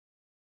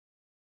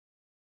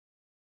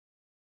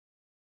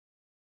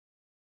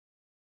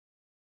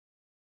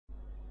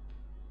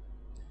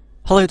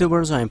Hello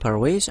YouTubers, I am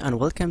Parvez and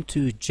welcome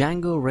to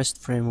Django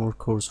REST Framework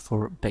course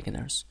for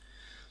beginners.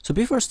 So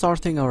before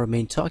starting our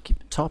main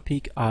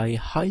topic, I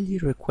highly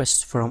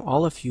request from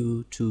all of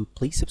you to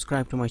please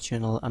subscribe to my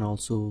channel and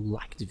also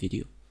like the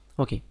video.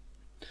 Okay,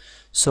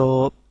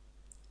 so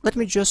let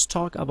me just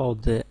talk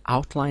about the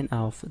outline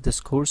of this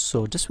course.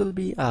 So this will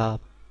be a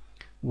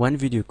one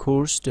video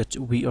course that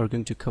we are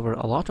going to cover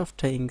a lot of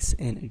things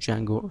in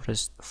Django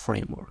REST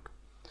Framework.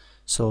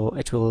 So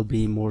it will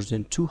be more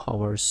than 2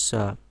 hours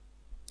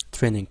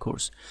training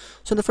course.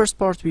 So in the first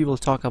part we will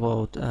talk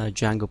about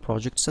Django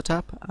project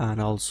setup, and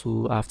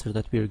also after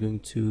that we are going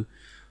to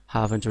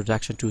have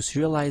introduction to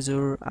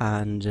serializer,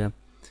 and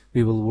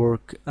we will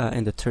work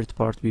in the third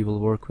part we will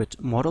work with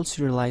model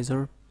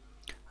serializer.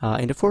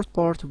 In the fourth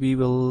part we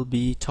will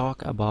be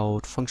talk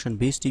about function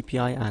based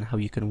API and how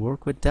you can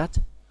work with that.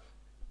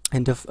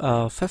 In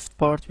the fifth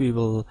part we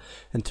will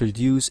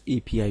introduce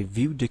API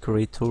view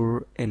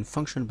decorator and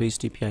function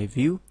based API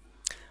view.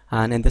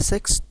 And in the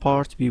sixth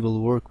part we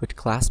will work with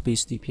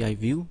class-based API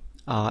view.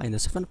 In the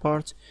seventh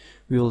part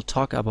we will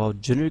talk about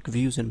generic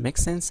views and make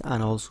sense,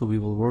 and also we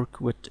will work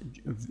with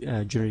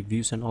generic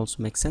views and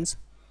also make sense.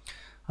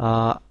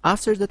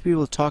 After that we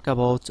will talk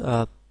about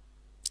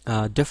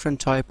different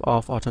type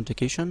of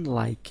authentication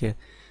like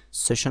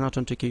session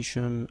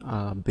authentication,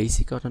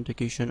 basic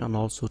authentication, and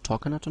also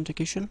token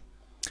authentication.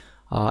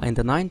 In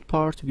the ninth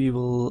part we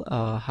will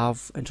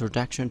have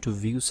introduction to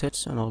view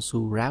sets and also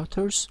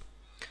routers.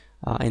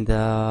 In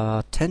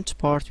the 10th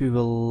part we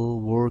will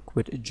work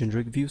with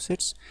generic view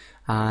sets,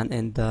 and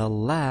in the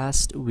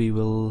last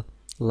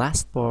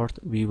part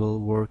we will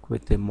work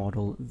with the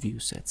model view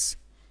sets.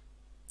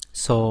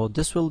 So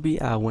this will be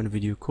a one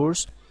video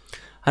course,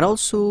 and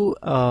also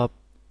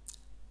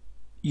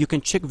you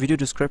can check video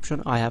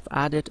description. I have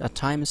added a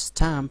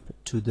timestamp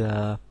to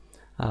the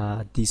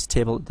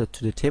to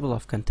the table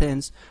of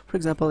contents. For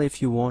example,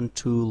 if you want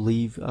to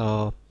leave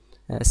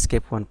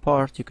skip one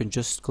part, you can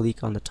just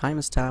click on the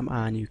timestamp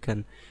and you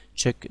can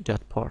check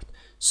that part.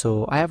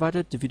 So I have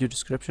added the video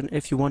description.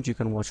 If you want, you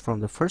can watch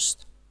from the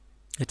first,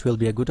 it will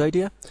be a good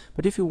idea.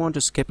 But if you want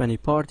to skip any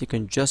part, you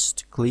can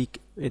just click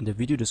in the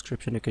video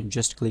description, you can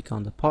just click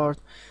on the part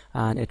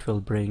and it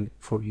will bring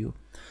for you.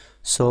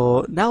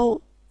 So now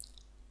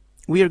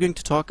we are going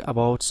to talk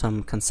about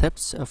some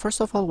concepts.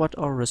 First of all, what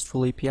are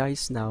RESTful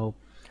APIs? Now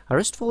a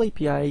RESTful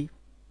API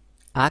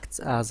acts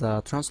as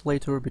a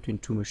translator between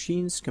two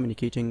machines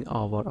communicating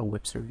over a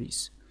web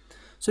service.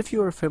 So if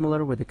you are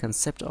familiar with the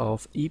concept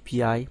of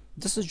API,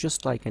 this is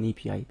just like an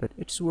API, but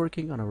it's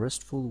working on a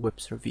RESTful web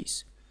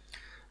service.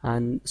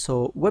 And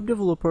so web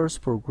developers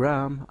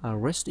program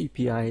REST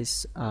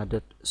APIs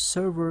that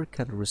server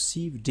can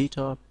receive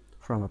data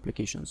from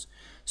applications.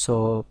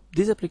 So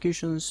these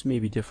applications may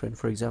be different.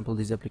 For example,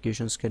 these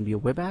applications can be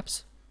web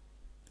apps,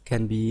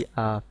 can be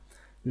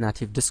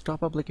native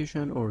desktop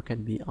application, or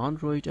can be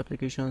Android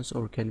applications,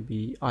 or can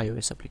be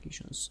iOS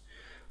applications.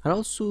 And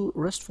also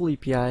RESTful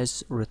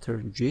APIs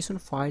return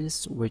JSON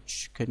files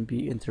which can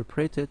be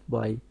interpreted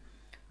by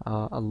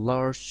a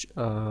large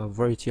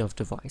variety of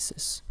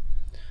devices.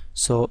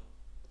 So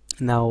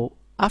now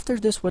after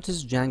this, what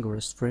is Django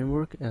REST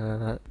framework?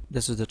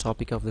 This is the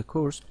topic of the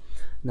course.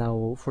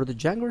 Now for the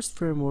Django REST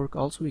framework,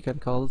 also we can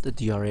call it the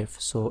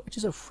DRF. So it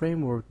is a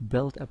framework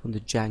built upon the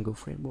Django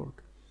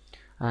framework,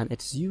 and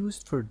it's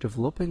used for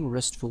developing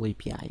RESTful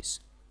APIs.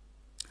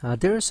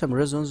 There are some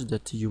reasons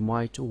that you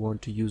might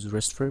want to use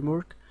REST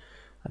framework.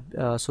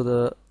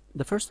 So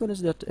the first one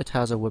is that it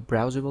has a web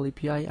browsable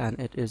API, and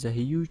it is a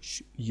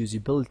huge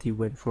usability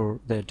win for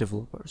the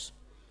developers.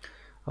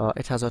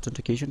 It has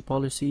authentication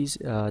policies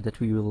that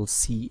we will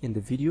see in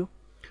the video.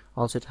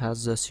 Also it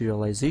has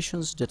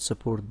serializations that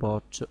support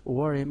both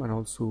ORM and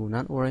also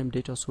non-ORM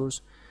data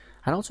source,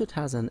 and also it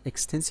has an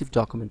extensive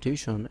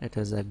documentation. It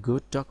has a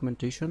good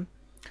documentation,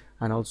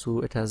 and also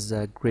it has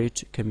a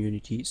great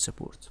community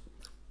support.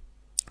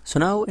 So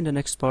now in the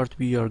next part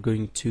we are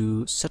going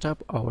to set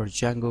up our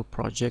Django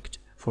project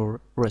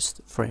for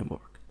REST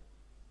framework.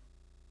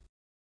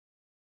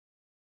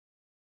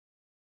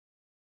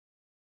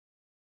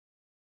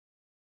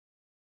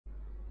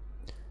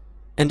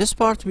 In this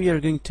part we are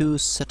going to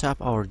set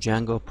up our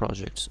Django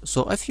projects.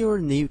 So if you're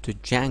new to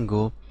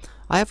Django,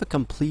 I have a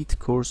complete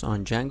course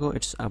on Django.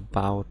 It's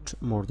about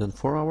more than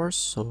 4 hours,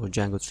 so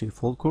Django 3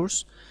 full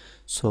course.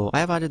 So I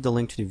have added the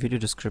link to the video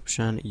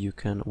description, you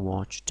can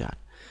watch that.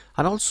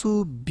 And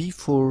also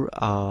before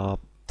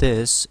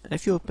this,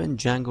 if you open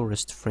Django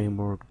REST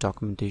framework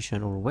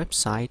documentation or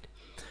website,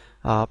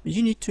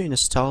 you need to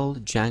install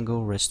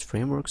Django REST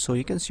framework. So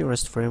you can see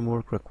REST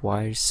framework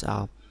requires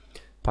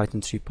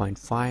Python 3.5,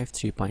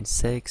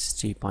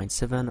 3.6,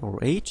 3.7 or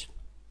 8,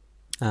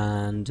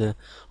 and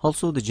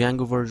also the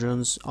Django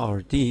versions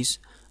are these.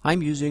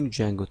 I'm using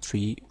Django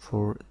 3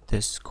 for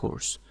this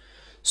course.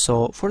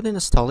 So for the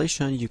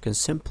installation, you can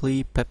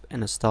simply pip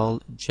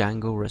install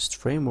Django REST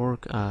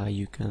framework.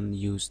 You can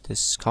use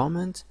this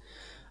command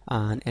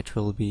and it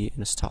will be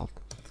installed.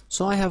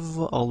 So I have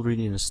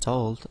already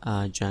installed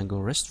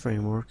Django REST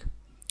framework,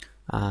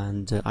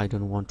 and I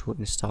don't want to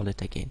install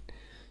it again.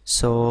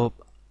 So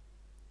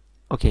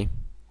Okay,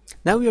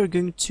 now we are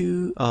going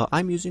to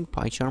I'm using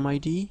PyCharm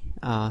ID,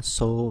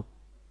 so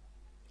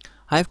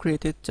I've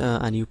created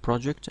a new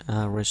project,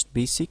 REST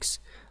Basics,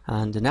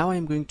 and now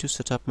I'm going to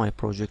set up my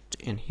project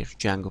in here,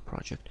 Django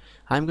project.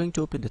 I'm going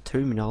to open the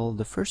terminal.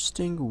 The first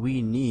thing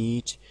we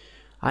need,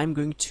 I'm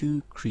going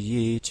to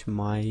create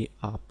my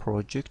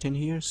project in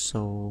here.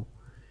 So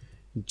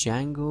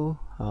Django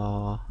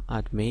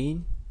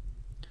admin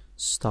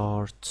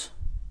start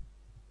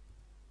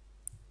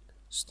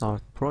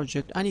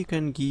project, and you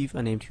can give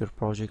a name to your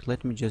project.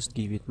 Let me just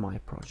give it my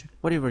project,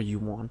 whatever you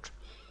want.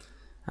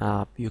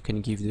 You can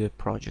give the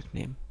project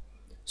name.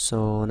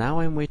 So now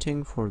I'm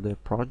waiting for the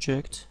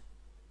project.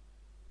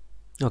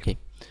 Okay,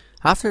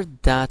 after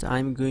that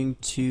I'm going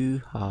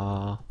to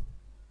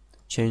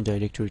change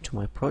directory to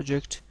my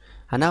project,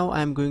 and now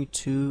I'm going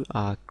to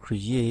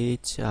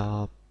create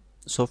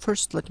so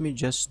first let me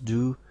just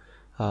do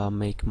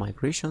make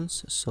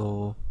migrations.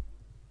 So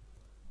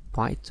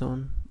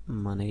Python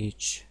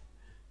manage.py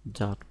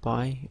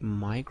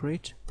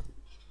migrate.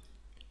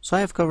 So I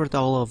have covered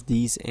all of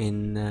these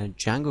in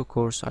Django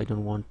course. I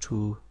don't want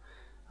to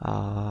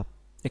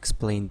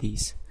explain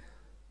these.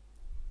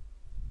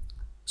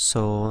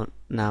 So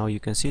now you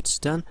can see it's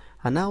done,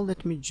 and now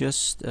let me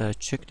just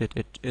check that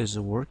it is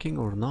working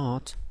or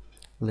not.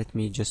 Let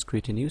me just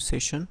create a new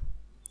session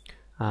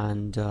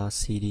and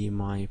cd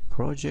my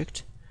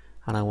project,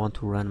 and I want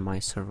to run my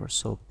server.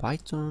 So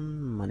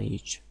Python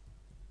manage.py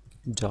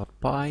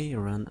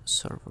run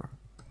server.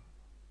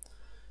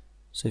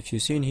 So if you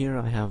see in here,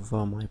 I have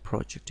my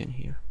project in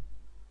here,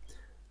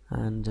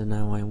 and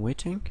now I'm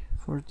waiting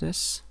for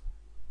this.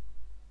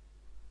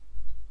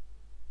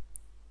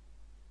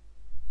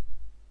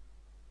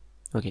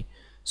 Okay,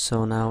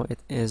 so now it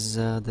is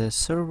the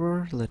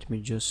server. Let me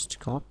just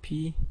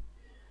copy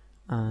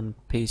and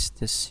paste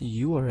this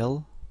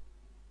URL.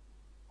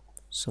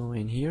 So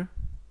in here,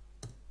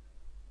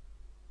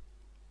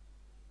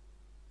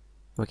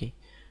 okay,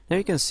 now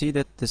you can see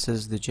that this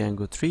is the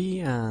Django 3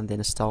 and the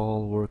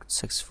install worked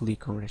successfully.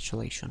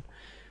 Congratulations.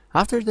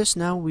 After this,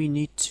 now we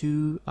need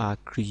to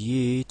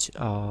create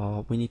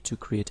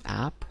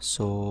app.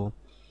 So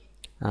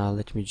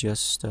let me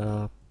just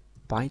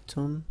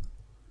Python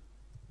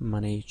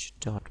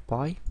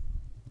manage.py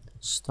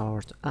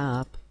start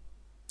app,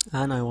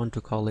 and I want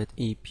to call it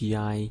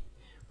API,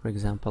 for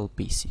example,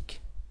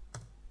 basic.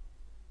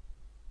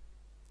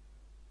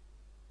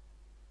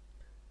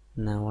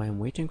 Now I'm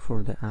waiting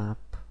for the app.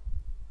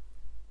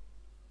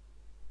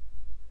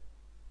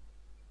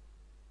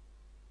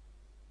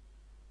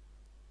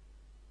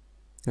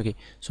 Okay,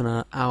 so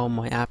now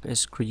my app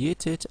is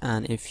created,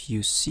 and if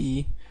you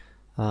see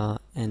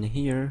in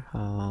here,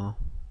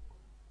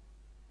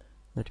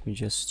 let me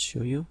just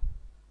show you.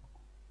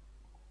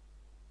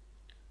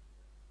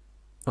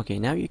 Okay,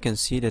 now you can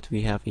see that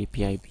we have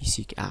API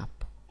basic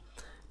app.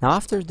 Now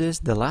after this,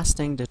 the last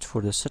thing that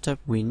for the setup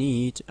we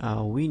need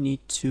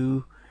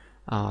to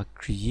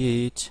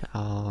create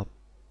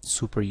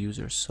super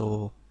users.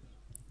 So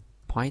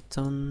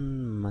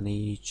Python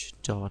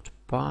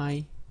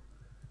manage.py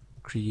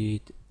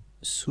create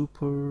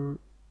super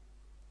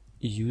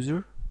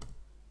user.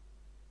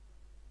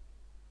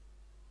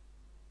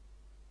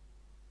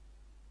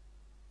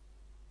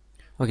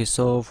 Okay,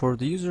 so for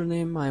the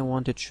username, I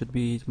want it should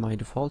be my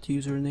default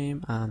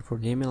username, and for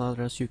the email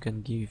address you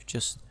can give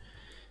just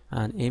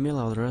an email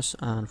address,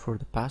 and for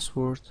the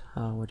password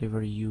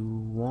whatever you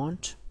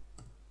want.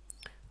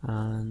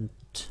 And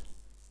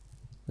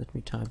let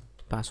me type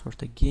the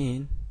password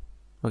again.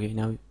 Okay,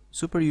 now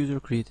super user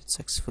created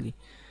successfully.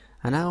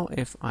 And now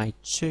if I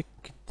check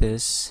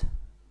this,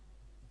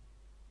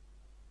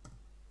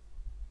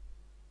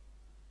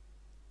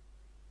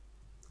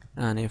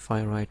 and if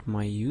I write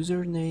my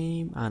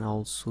username and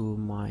also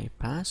my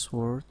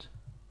password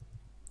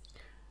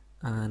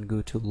and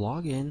go to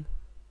login,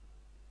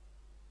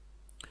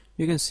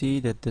 you can see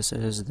that this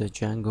is the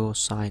Django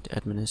site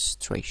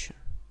administration.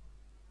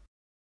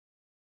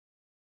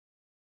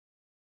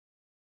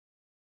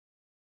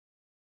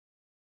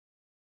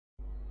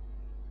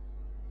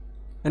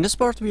 In this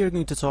part, we are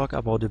going to talk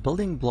about the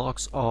building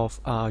blocks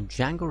of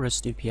Django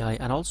REST API,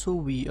 and also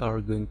we are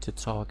going to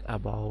talk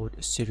about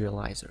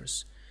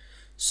serializers.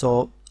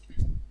 So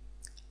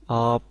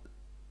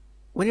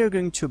when you're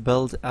going to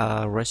build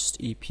a REST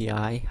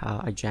API,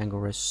 a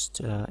Django REST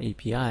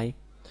API,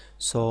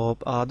 so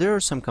there are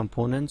some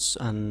components,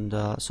 and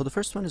so the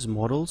first one is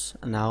models.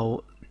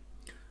 Now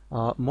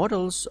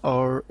models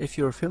are, if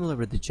you're familiar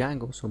with the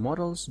Django, so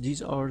models,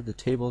 these are the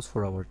tables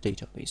for our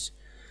database.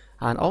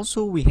 And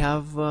also we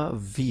have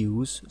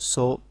views.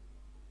 So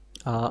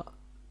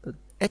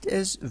it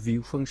is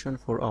view function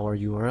for our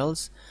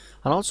URLs,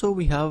 and also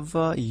we have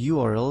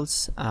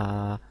URLs.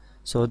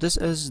 So this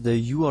is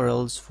the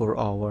URLs for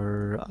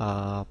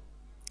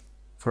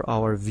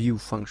our view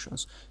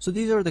functions. So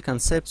these are the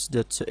concepts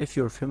that if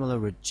you're familiar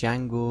with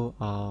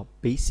Django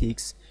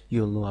basics,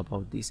 you'll know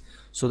about these.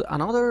 So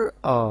another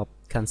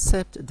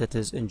concept that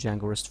is in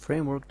Django REST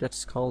framework,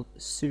 that's called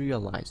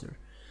serializer.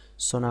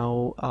 So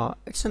now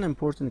it's an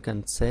important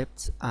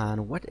concept.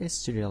 And what is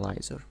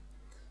serializer?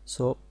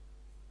 So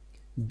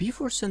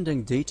before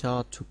sending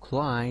data to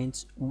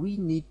clients, we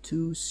need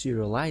to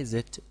serialize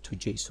it to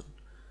JSON.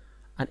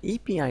 An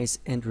API's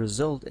end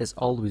result is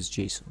always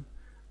JSON,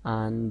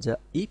 and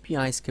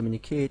APIs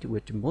communicate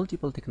with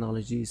multiple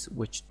technologies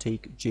which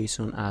take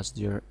JSON as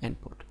their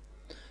input.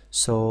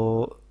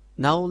 So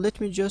now let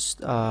me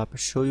just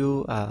show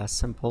you a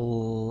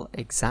simple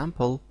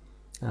example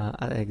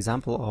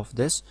of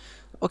this.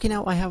 Okay,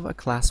 now I have a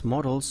class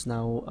models.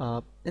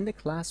 Now in the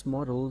class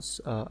models,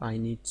 I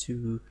need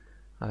to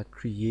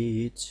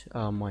create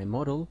my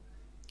model.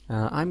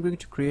 I'm going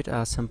to create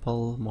a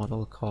simple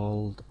model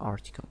called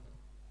article,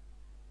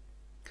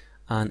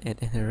 and it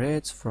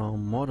inherits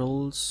from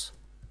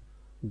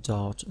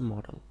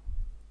models.model.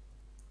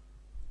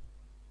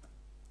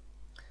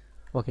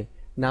 Okay,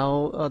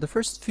 now the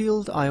first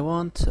field I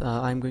want,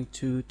 I'm going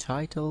to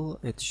title.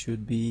 It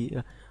should be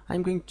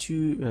I'm going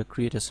to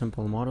create a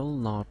simple model,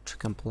 not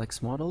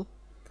complex model.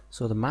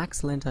 So the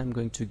max length, I'm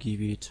going to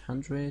give it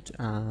 100,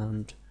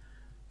 and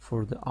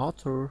for the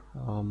author,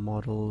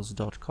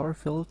 models.car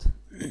field,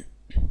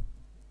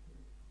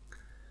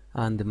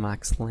 and the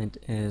max length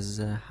is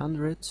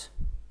 100.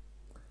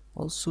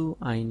 Also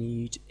I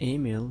need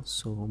email,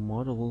 so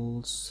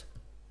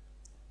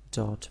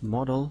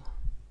models.model,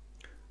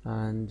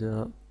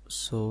 and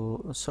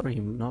so sorry,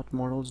 not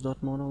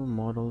models.model,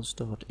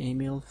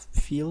 models.email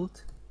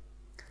field,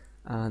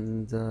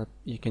 and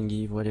you can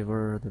give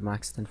whatever the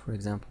max length, for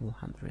example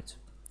 100.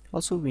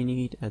 Also we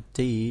need a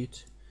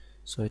date,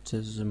 so it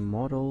is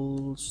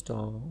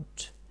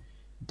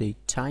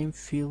models.datetime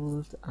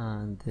field,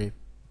 and the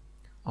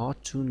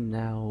auto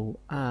now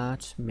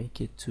at make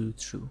it to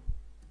true.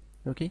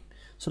 Okay,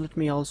 so let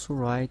me also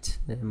write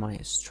my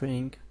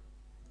string.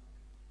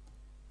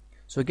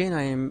 So again,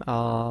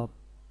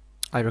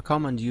 I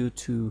recommend you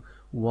to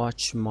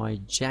watch my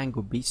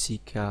Django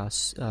basic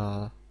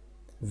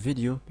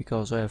video,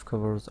 because I have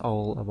covered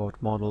all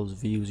about models,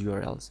 views,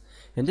 URLs.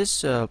 In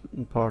this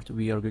part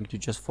we are going to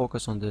just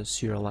focus on the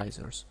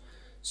serializers.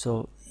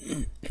 So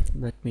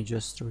let me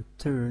just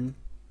return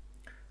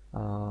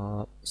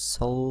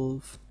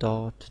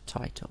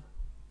self.title.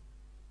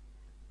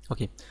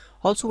 Okay,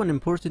 also an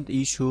important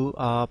issue,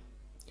 so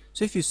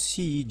if you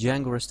see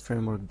Django REST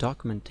framework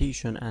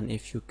documentation, and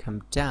if you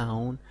come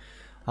down,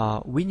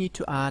 we need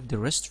to add the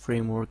REST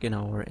framework in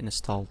our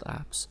installed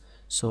apps.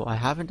 So I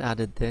haven't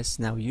added this.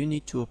 Now you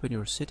need to open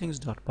your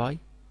settings.py,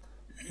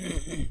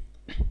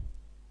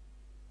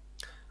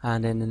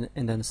 and then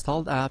in the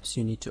installed apps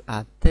you need to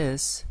add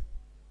this.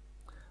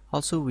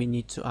 Also we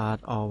need to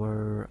add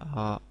our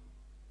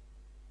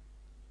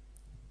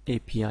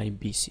API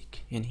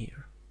basic in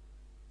here.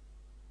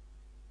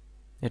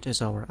 It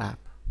is our app.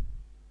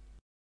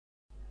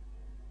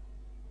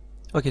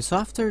 Okay, so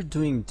after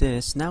doing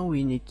this, now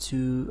we need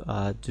to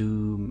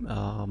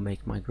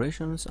make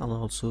migrations, and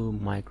also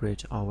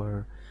migrate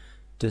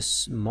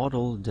this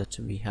model that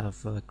we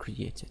have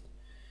created.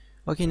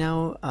 Okay,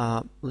 now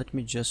let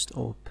me just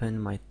open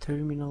my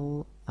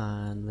terminal,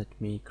 and let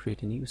me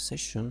create a new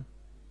session.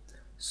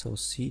 So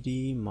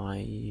cd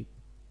my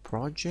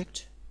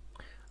project,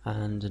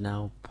 and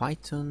now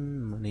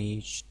python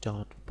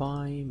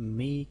manage.py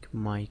make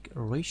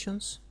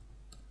migrations.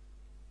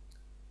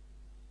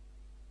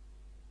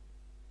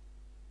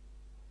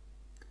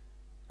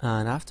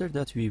 And after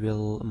that we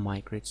will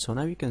migrate. So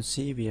now you can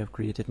see we have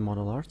created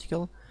model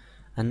article,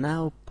 and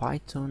now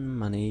python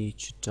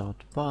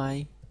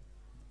manage.py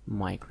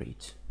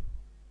migrate.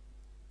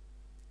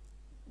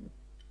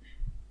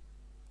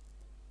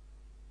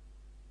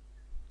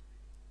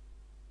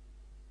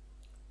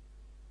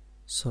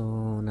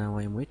 So now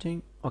I'm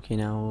waiting. Okay,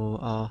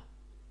 now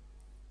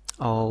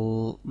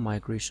all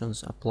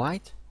migrations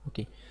applied.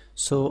 Okay,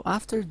 so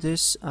after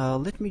this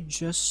let me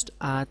just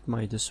add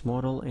this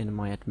model in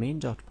my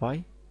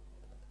admin.py.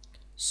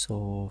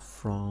 So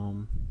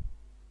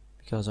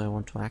because I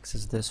want to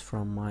access this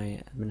from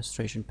my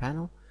administration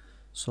panel,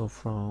 so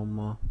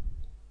from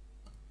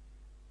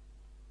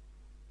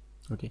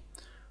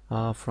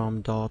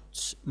from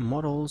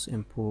 .models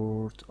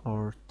import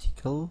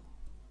article.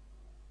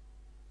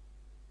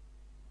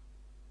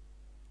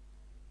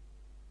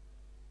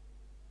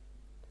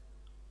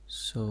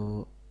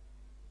 So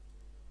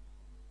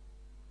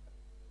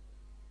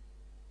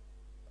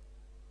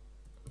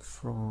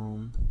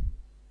from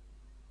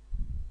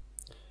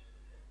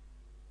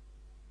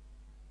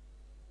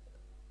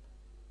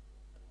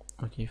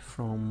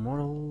from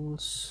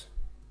models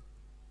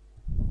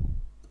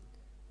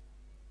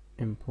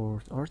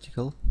import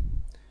article,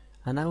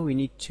 and now we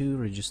need to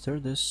register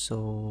this.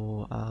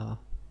 So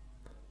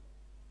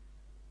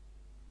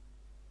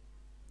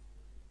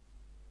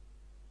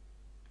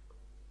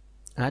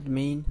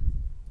admin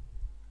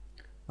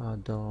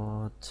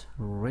dot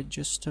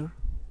register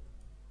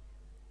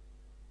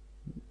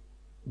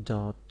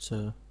dot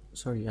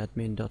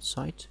admin dot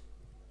site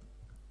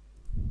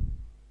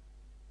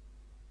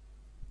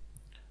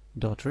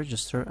dot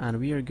register, and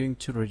we are going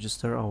to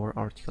register our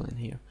article in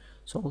here.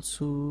 So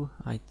also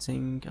I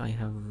think I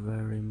have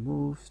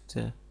removed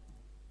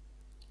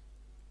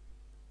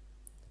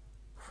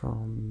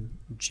from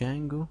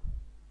Django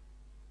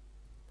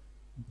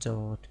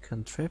dot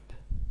contrib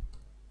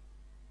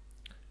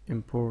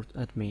import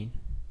admin.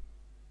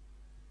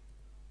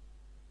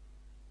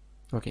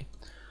 Okay,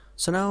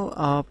 so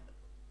now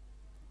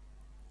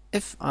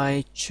if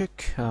I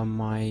check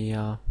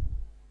my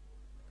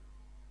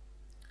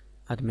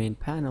admin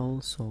panel,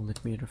 so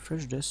let me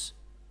refresh this.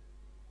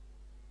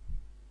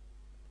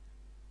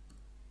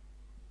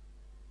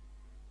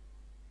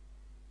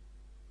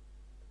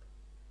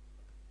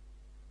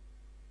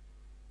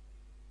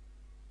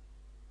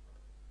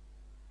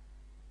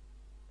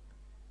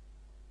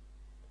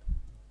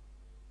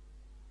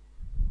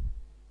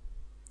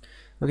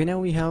 Okay, now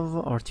we have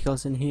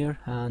articles in here,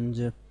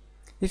 and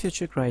if you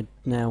check right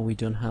now, we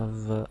don't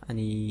have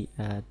any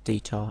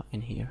data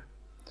in here.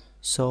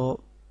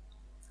 So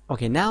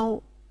okay,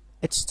 now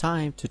it's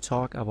time to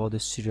talk about the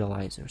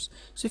serializers.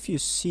 So if you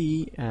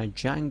see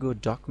Django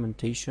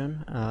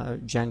documentation,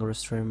 Django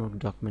REST framework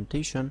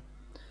documentation,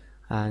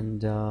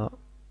 and okay,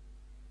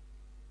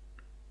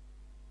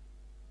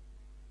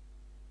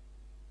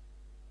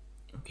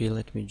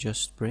 let me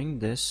just bring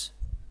this.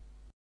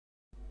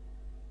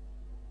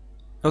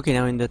 Okay,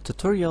 now in the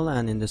tutorial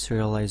and in the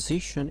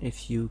serialization,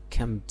 if you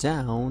come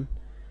down,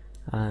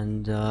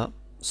 and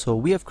so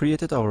we have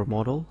created our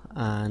model,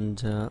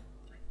 and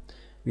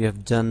we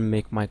have done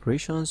make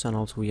migrations, and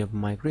also we have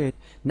migrate.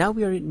 Now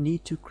we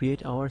need to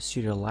create our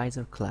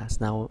serializer class.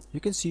 Now you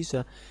can see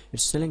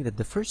it's telling that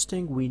the first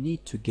thing we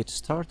need to get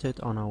started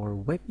on our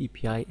web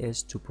API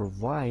is to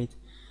provide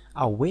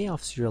a way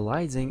of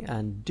serializing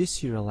and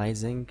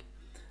deserializing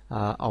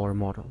our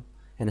model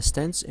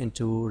instance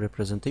into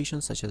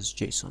representations such as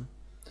JSON.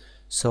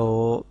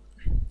 So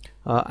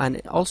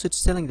and also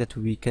it's telling that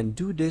we can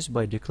do this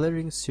by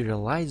declaring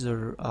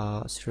serializers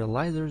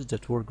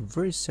that work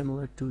very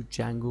similar to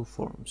Django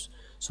forms.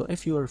 So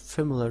if you are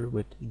familiar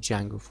with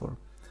Django form,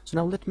 so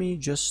now let me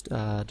just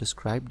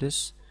describe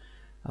this.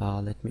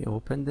 Let me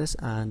open this,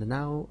 and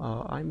now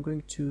I'm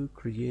going to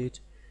create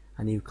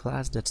a new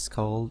class that's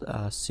called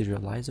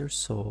serializer.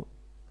 So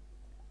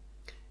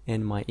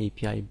in my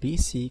API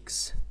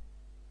basics,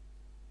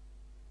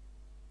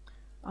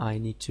 I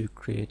need to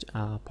create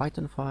a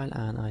Python file,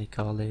 and I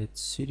call it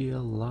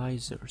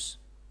serializers,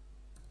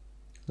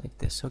 like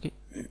this. Okay,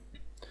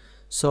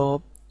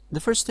 so the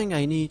first thing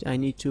I need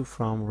to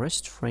from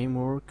REST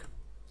framework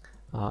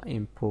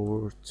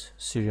import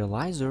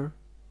serializer.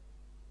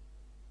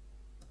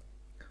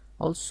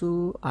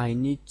 Also I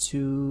need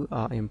to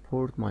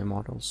import my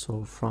model.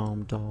 So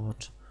from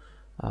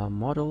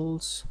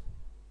models,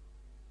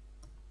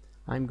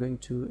 I'm going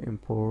to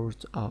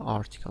import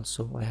article.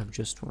 So I have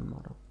just one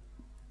model.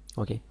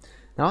 Okay,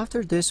 now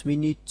after this we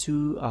need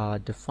to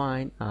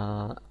define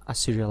a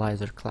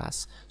serializer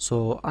class.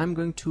 So I'm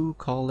going to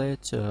call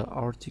it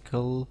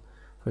article,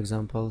 for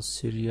example,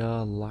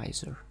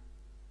 serializer.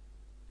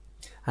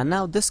 And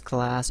now this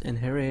class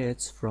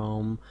inherits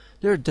from,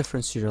 there are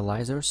different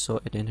serializers, so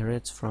it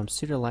inherits from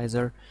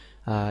serializer.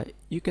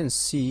 You can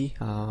see,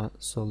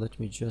 so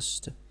let me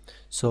just,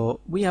 so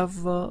we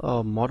have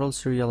a model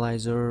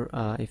serializer.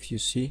 If you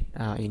see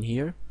in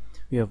here,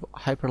 we have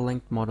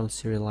hyperlinked model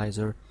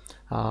serializer.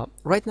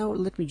 Right now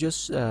let me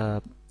just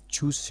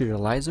choose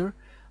serializer,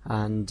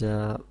 and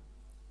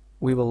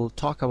we will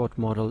talk about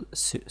model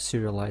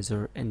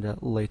serializer in the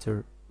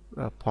later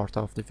part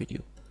of the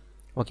video.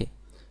 Okay,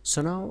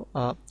 so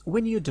now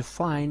when you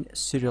define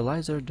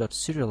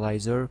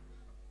serializer.serializer,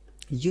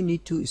 you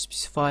need to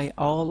specify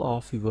all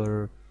of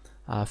your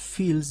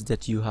fields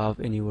that you have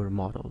in your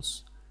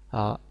models.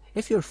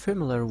 If you're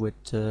familiar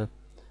with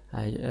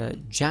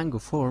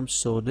Django forms,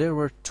 so there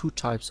were two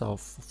types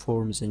of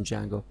forms in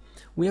Django.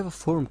 We have a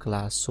form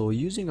class, so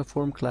using a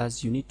form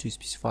class you need to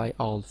specify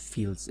all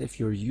fields if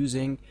you're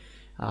using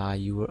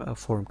your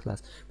form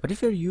class. But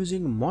if you're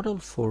using model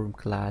form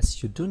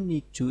class, you don't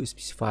need to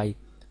specify,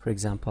 for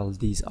example,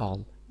 these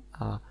all.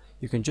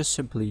 You can just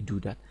simply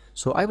do that.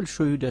 So I will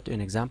show you that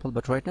in example,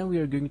 but right now we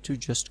are going to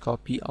just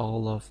copy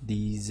all of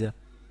these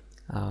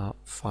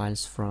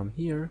files from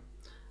here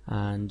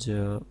and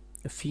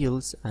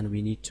fields, and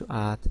we need to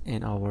add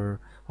in our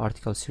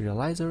article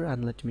serializer.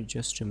 And let me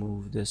just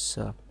remove this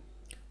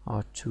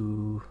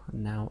to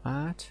now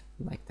add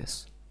like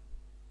this,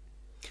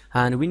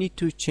 and we need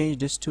to change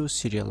this to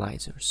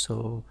serializer.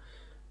 So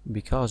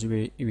because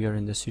we are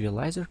in the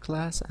serializer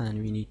class,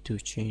 and we need to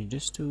change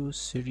this to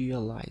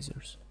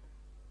serializers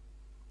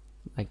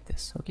like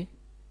this. Okay,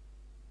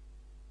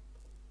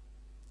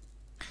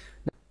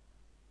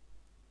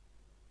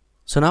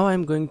 so now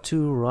I'm going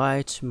to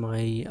write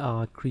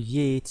my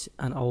create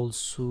and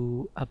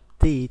also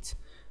update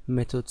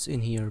methods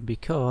in here,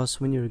 because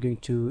when you're going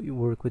to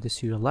work with the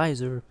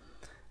serializer,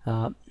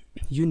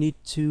 you need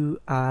to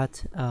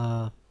add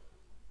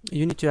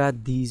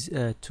these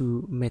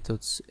two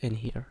methods in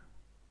here.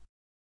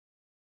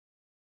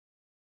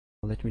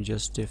 Let me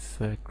just diff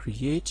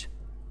create.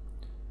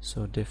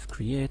 So diff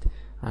create,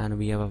 and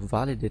we have a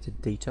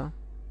validated data,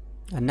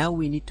 and now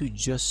we need to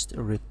just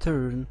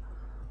return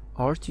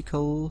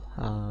article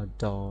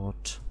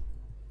dot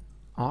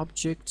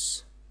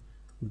objects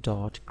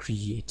dot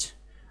create,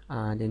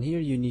 and in here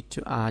you need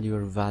to add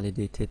your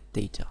validated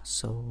data.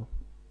 So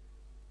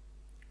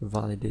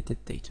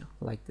validated data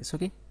like this.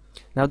 Okay,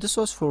 now this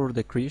was for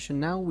the creation.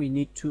 Now we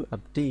need to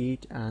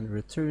update and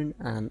return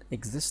an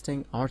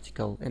existing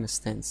article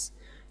instance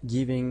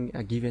given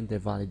the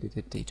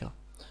validated data.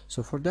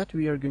 So for that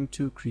we are going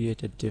to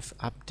create a div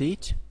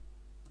update,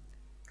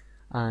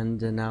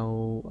 and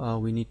now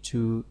we need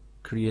to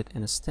create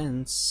an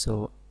instance.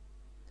 So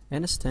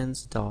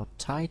instance dot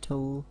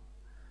title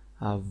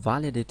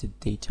validated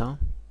data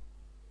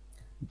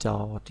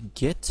dot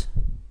get.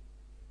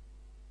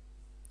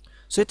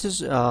 So it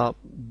is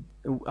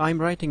I'm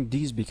writing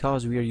these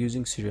because we are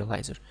using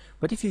serializer,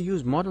 but if you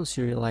use model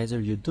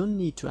serializer you don't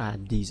need to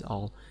add these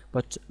all,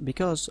 but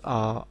because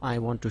I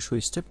want to show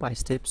you step by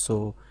step,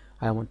 so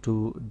I want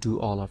to do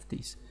all of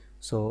these.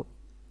 So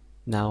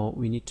now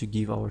we need to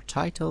give our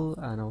title,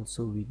 and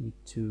also we need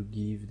to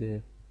give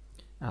the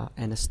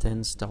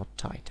instance dot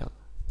title.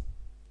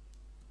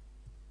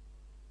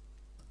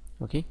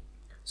 Okay,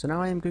 so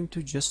now I am going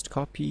to just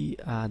copy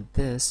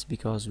this,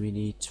 because we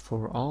need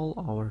for all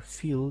our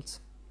fields.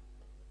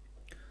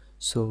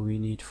 So we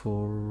need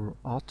for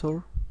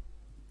author,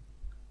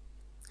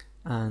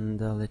 and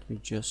let me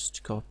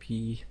just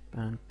copy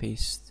and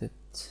paste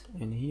it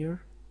in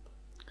here.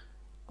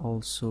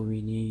 Also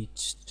we need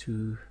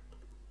to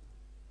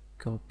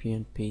copy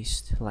and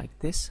paste like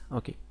this.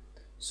 Okay,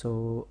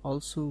 so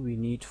also we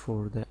need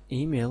for the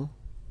email.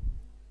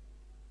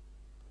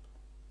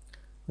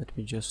 Let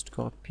me just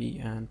copy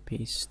and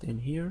paste in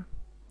here,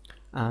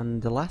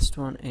 and the last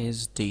one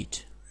is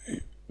date.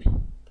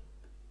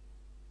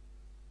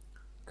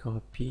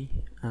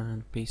 Copy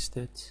and paste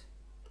it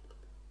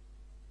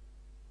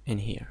in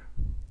here,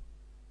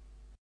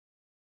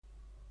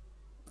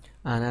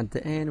 and at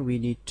the end we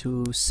need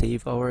to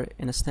save our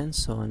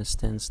instance. So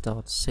instance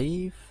dot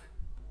save,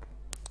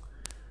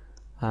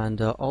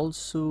 and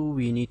also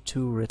we need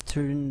to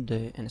return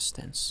the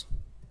instance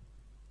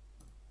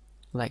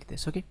like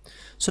this. Okay,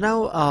 so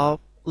now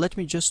let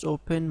me just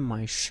open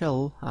my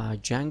shell,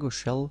 Django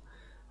shell,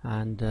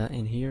 and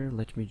in here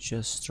let me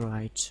just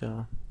write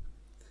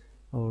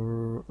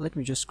or let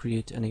me just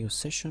create a new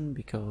session,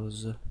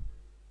 because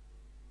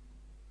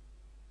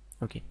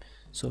okay,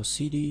 so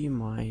cd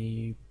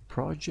my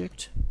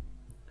project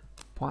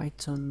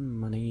python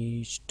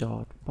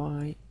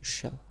manage.py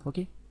shell.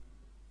 Okay,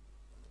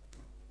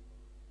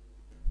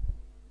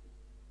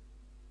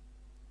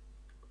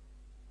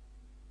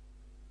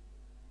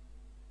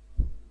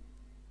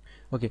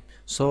 okay,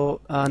 so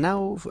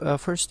now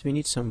first we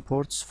need some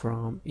ports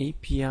from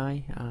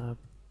API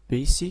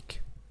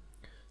basic.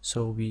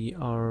 So we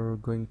are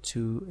going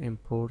to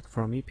import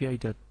from API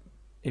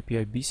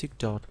basic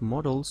dot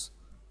models.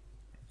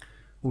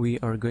 We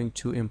are going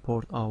to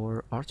import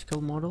our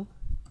article model,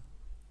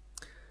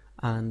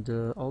 and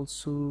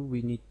also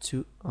we need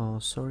to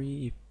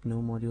sorry,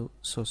 no module,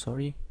 so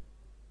sorry,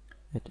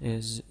 it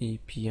is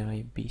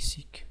API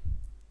basic.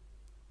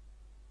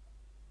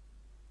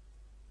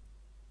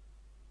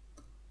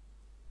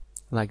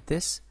 Like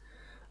this,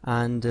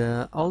 and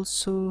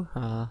also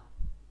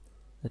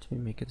let me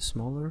make it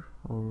smaller,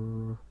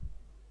 or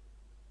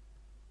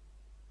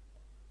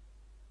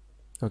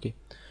okay,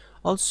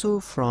 also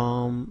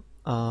from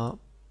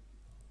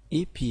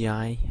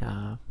API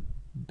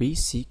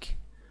basic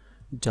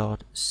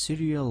dot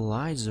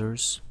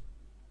serializers,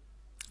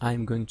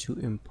 I'm going to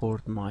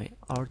import my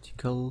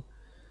article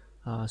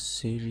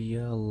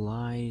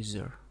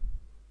serializer.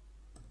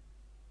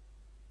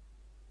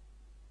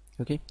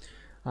 Okay,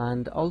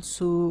 and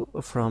also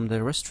from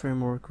the REST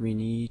framework we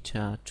need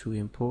to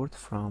import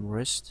from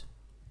REST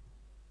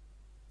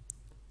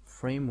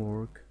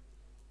framework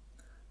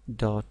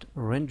dot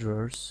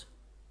renderers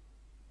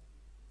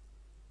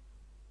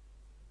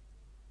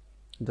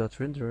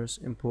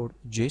import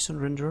JSON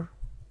renderer,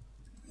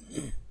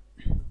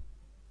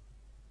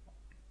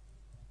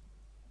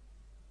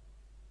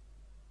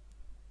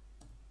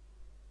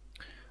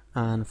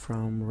 and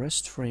from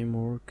REST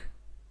framework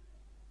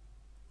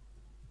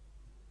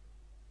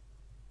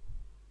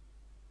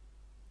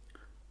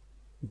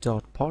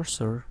dot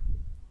parser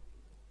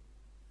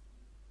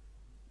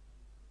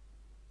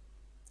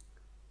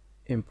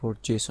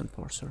import JSON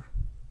parser.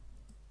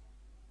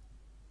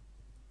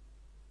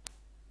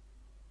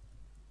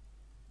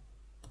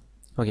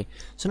 Okay,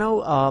 so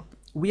now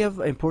we have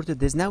imported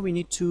this. Now we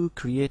need to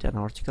create an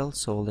article,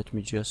 so let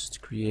me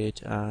just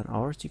create an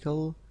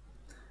article,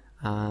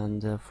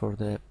 and for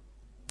the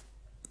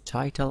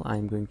title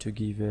I'm going to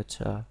give it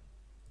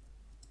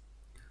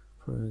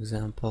for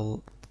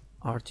example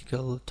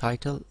article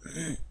title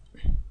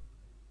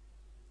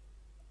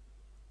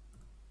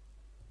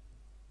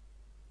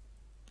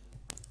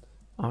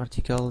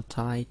article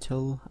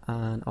title,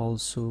 and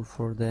also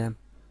for the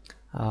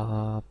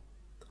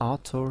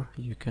author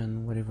you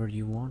can whatever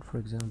you want. For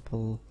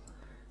example,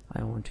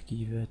 I want to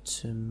give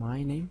it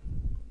my name,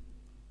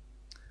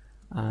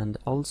 and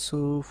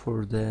also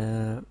for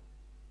the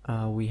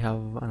we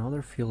have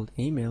another field,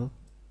 email.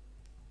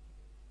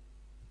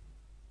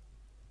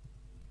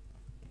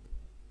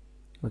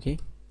 Okay,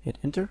 hit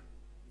enter,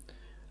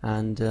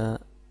 and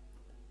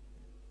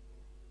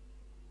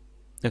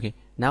okay,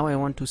 now I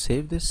want to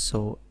save this,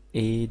 so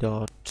a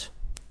dot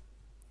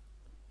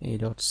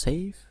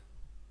save,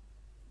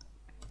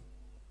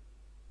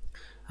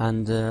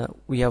 and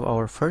we have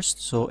our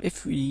first. So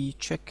if we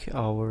check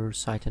our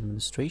site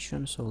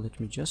administration, so let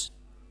me just,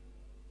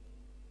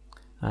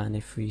 and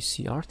if we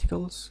see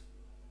articles,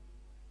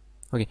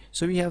 okay,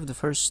 so we have the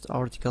first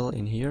article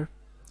in here.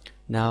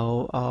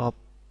 Now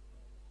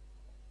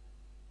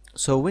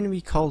so when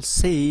we call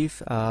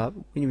save,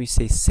 when we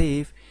say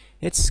save,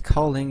 it's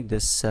calling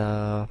this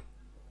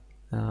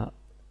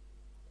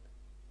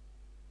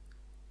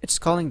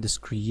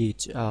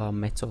create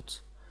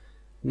method.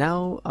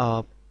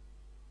 Now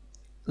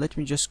let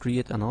me just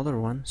create another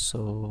one.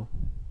 So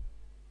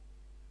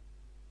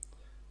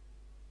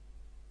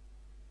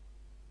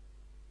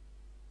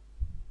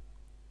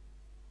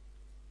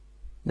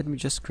let me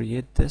just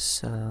create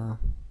this,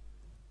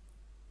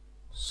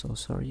 so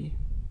sorry.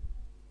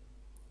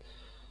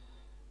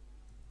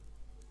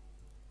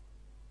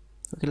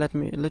 Okay, let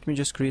me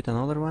just create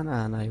another one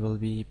and I will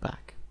be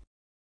back.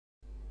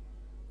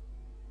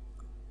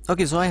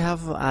 Okay, so I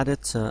have added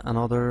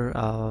another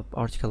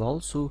article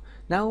also.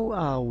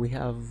 Now we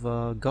have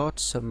got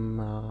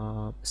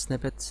some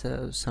snippets,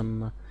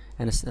 some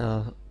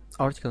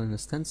article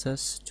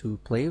instances to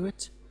play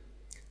with.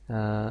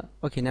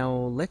 Okay, now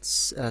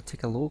let's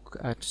take a look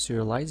at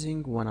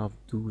serializing one of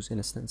those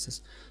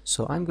instances.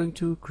 So I'm going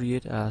to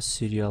create a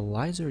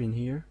serializer in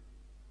here,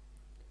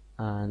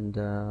 and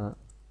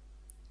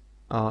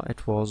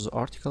it was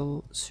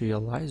article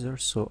serializer,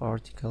 so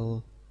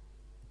article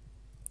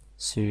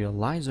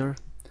serializer,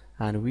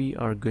 and we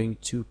are going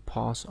to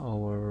pass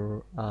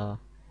our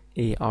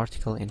a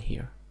article in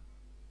here.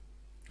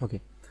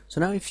 Okay, so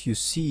now if you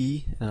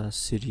see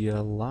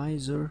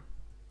serializer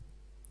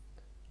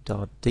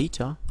dot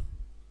data,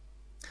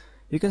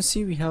 you can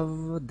see we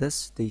have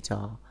this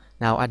data.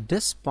 Now at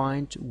this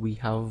point we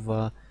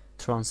have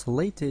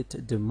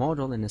translated the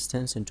model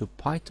instance into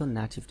Python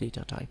native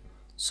data type,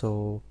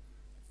 so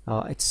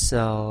it's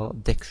a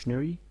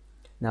dictionary.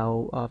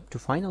 Now to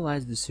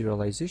finalize the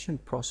serialization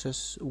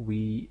process,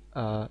 we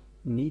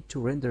need to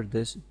render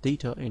this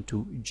data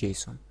into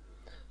JSON.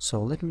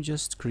 So let me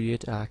just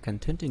create a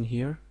content in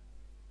here,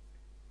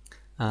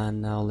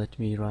 and now let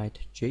me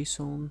write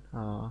JSON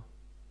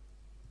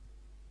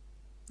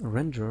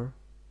render,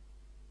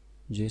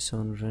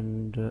 JSON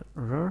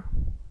renderer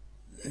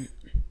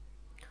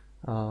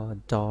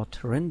dot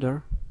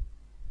render,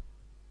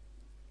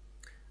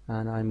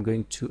 and I'm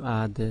going to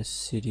add the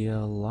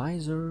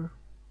serializer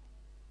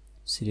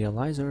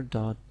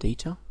dot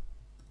data.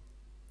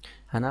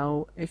 And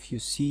now if you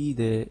see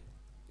the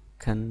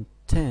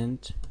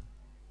content,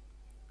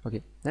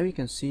 okay, now you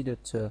can see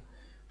that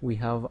we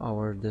have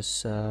our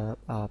this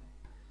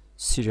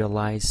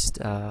serialized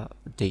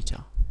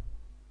data.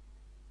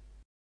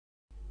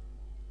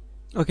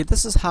 Okay,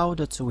 this is how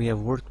that we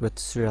have worked with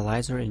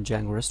serializer in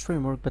Django REST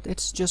framework, but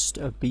it's just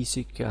a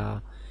basic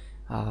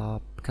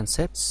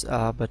concepts,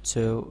 but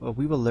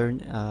we will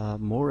learn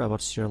more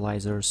about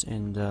serializers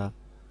in the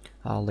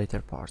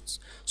later parts.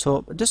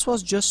 So this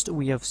was just,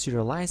 we have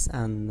serialized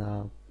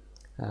and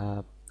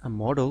a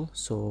model,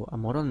 so a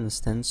model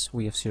instance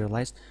we have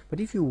serialized. But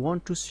if you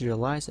want to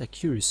serialize a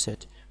query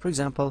set, for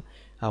example,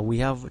 we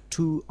have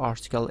two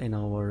articles in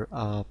our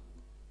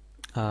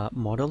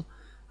model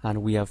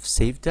and we have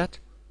saved that.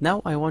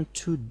 Now I want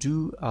to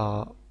do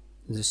the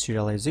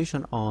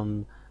serialization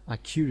on a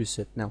query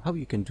set. Now how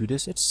you can do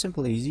this? It's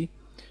simple, easy.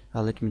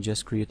 Let me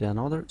just create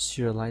another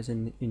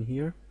serializer in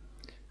here,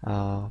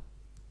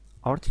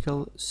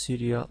 article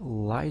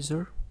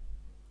serializer,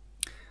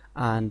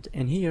 and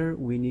in here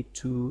we need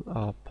to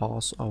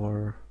pass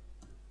our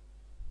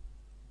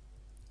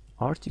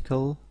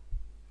article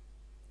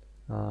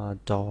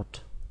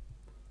dot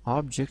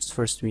objects.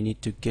 First we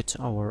need to get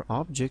our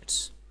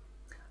objects,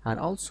 and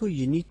also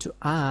you need to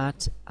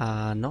add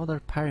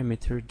another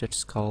parameter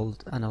that's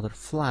called another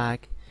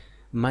flag,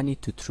 money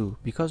to true,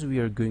 because we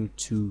are going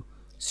to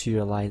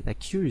serialize a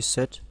query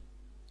set.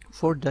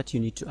 For that you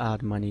need to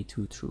add money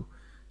to true.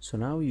 So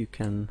now you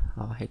can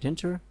hit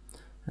enter,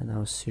 and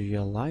now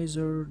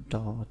serializer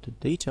dot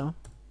data,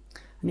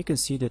 and you can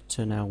see that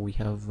now we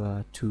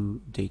have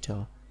two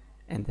data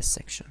in this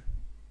section.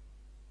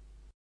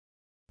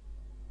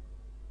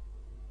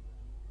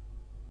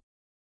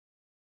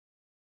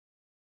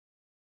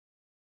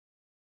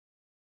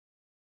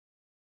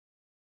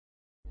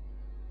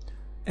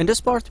 In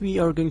this part we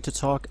are going to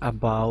talk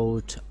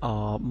about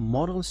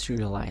model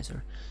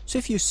serializer. So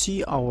if you see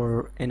in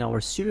our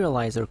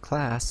serializer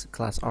class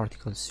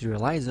article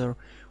serializer,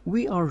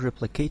 we are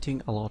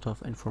replicating a lot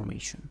of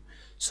information.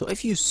 So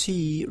if you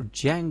see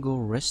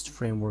Django REST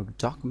framework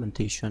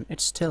documentation,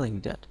 it's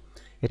telling that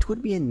it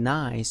would be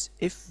nice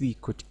if we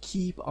could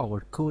keep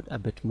our code a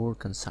bit more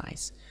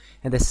concise.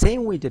 In the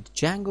same way that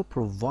Django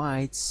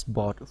provides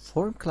both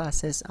form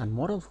classes and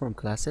model form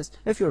classes.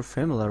 If you're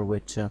familiar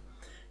with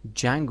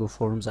Django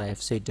forms, I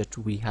have said that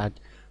we had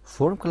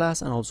form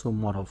class and also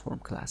model form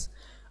class.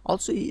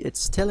 Also,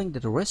 it's telling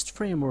that the REST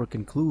framework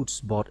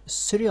includes both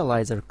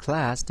serializer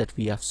class that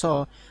we have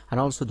saw and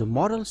also the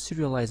model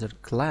serializer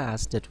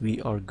class that we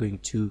are going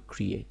to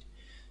create.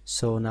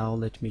 So now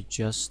let me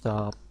just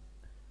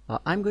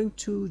I'm going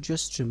to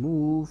just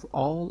remove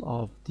all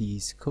of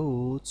these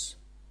codes,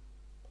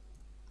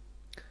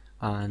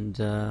 and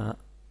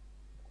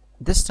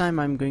this time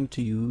I'm going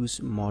to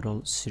use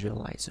model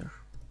serializer.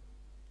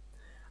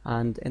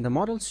 And in the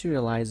model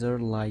serializer,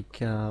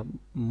 like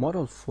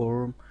model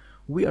form,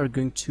 we are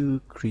going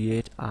to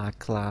create a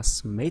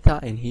class meta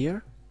in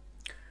here,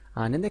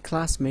 and in the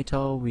class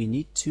meta we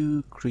need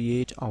to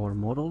create our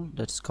model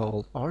that's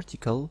called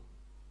article.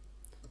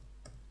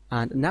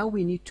 And now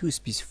we need to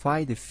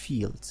specify the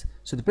fields.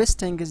 So the best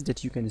thing is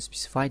that you can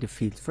specify the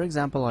field. For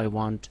example, I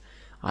want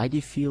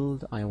ID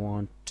field, I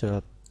want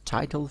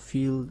title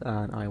field,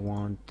 and I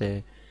want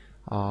the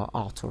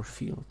author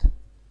field.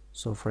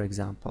 So for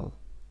example,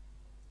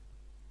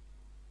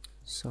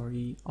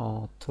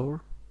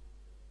 author,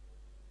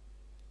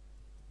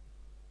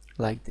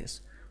 like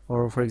this.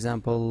 Or for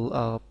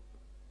example,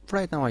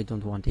 right now I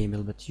don't want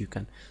email, but you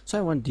can. So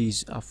I want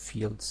these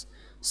fields.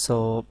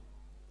 So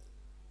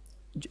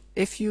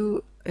if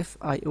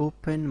I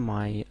open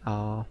my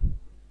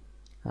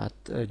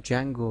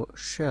Django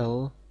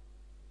shell,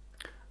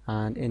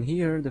 and in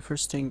here the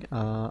first thing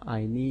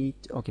I need,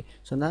 okay,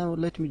 so now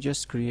let me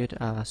just create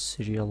a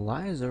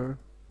serializer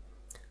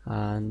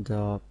and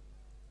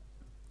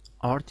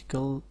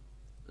article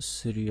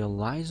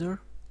serializer.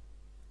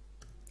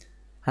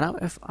 And now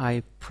if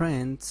I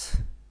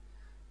print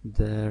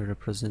the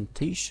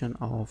representation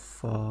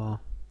of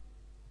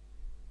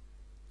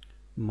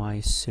my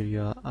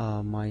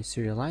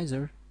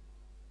serializer,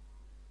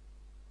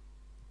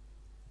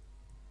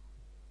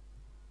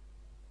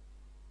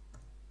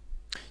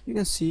 you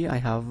can see I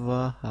have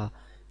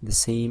the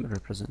same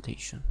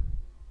representation.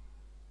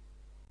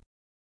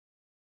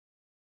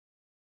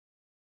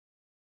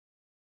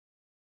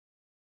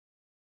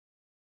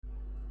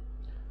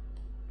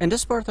 In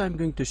this part I'm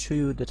going to show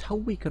you that how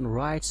we can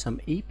write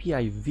some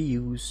API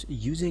views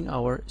using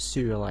our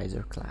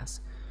serializer class.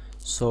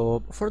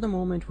 So for the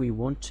moment we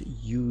won't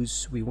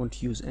use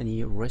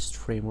any REST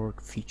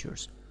framework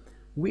features.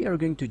 We are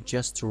going to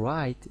just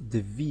write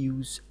the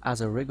views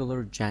as a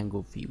regular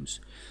Django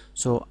views.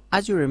 So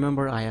as you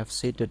remember, I have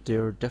said that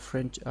there are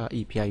different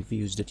API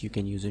views that you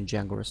can use in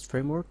Django REST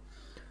framework.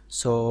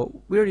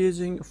 So we're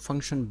using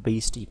function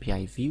based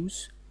API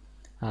views,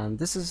 and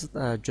this is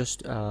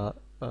just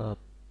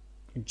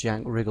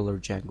regular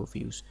Django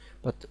views,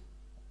 but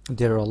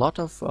there are a lot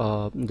of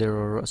there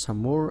are some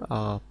more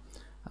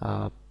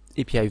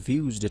API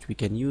views that we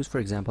can use. For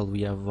example,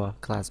 we have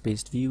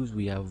class-based views,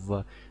 we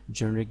have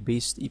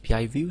generic-based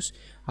API views.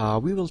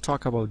 We will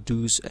talk about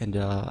those in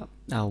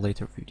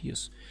later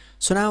videos.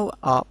 So now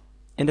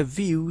in the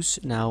views,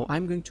 now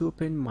I'm going to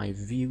open my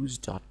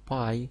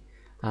views.py,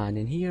 and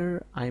in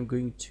here I'm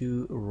going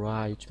to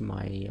write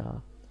my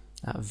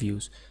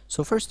views.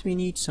 So first we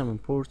need some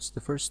imports.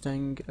 The first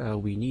thing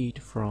we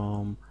need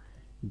from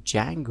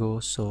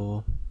Django,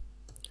 so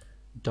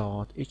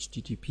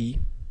 .http,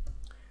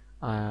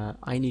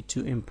 I need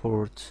to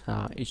import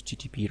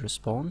HTTP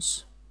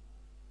response.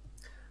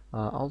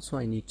 Also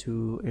I need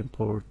to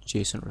import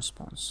JSON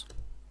response,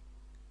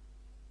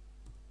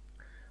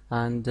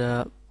 and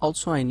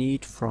also I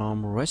need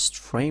from REST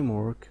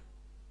framework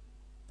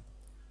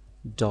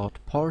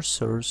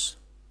 .parsers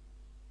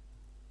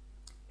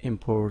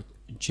import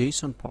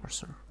JSON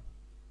parser.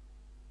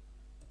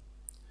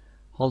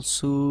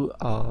 Also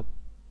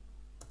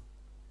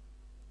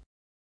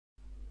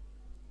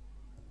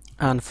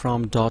and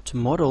from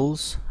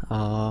 .models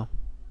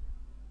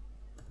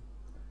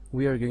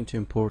we are going to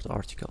import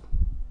article.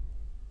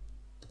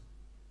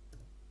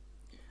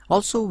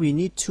 Also we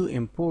need to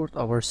import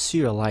our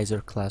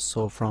serializer class,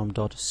 so from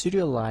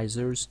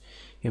 .serializers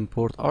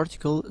import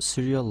article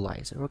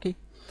serializer. Okay,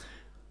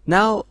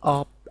 now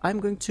I'm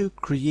going to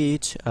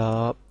create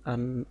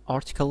an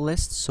article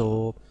list.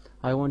 So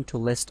I want to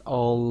list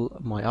all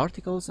my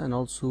articles, and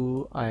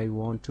also I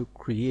want to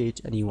create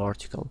a new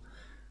article,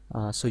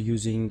 so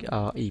using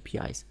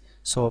APIs.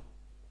 So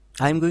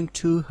I'm going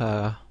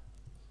to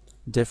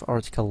div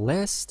article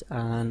list,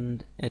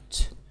 and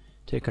it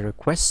take a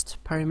request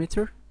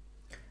parameter,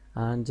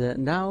 and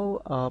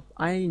now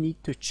I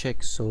need to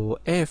check. So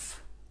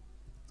if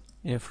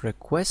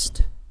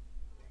request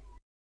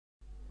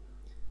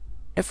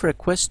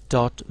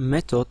dot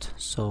method,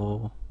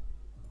 so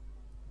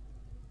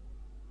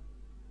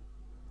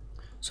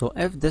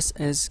if this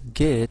is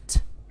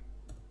get,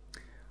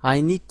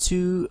 I need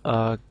to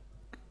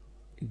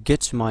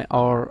get my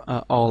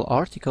all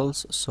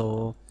articles.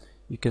 So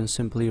you can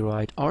simply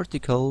write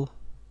article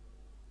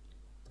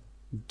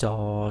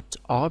dot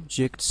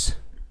objects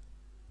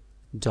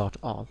dot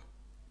all,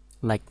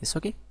 like this.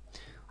 Okay,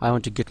 I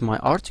want to get my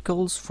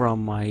articles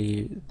from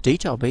my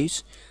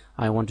database.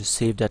 I want to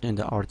save that in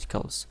the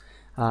articles.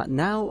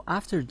 Now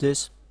after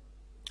this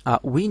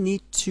we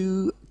need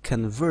to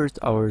convert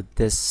our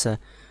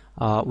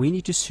we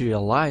need to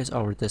serialize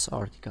our this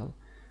article.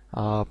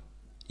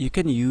 you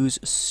can use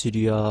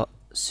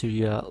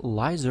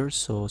serializer,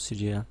 so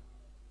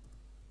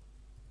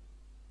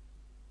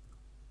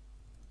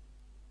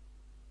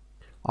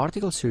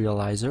article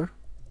serializer,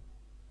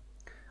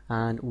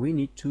 and we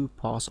need to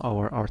pass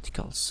our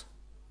articles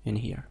in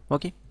here.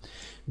 Okay,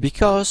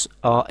 because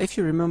if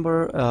you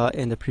remember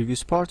in the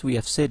previous part, we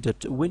have said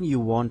that when you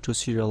want to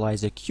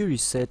serialize a query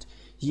set,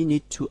 you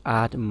need to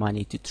add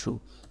money to true,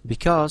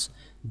 because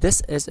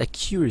this is a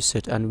query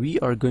set and we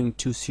are going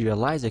to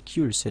serialize a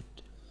query set,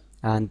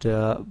 and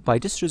by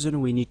this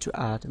reason we need to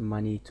add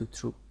money to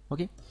true.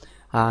 Okay,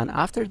 and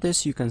after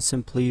this you can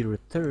simply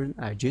return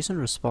a JSON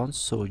response,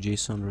 so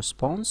JSON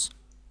response,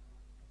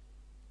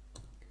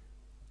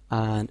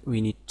 and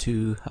we need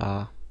to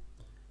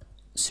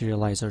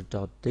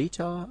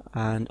serializer.data,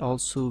 and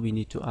also we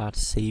need to add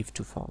save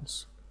to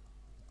false,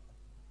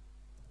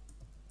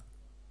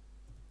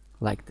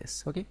 like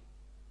this. Okay,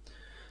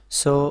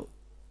 so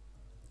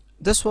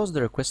this was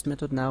the request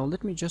method. Now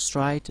let me just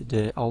write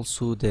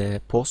also the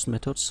post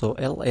method. So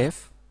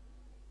elif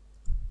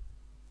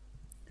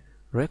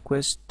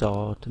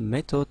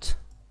request.method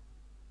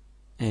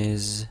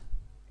is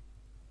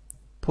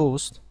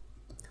post.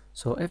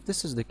 So if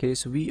this is the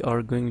case, we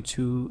are going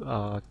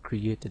to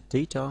create the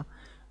data,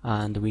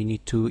 and we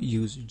need to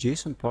use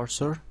JSON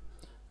parser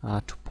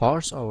to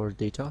parse our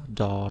data,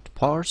 dot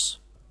parse,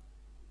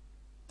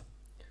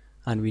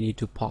 and we need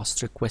to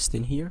pass request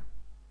in here.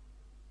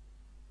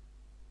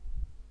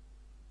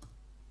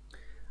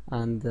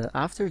 And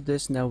after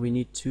this, now we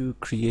need to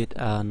create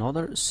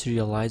another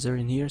serializer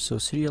in here. So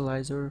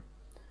serializer,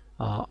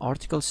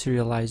 article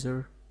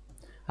serializer,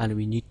 and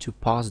we need to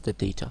pass the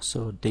data.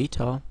 So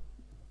data,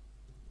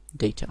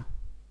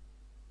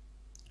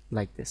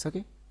 like this.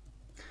 Okay,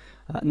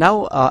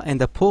 now in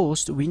the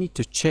post we need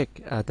to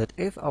check that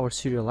if our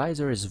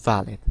serializer is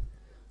valid.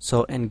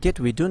 So in get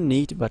we don't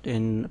need, but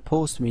in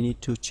post we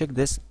need to check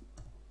this.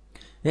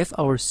 If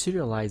our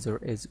serializer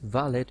is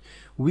valid,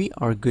 we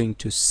are going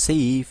to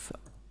save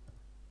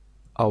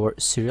our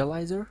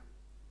serializer,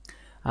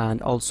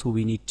 and also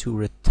we need to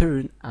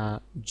return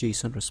a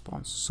JSON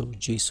response. So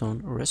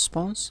JSON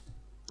response,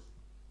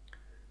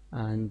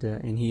 and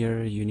in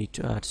here you need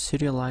to add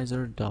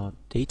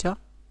serializer.data,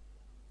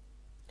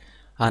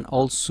 and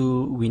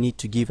also we need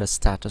to give a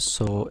status.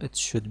 So it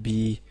should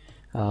be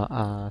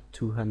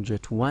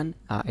 201.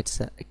 It's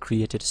a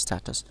created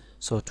status,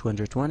 so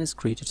 201 is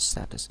created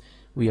status.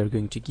 We are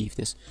going to give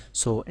this.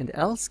 So in the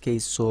else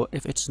case, so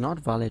if it's not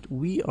valid,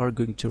 we are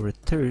going to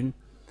return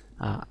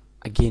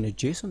again a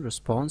JSON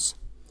response.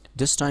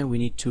 This time we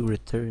need to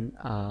return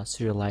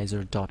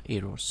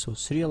serializer.errors. So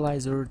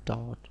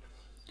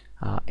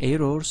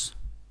serializer.errors,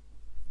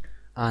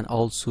 and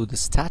also the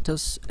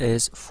status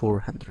is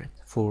 400.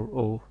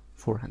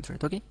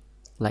 Okay,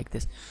 like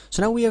this.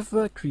 So now we have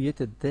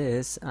created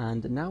this,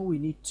 and now we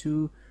need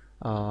to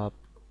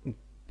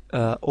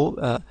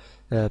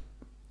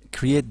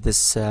create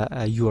this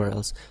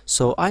URLs.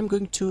 So I'm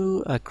going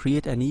to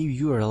create a new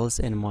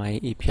URLs in my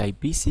API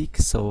basic.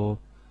 So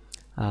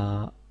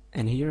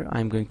and here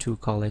I'm going to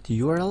call it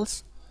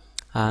URLs,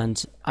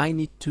 and I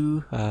need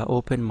to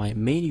open my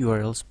main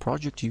URLs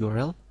project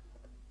URL,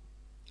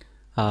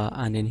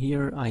 and in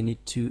here I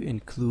need to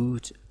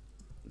include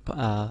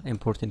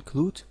import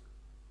include,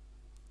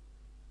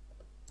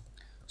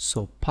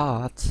 so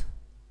path,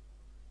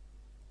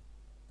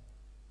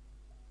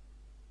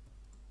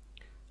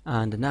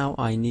 and now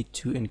I need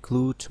to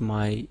include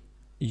my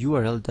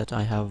URL that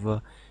I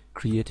have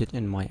created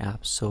in my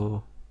app.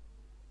 So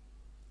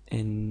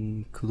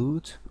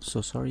include,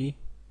 so sorry.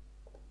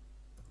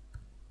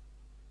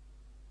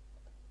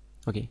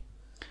 Okay,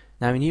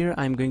 now in here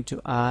I'm going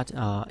to add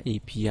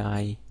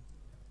API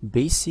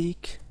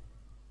basic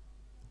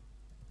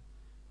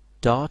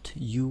dot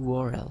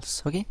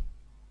URLs. Okay,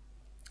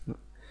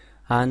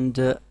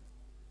 and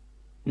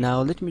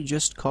now let me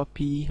just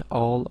copy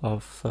all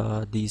of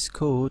these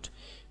code,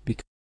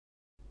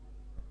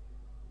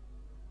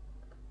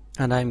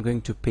 and I'm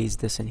going to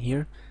paste this in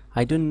here.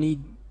 I don't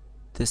need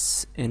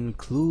this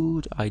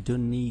include, I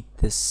don't need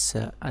this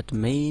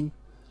admin,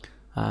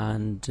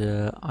 and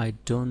I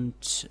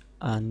don't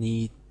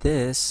need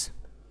this.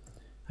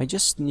 I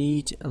just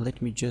need,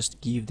 let me just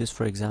give this,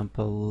 for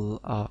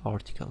example,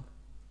 article,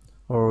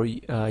 or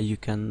you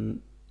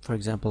can, for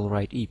example,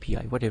 write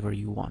API, whatever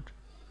you want.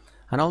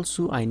 And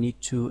also I need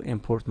to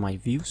import my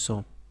view.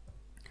 So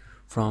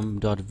from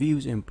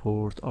 .views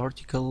import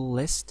article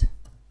list,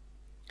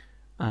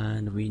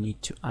 and we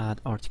need to add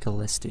article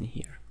list in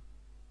here.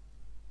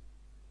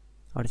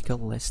 Article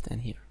list in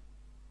here.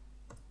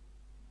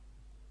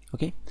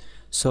 Okay,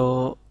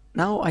 so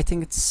now I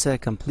think it's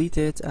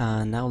completed,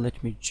 and now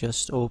let me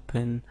just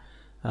open,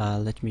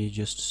 let me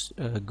just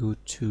go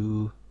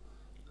to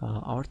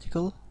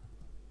article.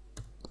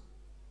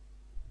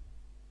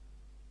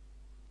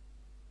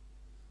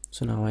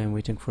 So now I am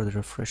waiting for the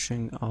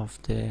refreshing of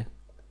the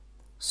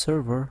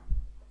server.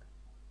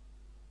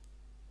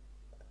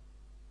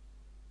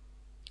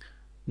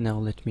 Now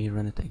let me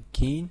run it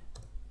again.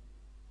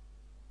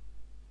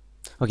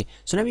 Okay,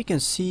 so now we can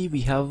see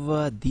we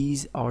have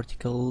these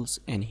articles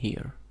in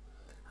here.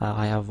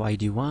 I have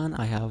ID1,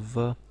 I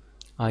have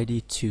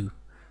ID2,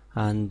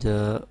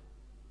 and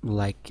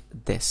like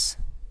this.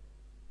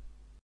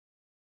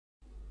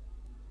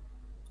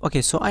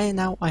 Okay, so I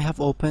have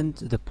opened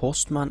the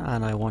Postman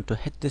and I want to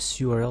hit this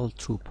URL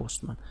through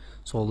Postman.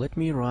 So let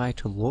me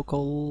write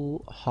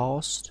local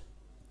host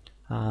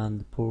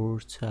and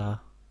port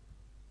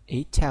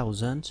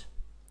 8000,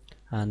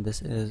 and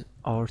this is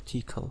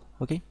article.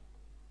 Okay,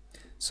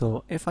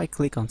 so if I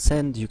click on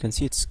send, you can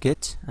see it's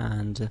get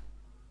and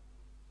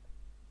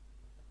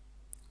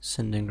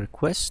sending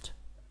request.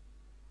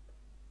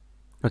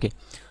 Okay,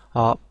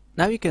 now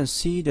you can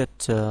see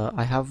that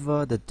I have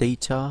the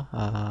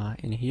data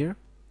in here.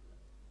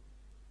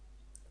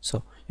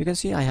 So you can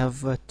see I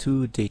have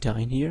two data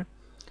in here.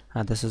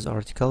 This is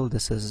article,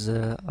 this is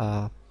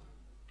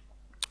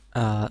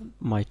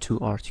my two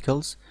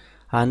articles,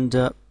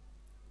 and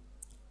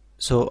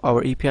so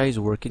our API is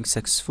working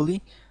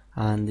successfully,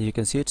 and you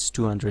can see it's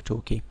 200.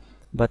 Okay,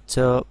 but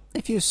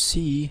if you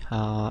see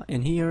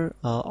in here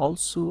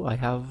also I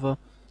have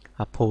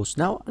a post.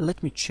 Now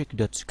let me check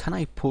that can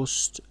I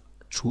post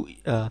through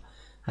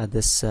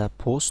this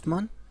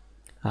Postman,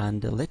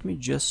 and let me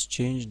just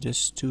change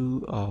this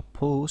to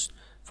post.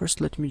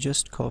 First let me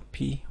just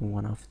copy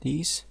one of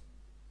these,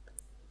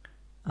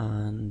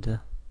 and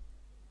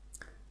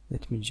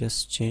let me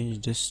just change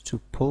this to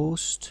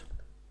post,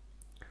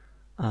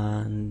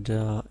 and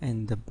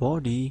in the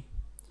body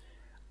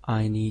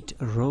I need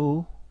a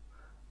row,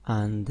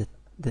 and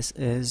this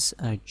is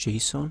a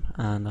JSON,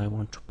 and I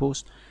want to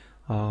post.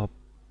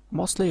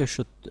 Mostly I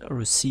should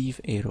receive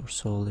error,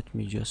 so let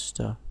me just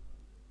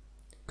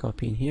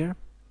copy in here.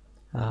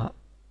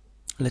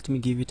 Let me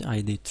give it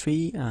ID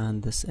 3,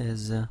 and this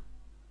is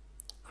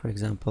for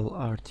example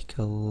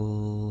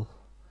article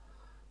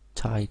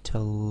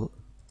title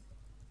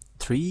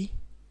 3,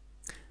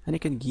 and you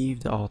can give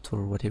the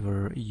author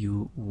whatever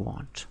you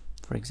want,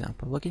 for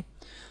example. Okay,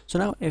 so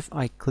now if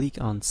I click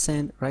on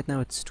send, right now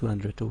it's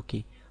 200.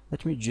 Okay,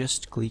 let me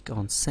just click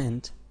on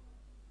send.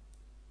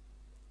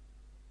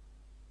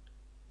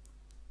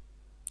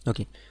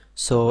 Okay,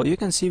 so you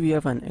can see we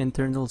have an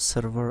internal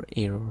server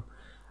error.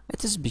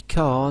 It is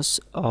because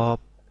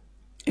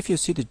if you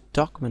see the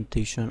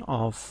documentation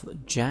of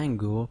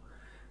Django,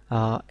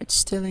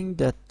 it's telling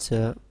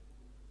that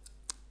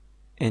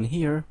in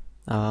here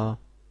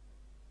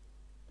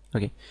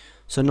okay,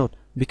 so note,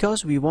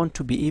 because we want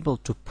to be able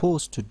to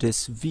post to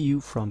this view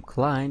from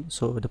client,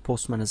 so the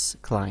Postman is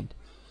client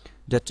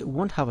that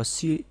won't have a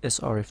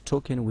CSRF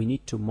token, we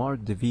need to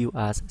mark the view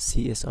as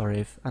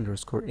CSRF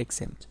underscore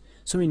exempt.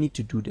 So we need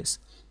to do this.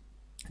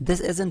 This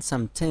isn't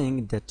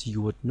something that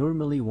you would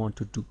normally want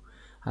to do,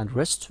 and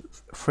REST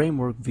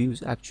framework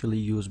views actually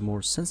use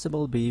more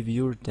sensible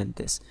behavior than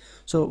this.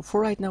 So for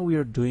right now we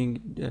are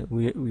doing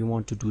we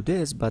want to do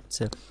this, but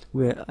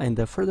we're in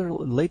the further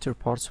later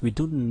parts we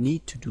don't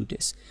need to do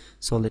this.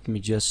 So let me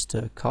just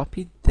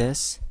copy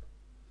this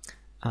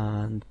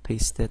and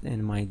paste it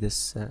in my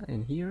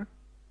in here.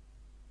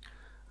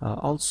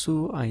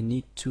 Also I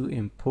need to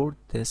import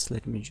this.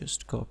 Let me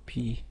just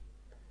copy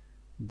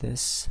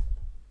this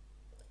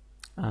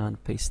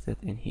and paste it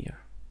in here.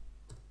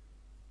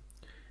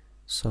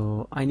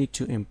 So I need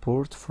to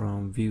import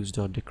from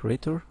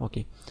views.decorator.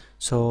 Okay,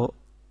 so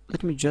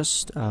let me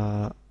just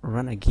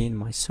run again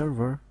my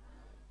server.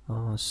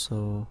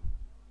 So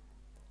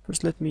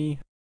first let me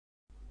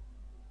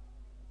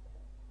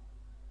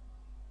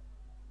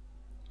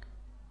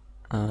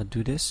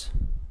do this.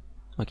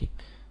 Okay,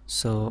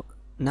 so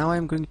now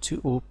I'm going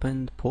to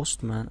open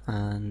Postman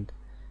and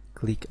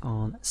click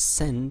on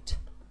send.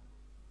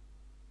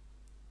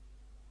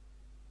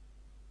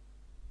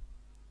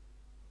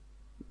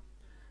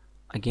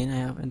 Again I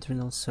have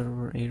internal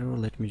server error.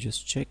 Let me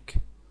just check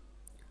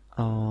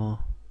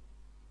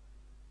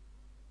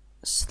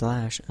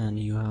slash, and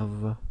you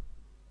have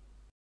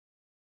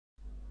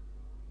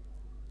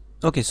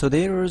okay, so the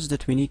error is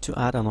that we need to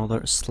add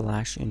another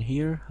slash in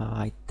here.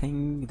 I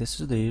think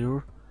this is the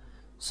error,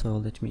 so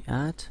let me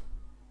add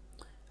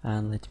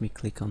and let me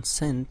click on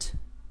send.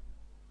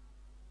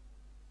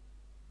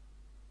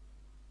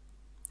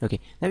 Okay,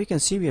 now you can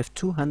see we have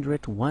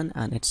 201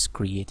 and it's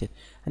created,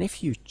 and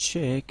if you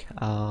check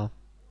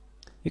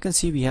you can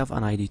see we have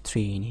an ID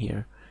 3 in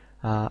here,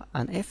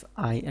 and if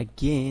I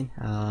again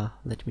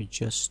let me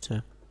just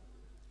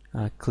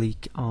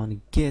click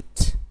on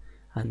get,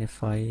 and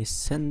if I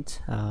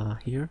send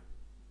here,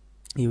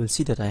 you will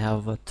see that I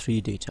have 3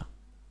 data.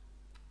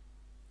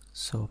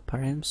 So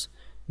params,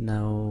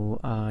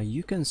 now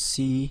you can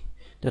see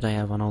that I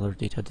have another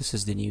data. This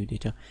is the new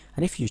data,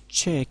 and if you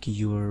check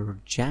your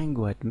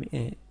Django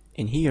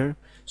in here,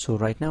 so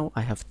right now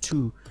I have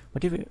 2,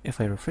 but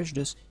if I refresh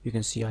this, you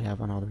can see I have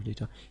another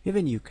data.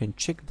 Even you can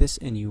check this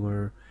in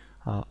your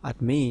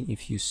admin.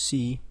 If you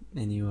see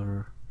in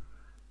your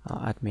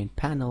admin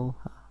panel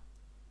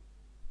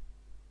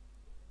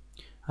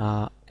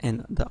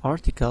in the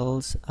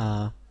articles,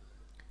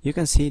 you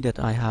can see that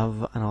I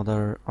have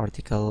another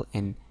article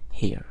in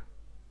here.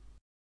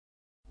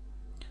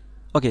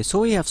 Okay, so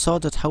we have saw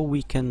that how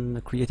we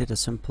can create a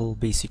simple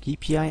basic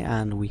API,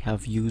 and we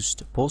have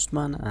used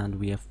Postman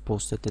and we have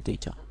posted the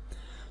data.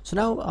 So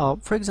now,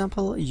 for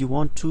example, you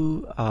want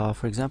to,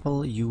 for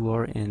example, you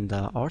are in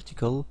the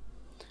article,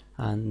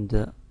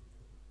 and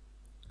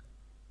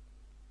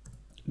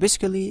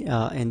basically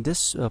in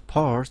this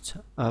part,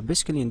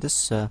 basically in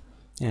this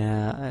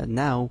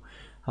now,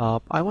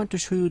 I want to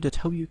show you that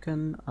how you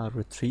can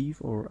retrieve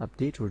or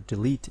update or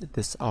delete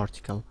this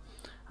article.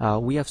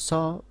 We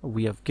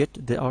have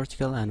get the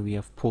article and we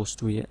have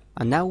post.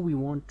 And now we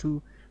want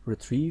to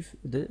retrieve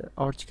the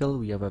article.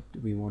 We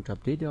want to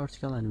update the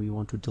article and we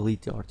want to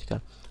delete the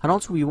article. And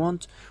also we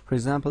want, for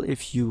example,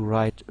 if you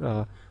write,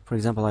 for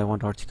example, I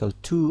want article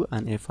 2,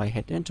 and if I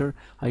hit enter,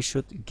 I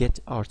should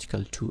get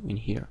article 2 in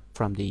here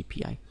from the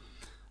API.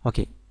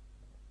 Okay.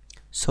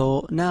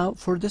 So now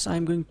for this,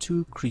 I'm going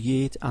to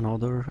create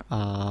another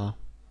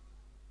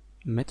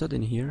method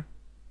in here,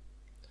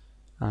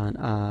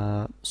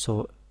 and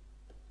so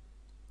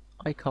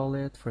I call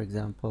it, for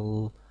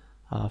example,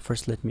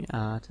 first let me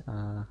add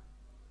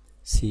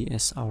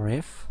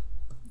CSRF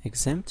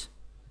exempt,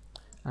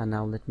 and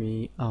now let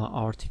me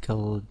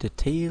article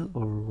detail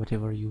or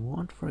whatever you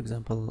want. For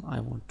example, I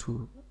want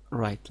to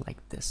write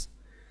like this,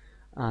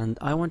 and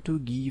I want to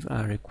give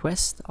a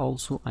request.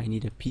 Also I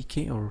need a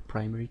PK or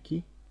primary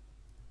key.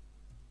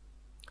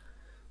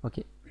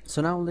 Okay,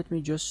 so now let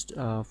me just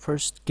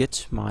first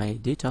get my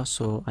data.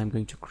 So I'm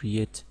going to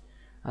create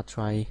a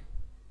try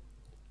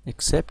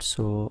except,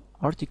 so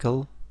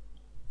article,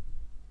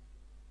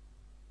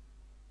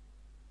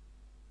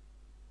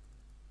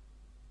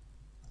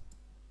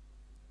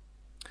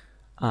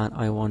 and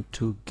I want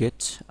to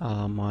get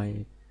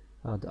my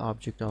the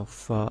object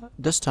of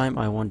this time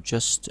I want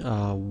just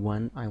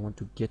one. I want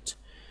to get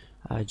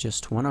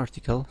just one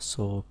article,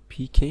 so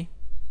PK,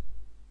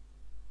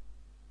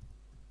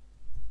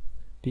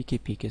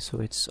 so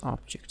it's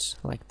objects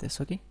like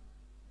this. Okay,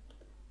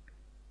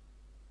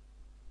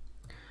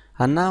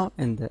 and now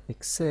in the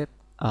except,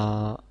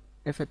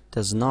 if it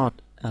does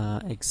not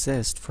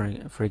exist,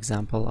 for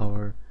example,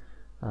 our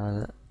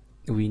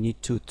we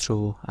need to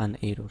throw an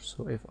error.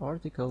 So if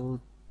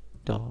article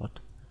dot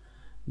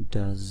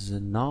does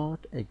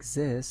not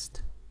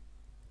exist,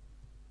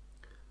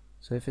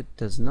 so if it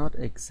does not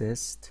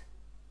exist,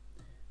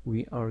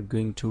 we are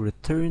going to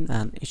return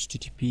an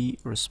HTTP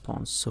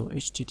response. So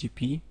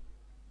HTTP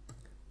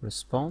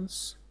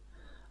response,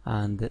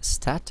 and the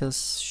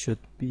status should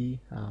be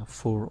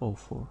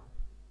 404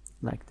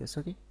 like this.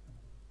 Okay,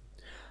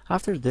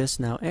 after this,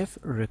 now if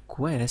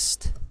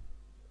request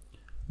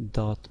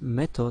dot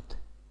method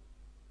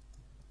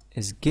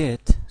is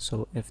get,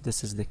 so if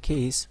this is the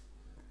case,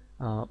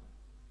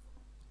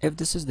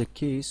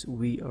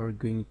 we are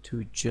going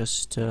to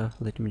just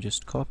let me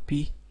just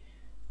copy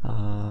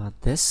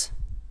this,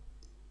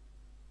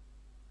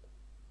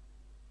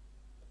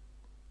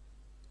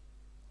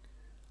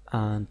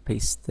 and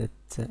paste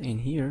it in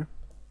here.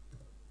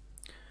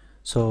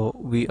 So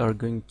we are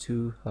going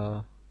to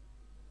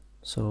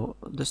so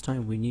this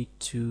time we need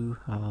to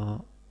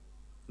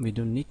we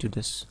don't need to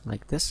this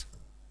like this,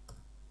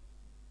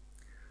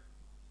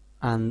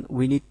 and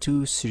we need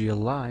to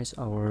serialize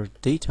our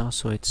data,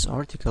 so it's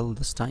article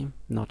this time,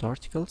 not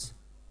articles.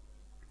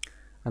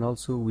 And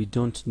also we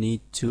don't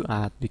need to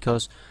add,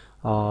 because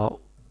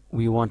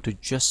we want to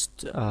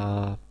just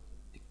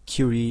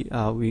query,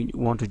 we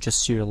want to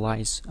just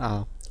serialize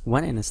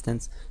one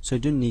instance, so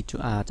you don't need to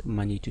add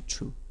money to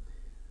true.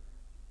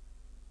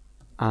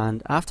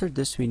 And after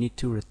this, we need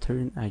to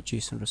return a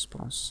JSON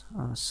response.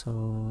 So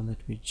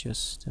let me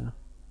just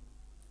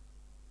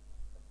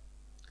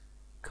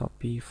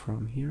copy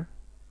from here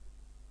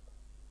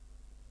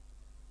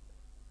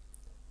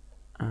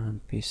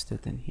and paste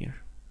it in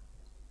here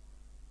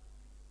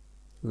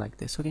like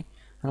this. Okay,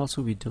 and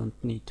also we don't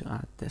need to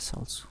add this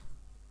also.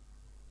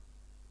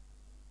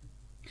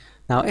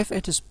 Now if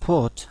it is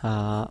put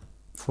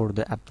for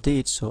the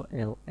update, so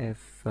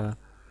lf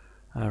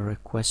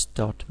request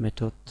dot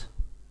method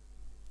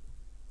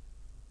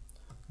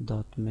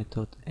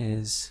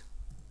is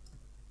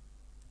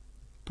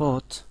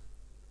put,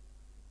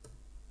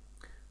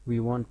 we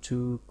want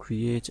to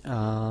create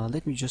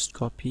let me just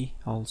copy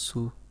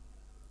also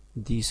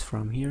these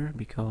from here,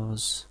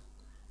 because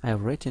I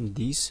have written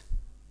these.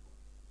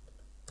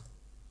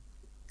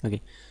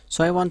 Okay,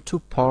 so I want to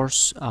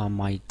parse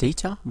my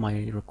data,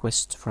 my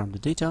request from the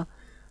data,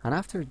 and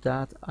after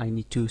that I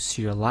need to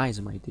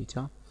serialize my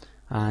data,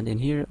 and in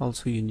here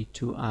also you need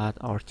to add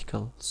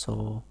article,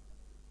 so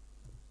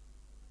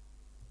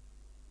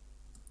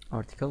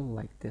article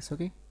like this.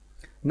 Okay,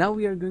 now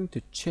we are going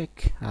to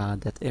check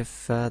that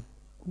if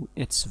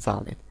it's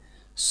valid.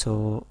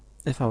 So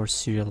if our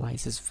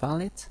serialize is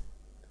valid,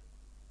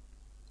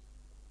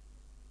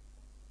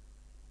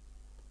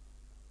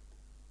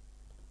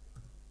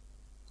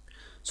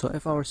 so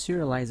if our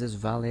serialize is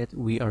valid,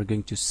 we are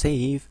going to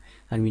save,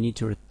 and we need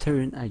to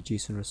return a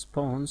JSON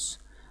response,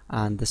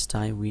 and this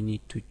time we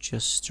need to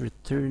just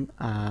return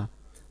a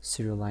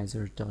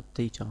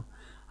serializer.data.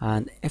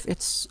 And if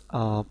it's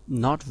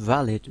not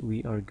valid,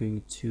 we are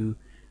going to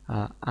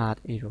add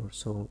error,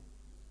 so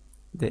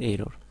the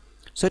error.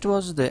 So it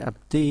was the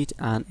update,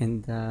 and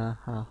in the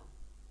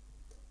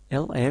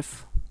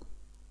elif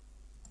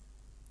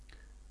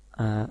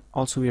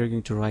also we are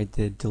going to write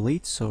the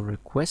delete, so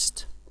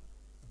request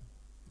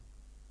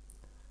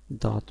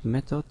dot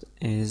method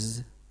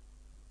is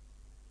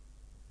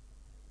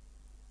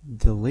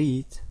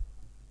delete.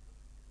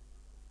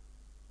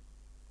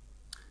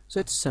 So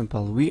it's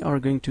simple, we are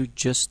going to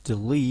just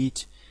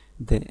delete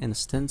the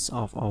instance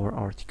of our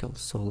article,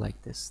 so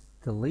like this,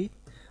 delete,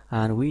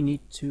 and we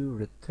need to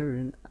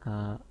return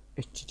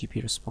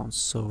HTTP response,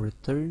 so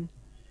return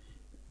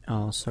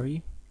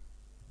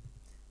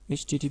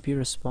HTTP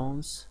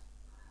response,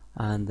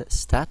 and the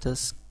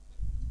status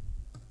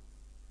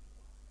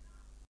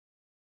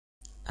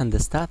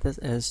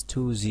is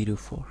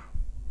 204.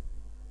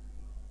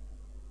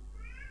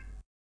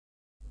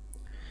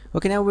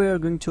 Okay, now we are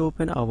going to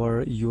open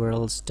our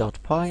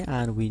urls.py,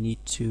 and we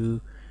need to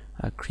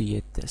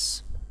create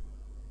this.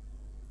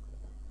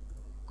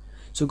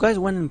 So guys,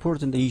 one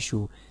important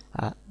issue,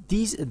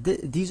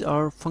 these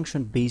are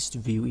function-based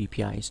view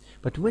APIs,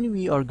 but when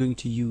we are going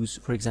to use,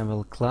 for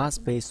example,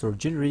 class-based or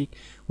generic,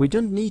 we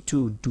don't need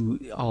to do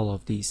all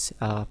of these,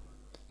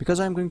 because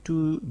I'm going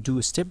to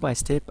do step by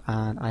step,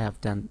 and I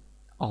have done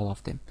all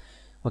of them.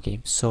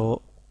 Okay,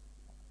 so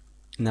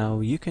now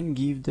you can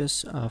give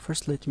this,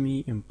 first let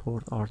me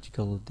import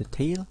article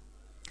detail,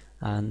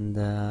 and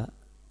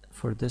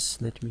for this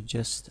let me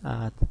just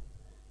add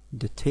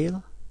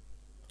detail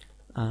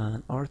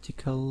and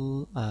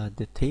article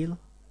detail,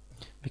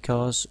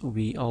 because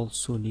we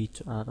also need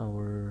to add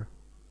our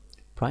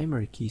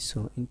primary key,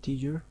 so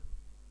integer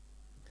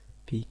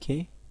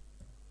pk.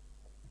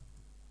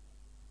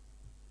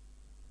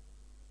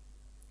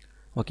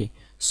 Okay,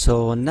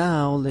 so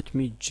now let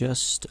me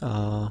just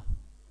now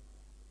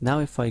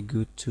if I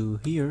go to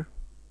here,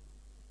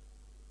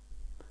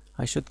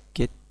 I should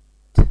get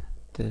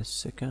the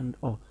second,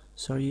 oh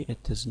sorry,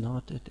 it is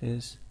not, it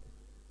is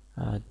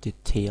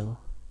detail.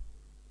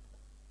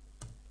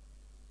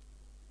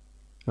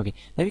 Okay,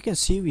 now you can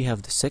see we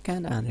have the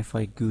second, and if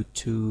I go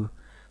to,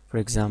 for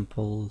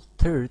example,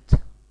 third,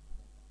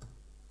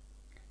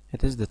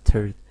 it is the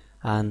third,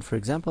 and for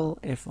example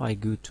if I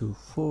go to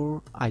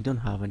 4, I don't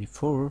have any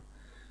 4,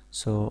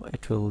 so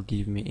it will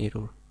give me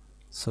error,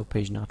 so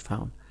page not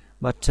found.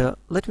 But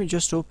let me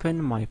just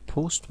open my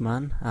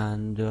postman,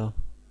 and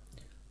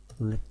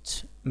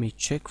let me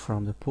check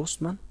from the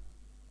postman.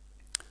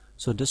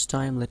 So this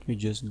time let me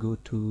just go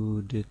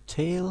to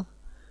detail,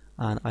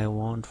 and I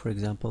want, for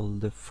example,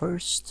 the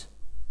first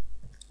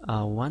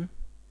one.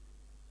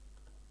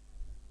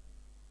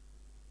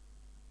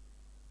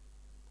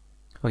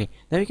 Okay,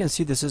 now you can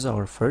see this is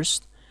our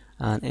first,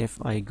 and if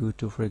I go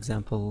to, for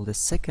example, the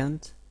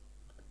second,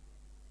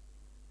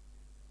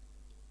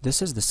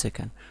 this is the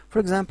second. For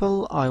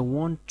example, I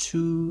want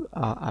to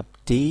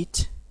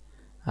update,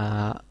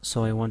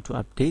 so I want to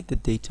update the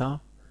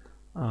data.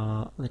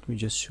 Let me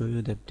just show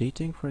you the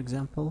updating, for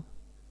example.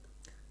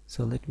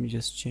 So let me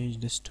just change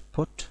this to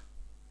put.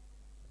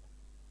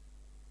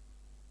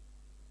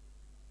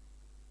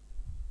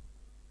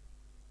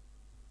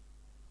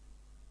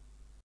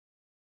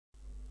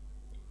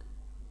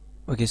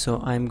 Okay, so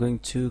I'm going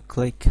to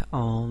click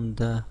on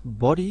the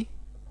body,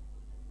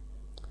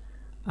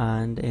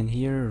 and in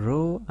here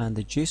row and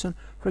the JSON.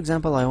 For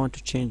example, I want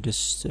to change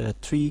this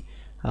 3.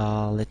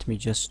 Let me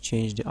just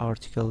change the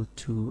article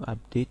to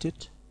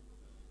updated,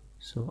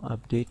 so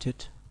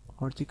updated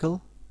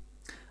article,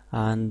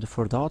 and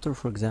for the author,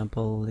 for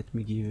example, let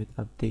me give it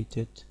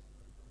updated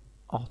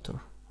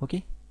author.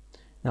 Okay,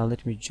 now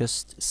let me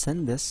just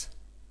send this.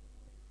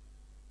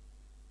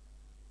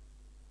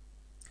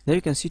 There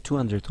you can see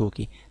 200.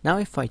 Okay, now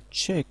if I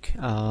check,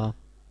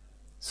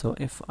 so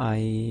if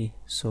I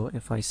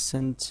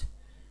send,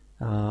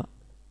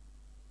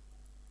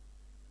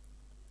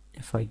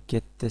 if I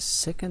get the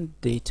second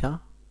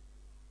data,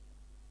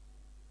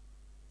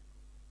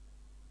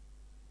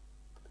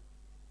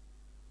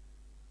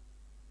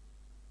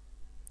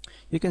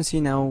 you can see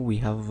now we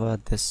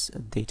have this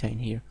data in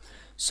here.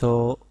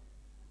 So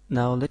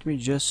now let me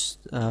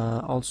just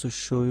also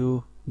show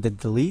you the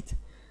delete.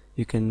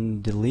 You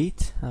can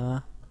delete,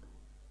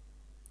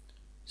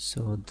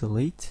 so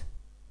delete.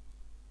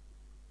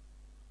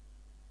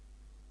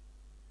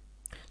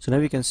 So now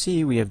we can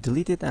see we have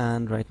deleted,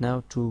 and right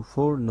now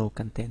 2.4 no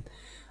content.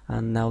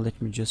 And now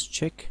let me just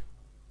check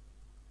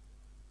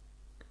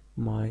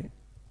my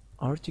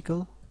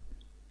article,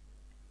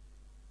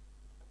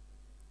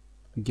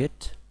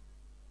 get,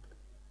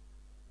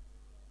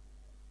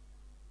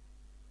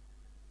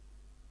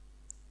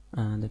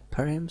 and the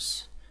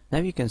params. Now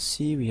you can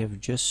see we have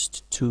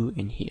just 2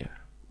 in here.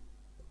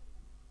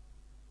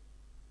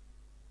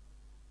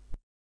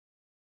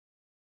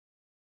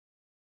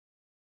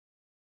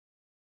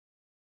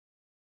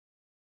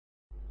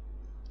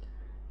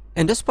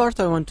 In this part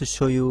I want to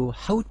show you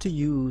how to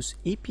use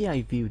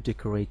API view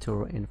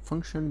decorator in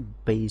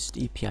function-based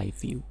API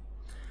view.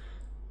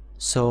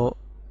 So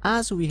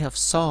as we have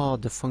saw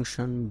the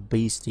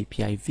function-based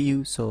API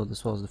view, so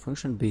this was the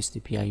function-based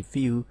API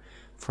view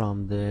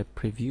from the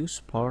previous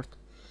part.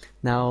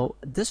 Now,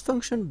 this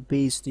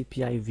function-based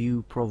API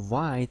view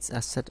provides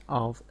a set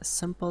of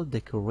simple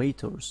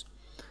decorators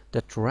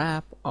that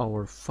wrap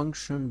our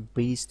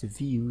function-based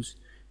views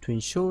to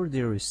ensure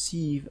they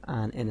receive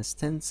an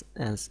instance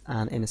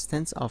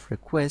of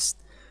request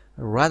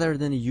rather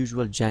than a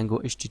usual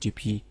Django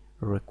HTTP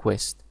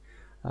request.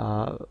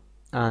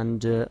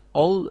 And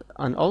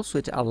also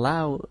it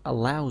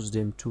allows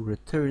them to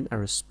return a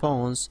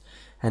response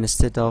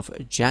instead of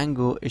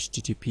Django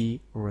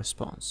HTTP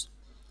response.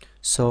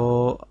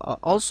 So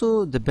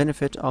also the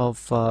benefit of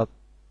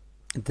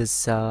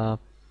this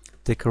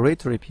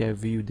decorator API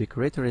view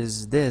decorator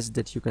is this,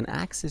 that you can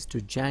access to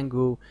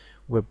Django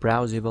web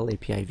browsable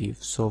API view.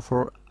 So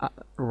for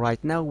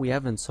right now we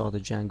haven't saw the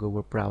Django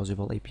web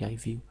browsable API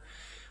view.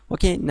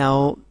 Okay,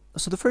 now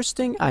so the first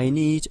thing I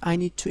need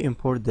to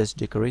import this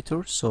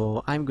decorator.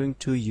 So I'm going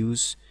to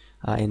use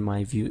in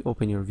my view,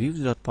 open your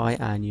views.py,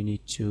 and you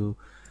need to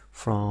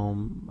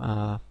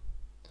from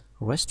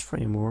REST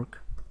framework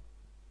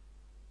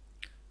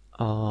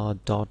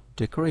dot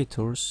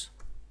decorators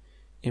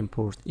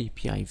import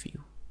API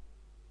view.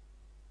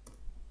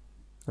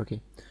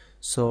 Okay,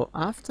 so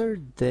after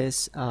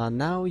this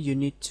now you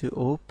need to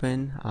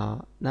open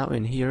now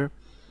in here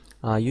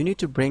you need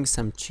to bring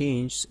some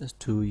change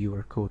to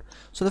your code.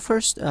 So the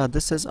first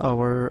this is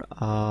our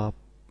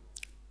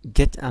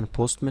get and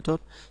post method.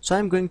 So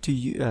I'm going to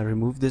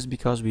remove this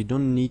because we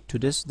don't need to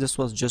this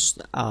was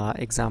just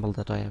example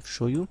that I have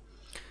shown you.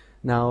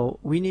 Now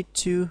we need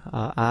to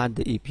add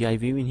the API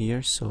view in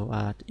here. So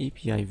add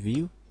API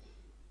view,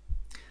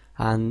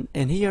 and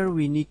in here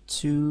we need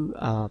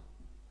to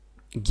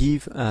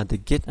give the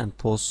get and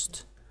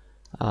post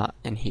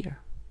in here.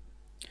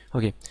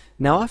 Okay,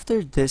 now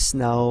after this,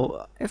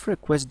 now if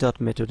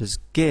request.method is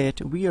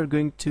get, we are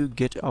going to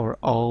get our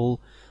all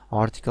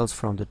articles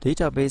from the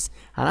database,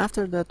 and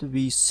after that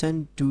we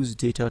send those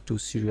data to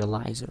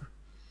serializer.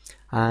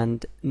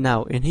 And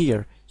now in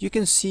here you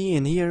can see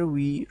in here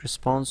we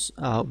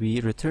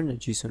return a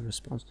JSON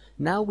response.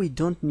 Now we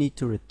don't need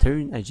to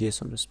return a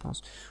JSON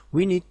response,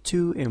 we need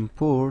to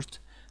import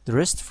the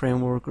REST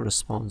framework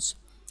response.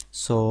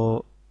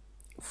 So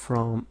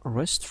from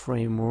REST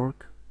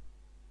framework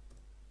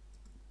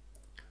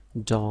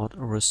dot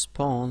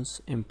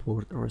response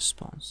import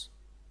response,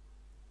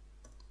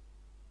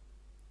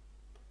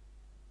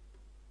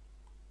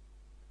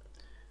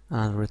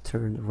 and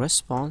return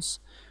response.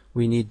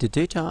 We need the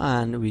data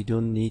and we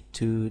don't need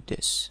to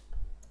this.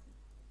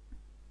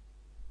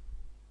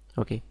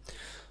 Okay,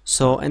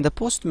 so in the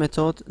post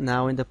method,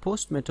 now in the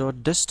post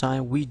method this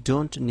time we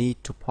don't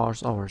need to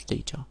parse our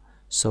data.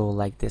 So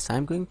like this,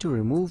 I'm going to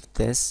remove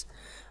this,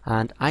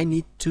 and I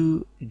need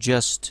to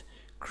just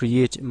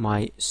create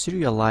my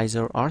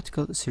serializer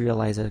article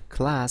serializer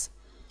class,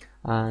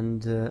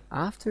 and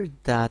after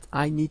that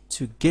I need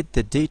to get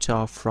the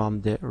data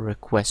from the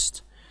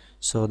request.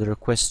 So the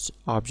request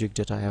object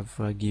that I have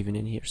given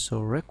in here.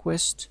 So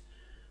request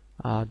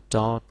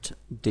dot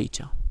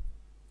data,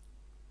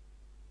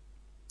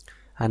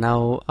 and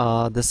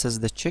now this is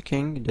the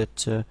checking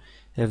that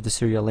if the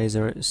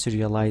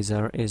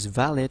serializer is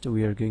valid,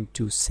 we are going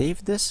to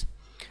save this,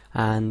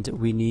 and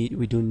we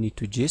don't need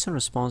to JSON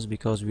response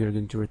because we are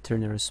going to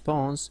return a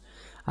response.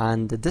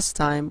 And this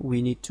time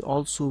we need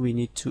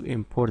to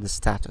import the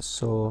status.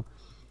 So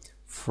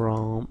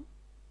from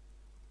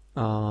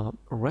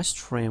REST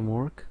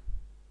framework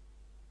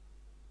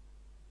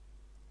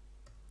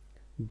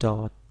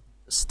dot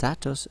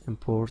status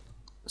import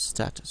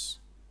status,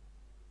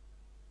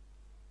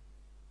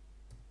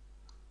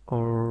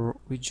 or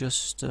we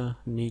just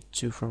need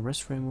to from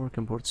REST framework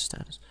import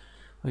status.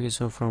 Okay,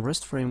 so from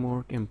REST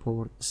framework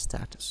import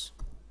status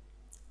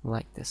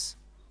like this.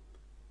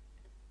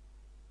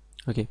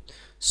 Okay,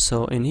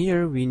 so in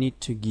here we need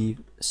to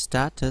give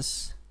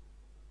status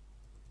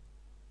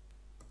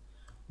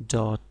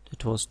dot,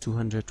 it was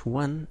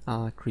 201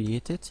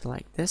 created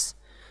like this,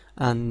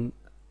 and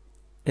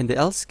in the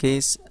else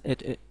case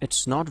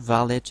it's not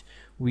valid,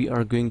 we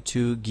are going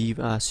to give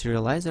a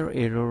serializer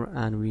error,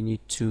 and we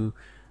need to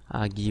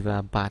give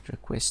a bad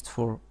request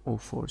for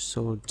 04.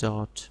 So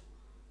dot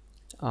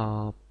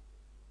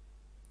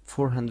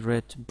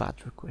 400 bad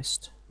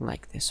request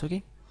like this.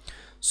 Okay,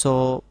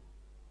 so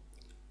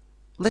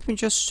let me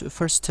just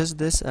first test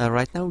this.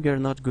 Right now we are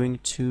not going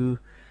to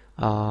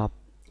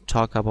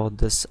talk about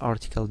this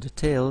article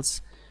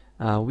details.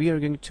 We are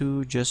going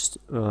to just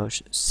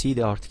see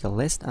the article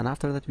list, and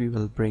after that we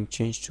will bring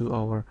change to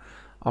our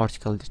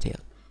article detail.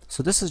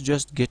 So this is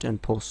just get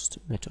and post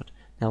method.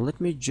 Now let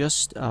me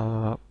just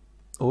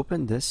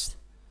open this.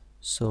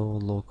 So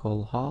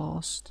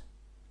localhost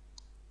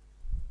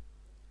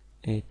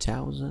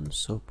 8000,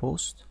 so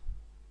post.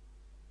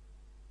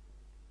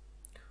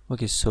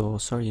 Okay, so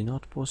sorry,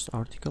 not post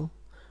article,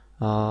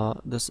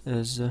 this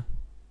is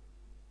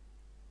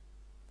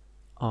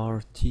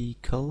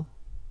article.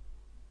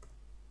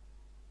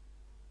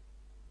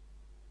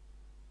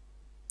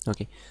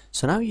 Okay,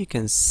 so now you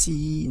can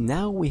see,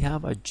 now we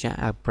have a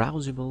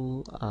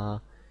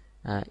browsable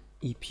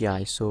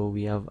API. So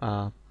we have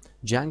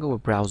Django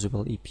Web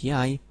Browsable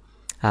API,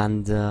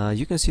 and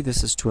you can see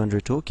this is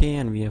 200 OK,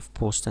 and we have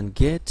post and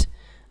get,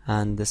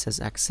 and this is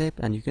accept,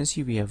 and you can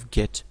see we have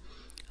get,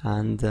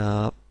 and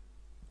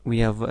we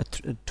have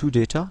two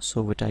data,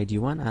 so with ID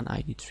 1 and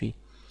ID 3,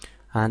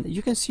 and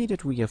you can see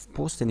that we have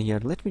post in here.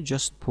 Let me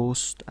just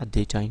post a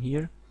data in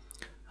here.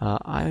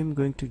 I'm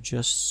going to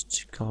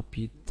just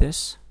copy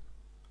this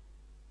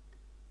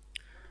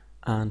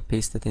and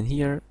paste it in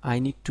here. I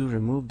need to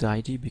remove the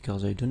ID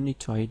because I don't need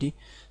to ID.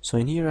 So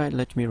in here,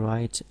 let me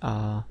write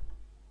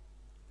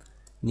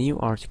new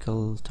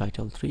article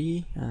title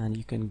 3, and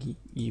you can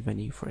give a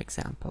new, for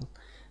example,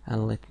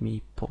 and let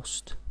me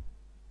post.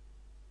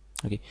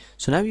 Okay,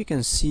 so now you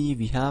can see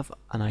we have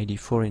an ID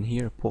 4 in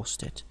here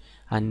posted,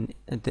 and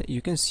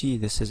you can see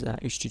this is a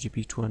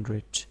HTTP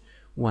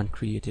 201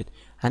 created.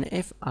 And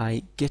if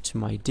I get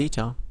my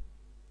data,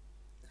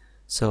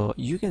 so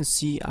you can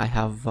see I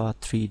have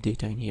 3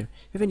 data in here.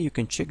 Even you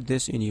can check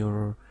this in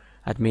your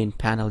admin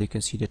panel. You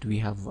can see that we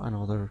have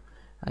another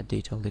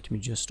data. Let me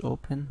just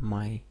open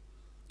my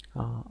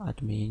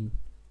admin.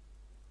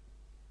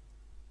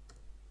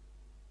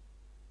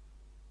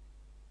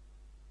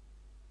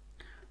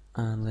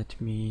 And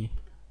let me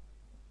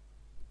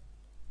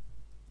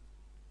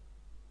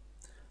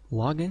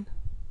log in.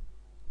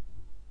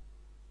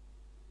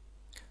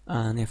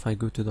 And if I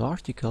go to the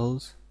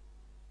articles,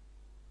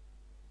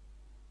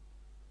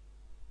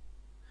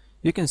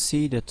 you can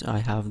see that I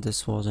have,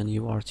 this was a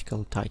new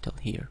article title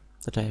here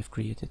that I have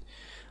created.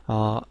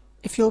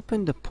 If you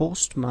open the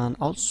Postman,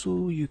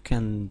 also you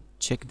can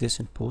check this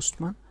in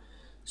Postman.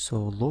 So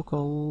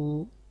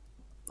local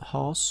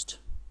host,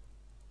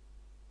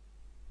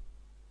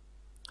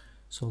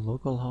 so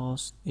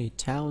localhost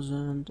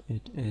 8000,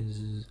 it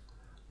is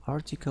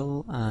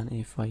article, and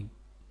if I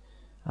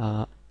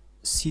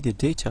see the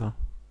data,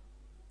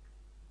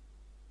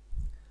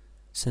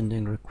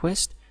 sending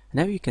request,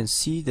 now you can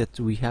see that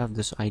we have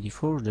this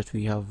ID4 that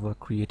we have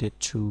created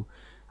through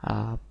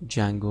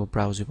Django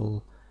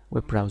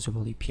Web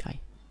Browsable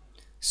API.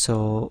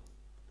 So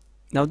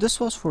now this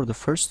was for the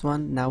first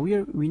one. Now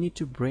we need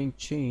to bring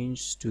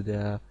change to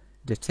the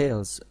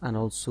details, and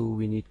also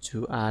we need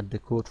to add the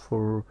code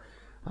for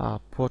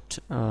put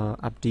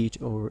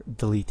update or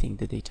deleting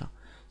the data.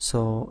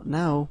 So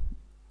now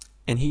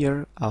in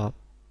here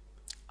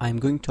I'm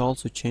going to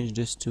also change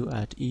this to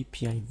add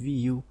API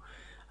view,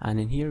 and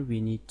in here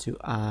we need to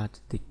add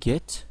the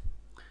get,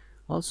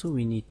 also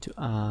we need to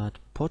add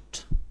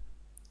put,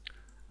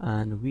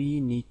 and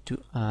we need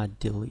to add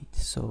delete.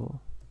 So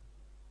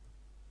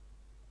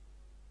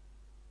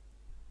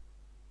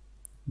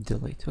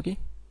delete. Okay,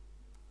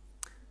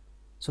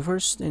 so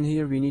first in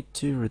here we need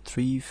to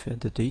retrieve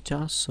the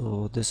data.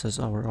 So this is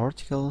our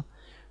article,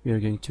 we are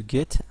going to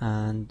get,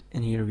 and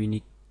in here we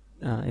need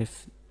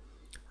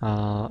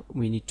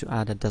we need to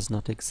add a does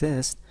not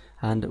exist,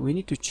 and we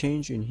need to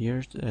change in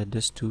here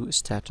this to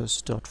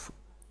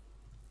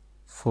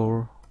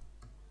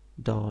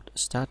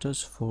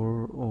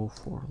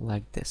status.for.status404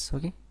 like this.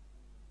 Okay,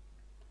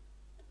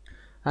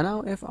 and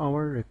now if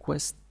our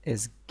request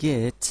is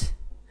get,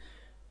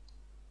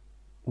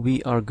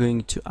 we are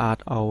going to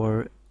add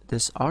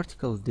this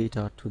article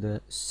data to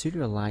the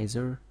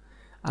serializer,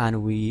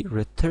 and we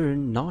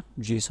return not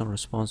JSON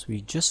response,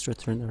 we just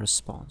return a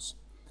response,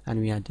 and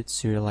we added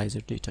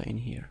serializer data in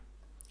here.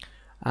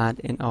 And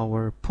in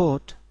our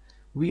put,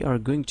 we are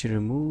going to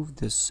remove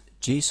this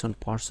JSON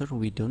parser.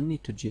 We don't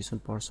need to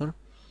JSON parser.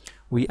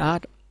 We are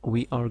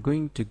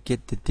going to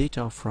get the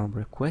data from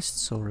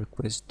request, so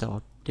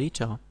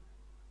request.data,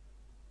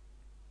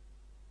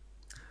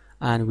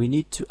 and we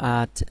need to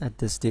add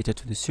this data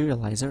to the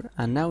serializer.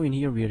 And now in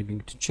here we are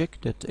going to check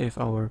that if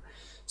our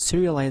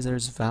serializer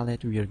is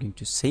valid, we are going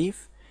to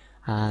save,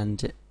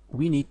 and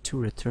we need to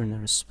return a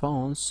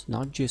response,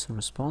 not JSON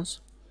response.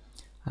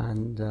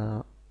 And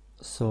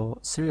so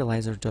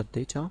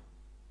serializer.data,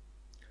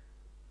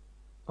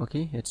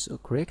 okay, it's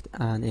correct.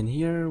 And in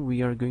here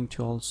we are going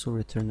to also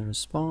return a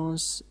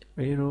response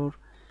error,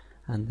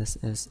 and this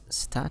is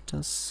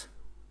status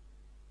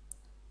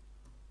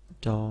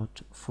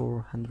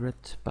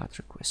 .400 bad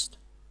request.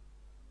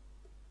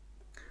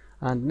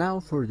 And now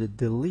for the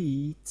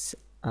delete,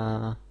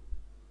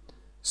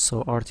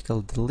 so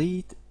article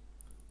delete,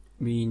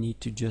 we need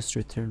to just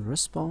return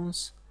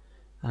response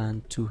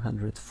and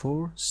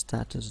 204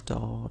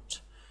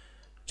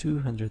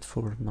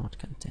 status.204 not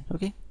content.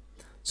 Okay,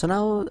 so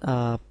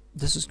now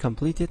this is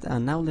completed,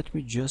 and now let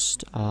me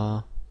just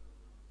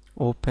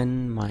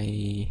open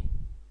my,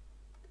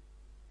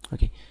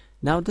 okay,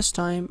 now this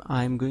time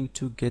I'm going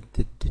to get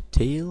the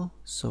detail.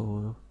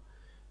 So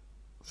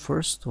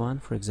first one,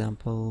 for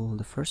example,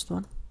 the first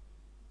one.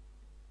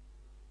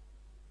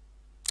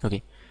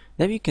 Okay,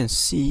 now you can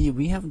see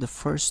we have the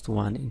first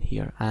one in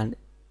here, and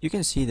you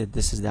can see that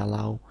this is the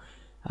allow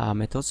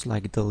methods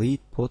like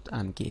delete, put,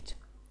 and get.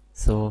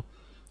 So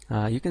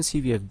you can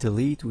see we have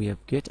delete, we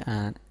have get,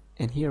 and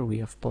in here we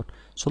have put.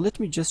 So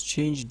let me just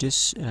change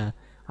this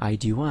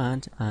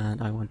ID1,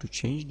 and I want to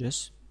change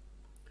this.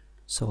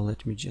 So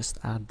let me just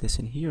add this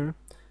in here,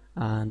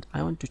 and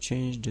I want to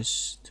change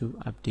this to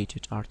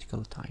updated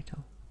article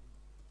title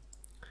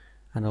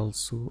and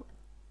also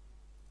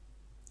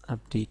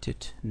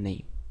updated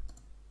name.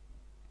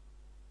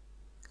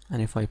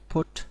 And if I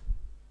put,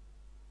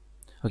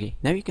 okay,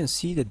 now you can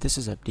see that this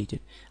is updated.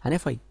 And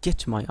if I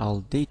get my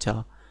all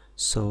data,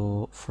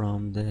 so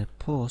from the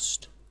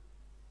post,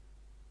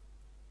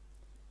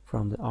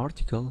 from the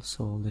article,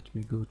 so let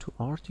me go to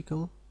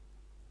article.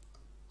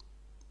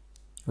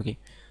 Okay,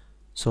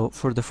 so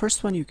for the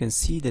first one you can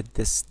see that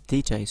this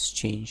data is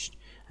changed,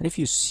 and if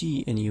you see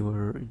in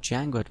your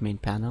Django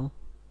admin panel,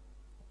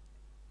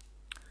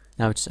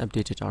 now it's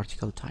updated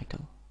article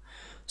title.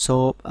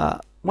 So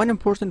one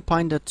important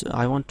point that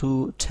I want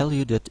to tell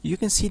you, that you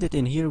can see that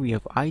in here we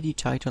have ID,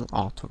 title,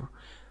 author,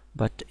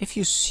 but if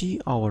you see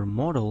our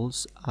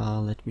models,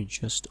 let me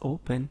just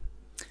open,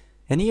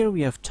 and here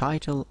we have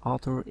title,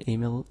 author,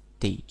 email,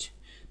 date.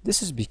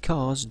 This is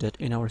because that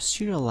in our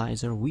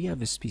serializer we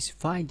have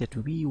specified that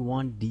we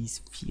want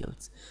these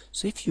fields.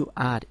 So if you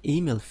add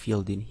email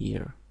field in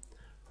here,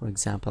 for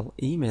example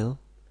email,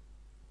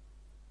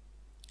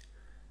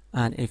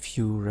 and if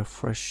you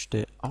refresh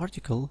the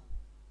article,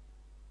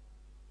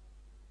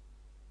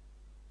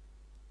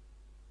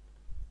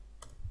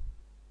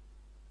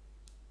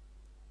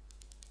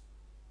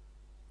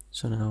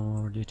 so now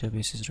our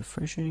database is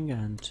refreshing,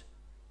 and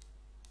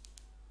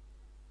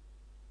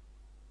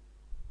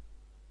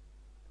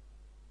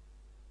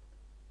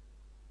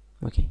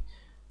okay,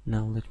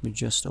 now let me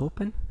just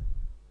open.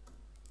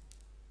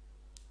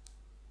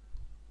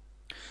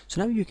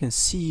 So now you can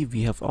see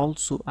we have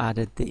also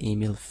added the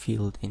email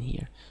field in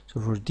here. So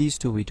for these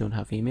two we don't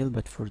have email,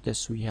 but for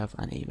this we have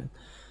an email.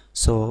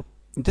 So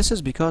this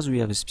is because we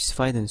have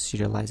specified in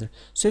serializer.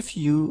 So if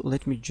you,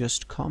 let me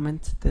just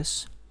comment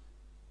this,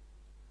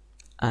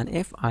 and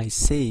if I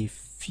say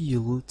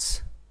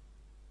fields,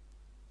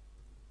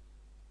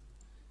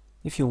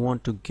 if you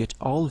want to get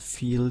all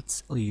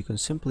fields, you can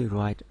simply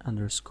write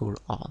underscore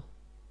all.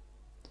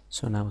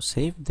 So now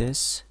save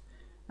this,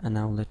 and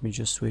now let me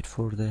just wait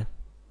for the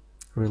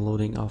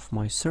reloading of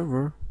my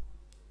server.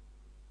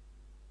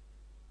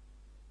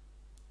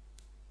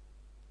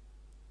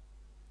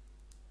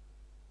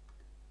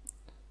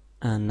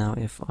 And now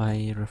if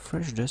I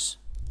refresh this,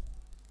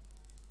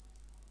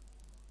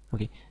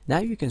 okay, now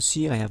you can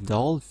see I have the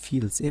all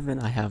fields, even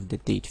I have the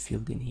date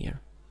field in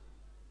here.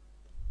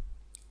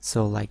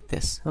 So like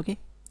this. Okay,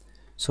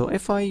 so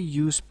if I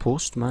use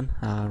Postman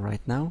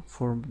right now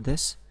for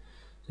this,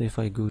 so if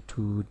I go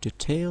to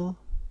detail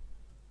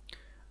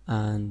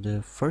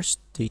and first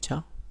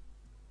data,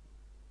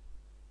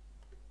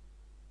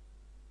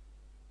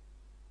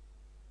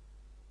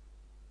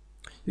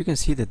 you can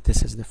see that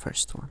this is the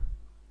first one.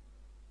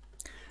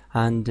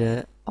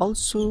 And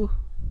also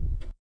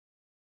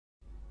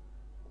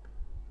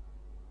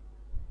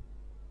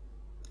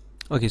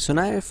okay, so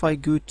now if I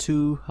go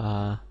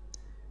to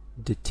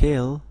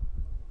detail,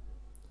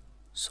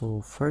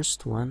 so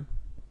first one,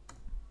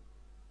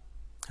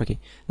 okay,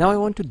 now I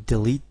want to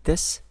delete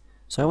this,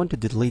 so I want to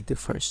delete the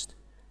first.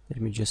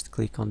 Let me just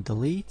click on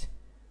delete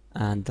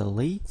and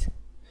delete.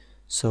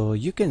 So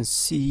you can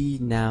see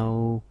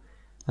now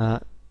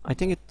I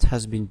think it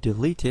has been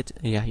deleted.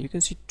 Yeah, you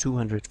can see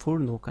 204,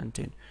 no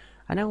content.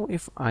 And now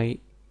if I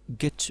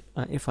get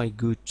if I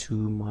go to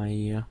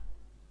my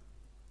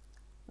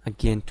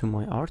again to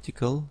my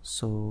article,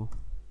 so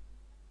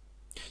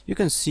you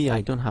can see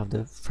I don't have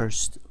the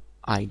first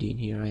ID in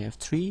here. I have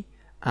 3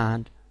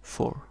 and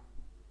 4.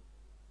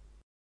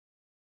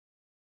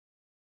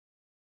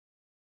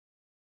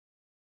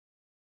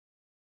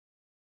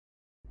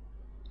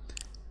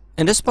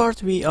 In this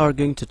part we are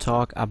going to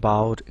talk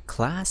about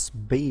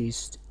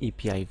class-based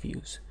API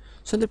views.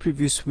 So in the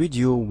previous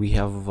video we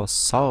have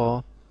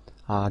saw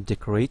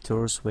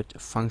decorators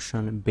with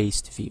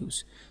function-based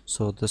views.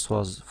 So this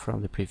was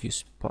from the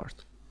previous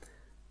part.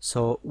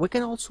 So we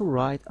can also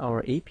write our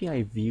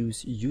API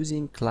views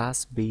using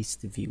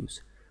class-based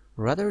views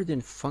rather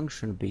than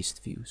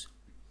function-based views,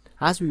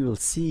 as we will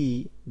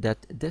see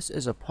that this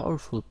is a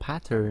powerful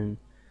pattern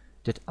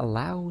that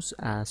allows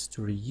us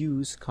to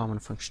reuse common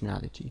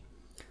functionality,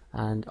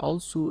 and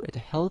also it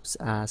helps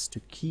us to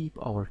keep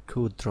our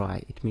code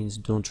dry. It means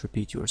don't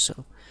repeat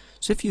yourself.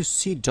 So if you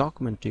see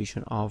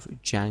documentation of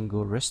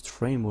Django REST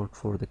framework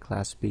for the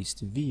class-based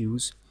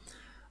views,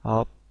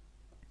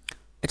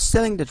 it's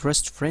telling that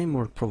REST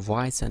framework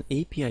provides an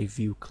API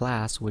view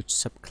class which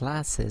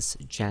subclasses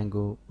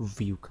Django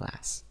view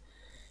class.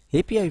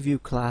 API view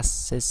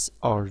classes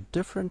are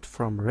different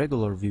from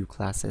regular view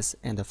classes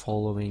in the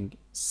following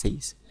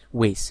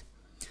ways.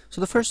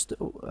 So the first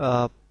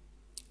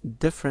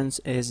difference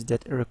is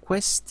that a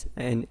request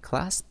in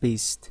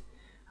class-based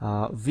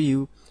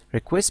view,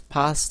 request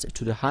passed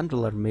to the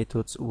handler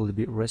methods will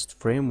be REST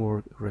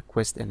framework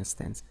request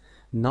instance,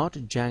 not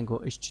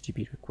Django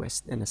HTTP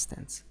request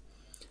instance.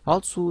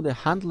 Also, the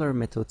handler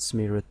methods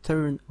may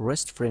return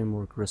REST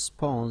framework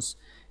response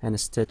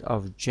instead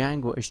of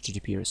Django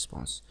HTTP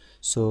response.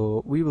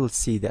 So we will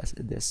see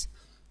this.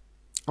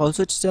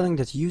 Also, it's telling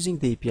that using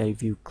the API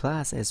view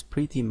class is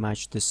pretty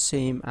much the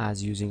same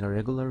as using a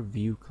regular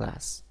view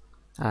class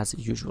as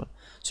usual.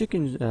 So you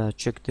can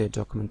check the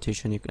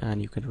documentation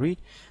and you can read.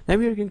 Now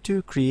we are going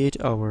to create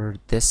our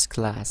this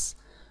class,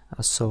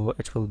 so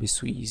it will be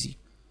so easy.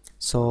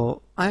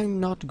 So I'm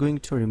not going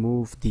to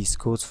remove these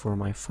codes for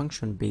my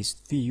function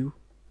based view.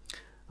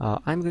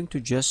 I'm going to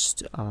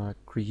just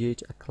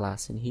create a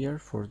class in here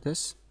for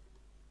this,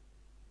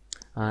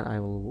 and I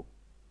will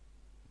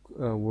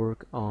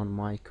work on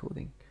my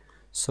coding.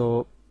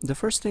 So the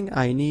first thing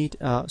I need,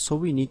 so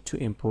we need to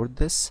import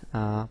this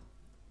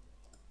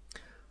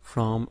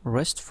from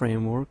REST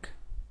framework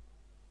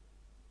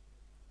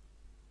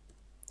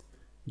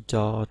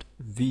dot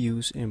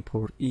views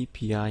import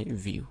API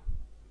view.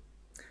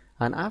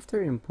 And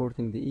after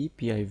importing the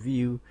API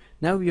view,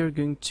 now we are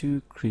going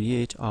to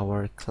create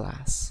our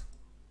class.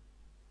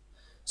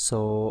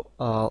 So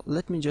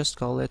let me just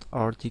call it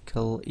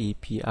article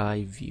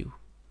API view.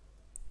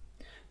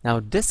 Now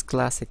this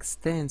class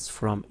extends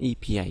from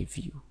API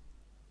view.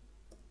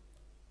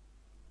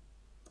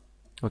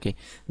 Okay,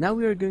 now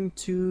we are going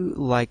to,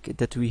 like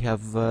that we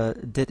have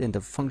did in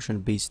the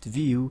function based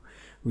view,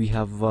 we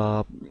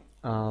have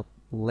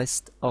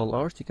list all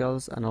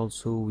articles, and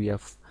also we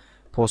have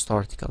post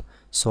article.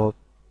 So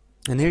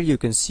and here you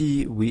can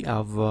see we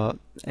have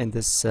in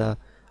this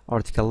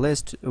article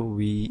list,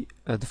 we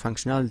the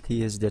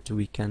functionality is that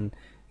we can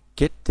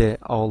get the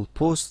all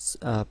posts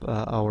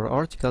our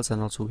articles,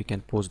 and also we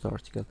can post the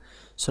article.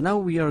 So now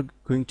we are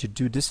going to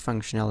do this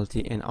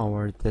functionality in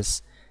our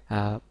this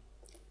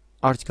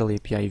article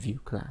API view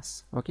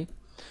class. Okay,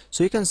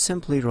 so you can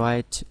simply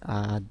write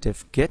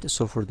div get.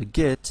 So for the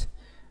get,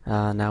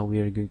 now we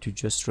are going to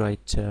just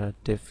write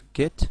div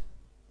get,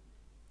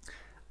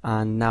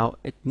 and now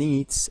it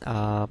needs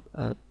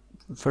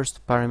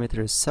first parameter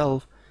is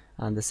self,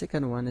 and the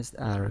second one is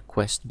a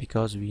request,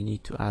 because we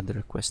need to add the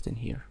request in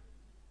here.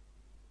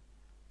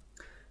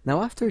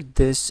 Now after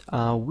this,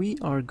 we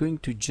are going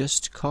to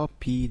just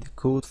copy the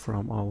code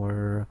from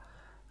our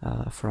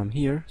from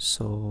here.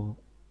 So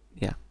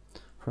yeah,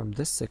 from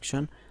this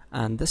section,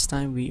 and this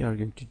time we are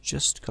going to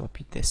just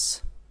copy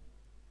this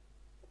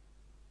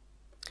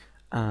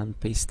and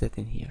paste it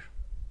in here.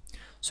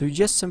 So we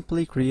just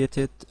simply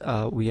created,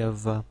 we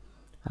have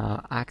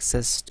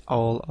accessed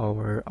all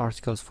our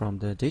articles from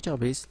the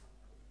database,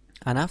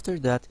 and after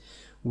that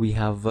we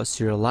have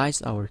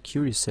serialized our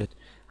query set.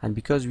 And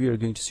because we are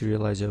going to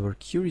serialize our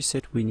query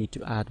set, we need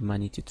to add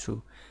money to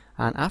true,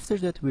 and after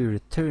that we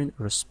return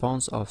a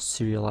response of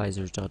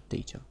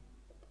serializer.data.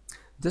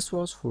 This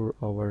was for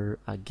our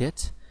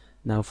get.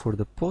 Now for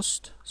the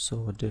post,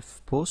 so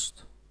div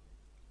post,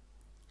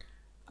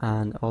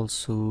 and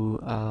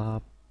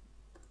also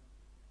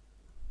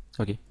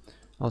okay,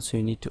 also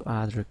you need to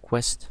add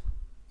request.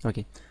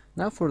 Okay,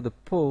 now for the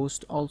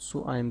post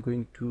also I'm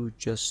going to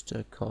just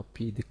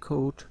copy the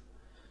code.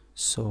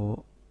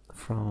 So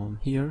from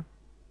here,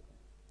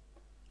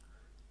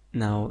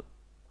 now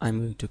I'm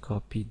going to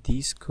copy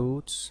these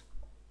codes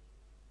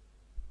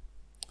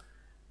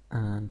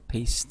and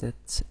paste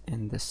it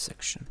in this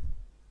section.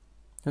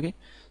 Okay,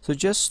 so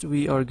just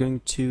we are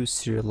going to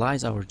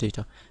serialize our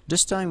data.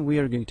 This time we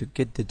are going to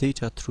get the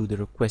data through the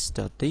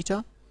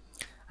request.data,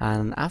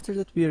 and after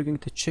that we are going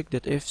to check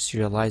that if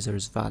serializer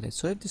is valid.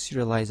 So if the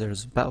serializer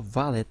is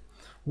valid,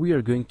 we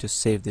are going to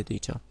save the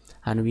data,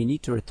 and we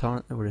need to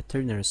return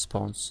a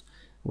response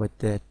with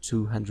the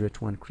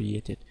 201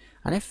 created.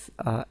 And if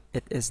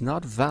it is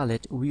not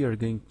valid, we are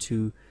going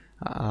to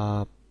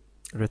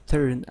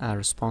return a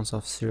response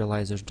of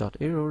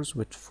serializer.errors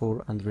with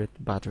 400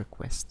 bad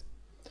request.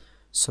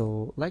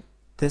 So like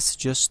this,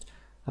 just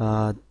we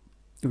are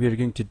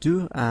going to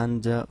do.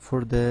 And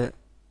for the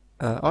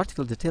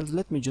article details,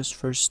 let me just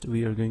first,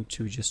 we are going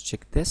to just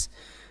check this.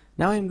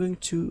 Now I'm going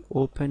to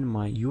open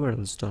my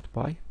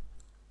urls.py,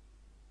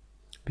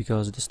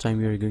 because this time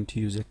we are going to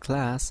use a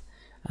class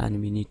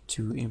and we need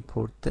to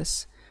import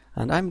this,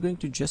 and I'm going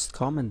to just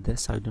comment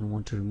this. I don't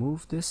want to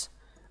remove this,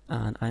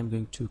 and I'm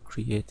going to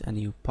create a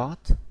new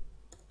path.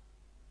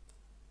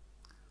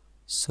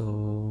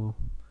 So,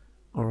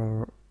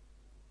 or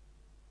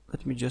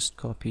let me just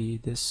copy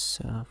this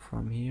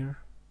from here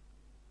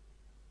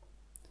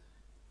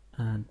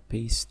and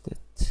paste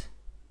it.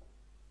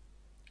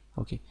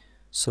 Okay,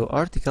 so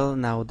article.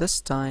 Now this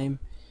time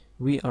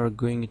we are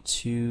going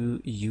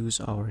to use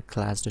our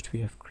class that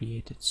we have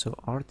created, so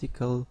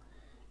article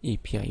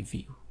API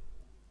view.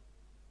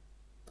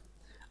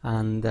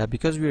 And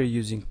because we are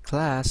using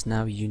class,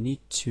 now you need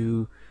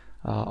to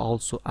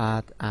also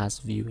add as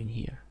view in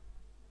here.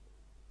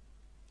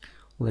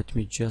 Let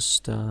me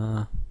just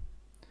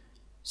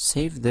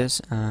save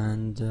this,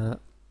 and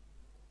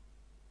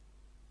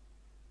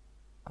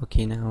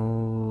okay,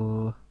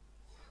 now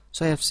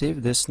so I have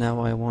saved this.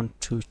 Now I want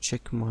to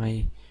check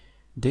my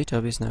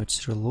database. Now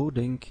it's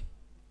reloading.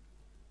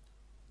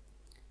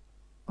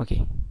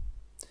 Okay,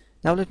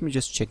 now let me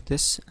just check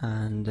this,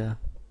 and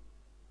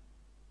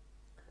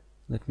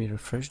let me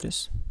refresh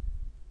this.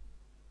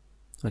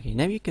 Okay,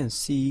 now you can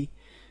see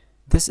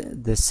this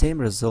the same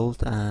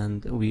result,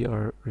 and we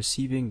are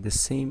receiving the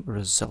same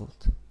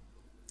result.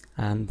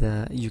 And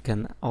you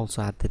can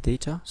also add the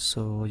data,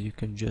 so you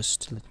can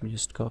just, let me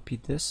just copy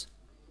this.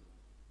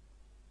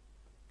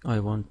 I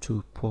want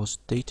to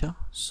post data,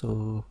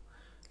 so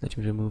let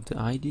me remove the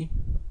ID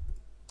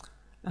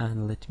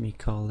and let me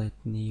call it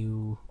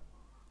new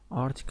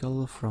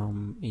article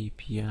from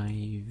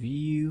API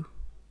view,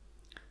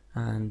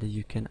 and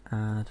you can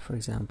add, for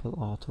example,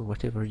 author,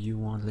 whatever you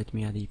want. Let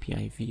me add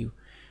API view,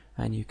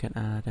 and you can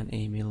add an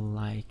email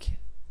like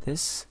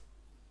this.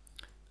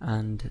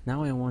 And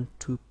now I want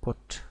to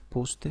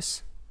post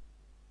this.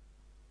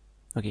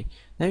 Okay,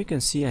 now you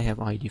can see I have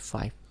ID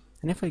 5,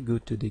 and if I go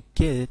to the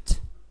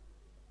get,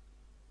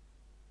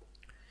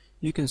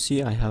 you can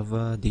see I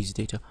have these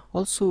data.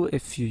 Also,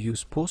 if you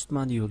use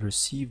Postman, you will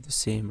receive the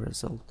same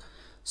result.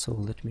 So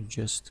let me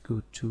just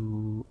go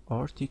to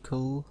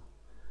article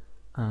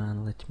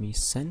and let me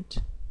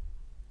send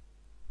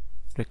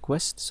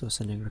request, so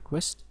sending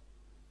request,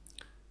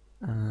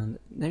 and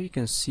now you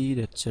can see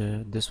that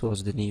this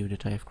was the new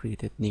that I have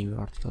created, new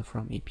article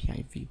from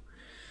API view.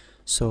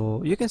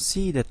 So you can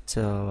see that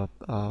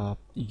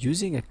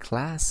using a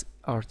class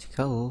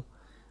article,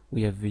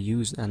 we have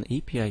used an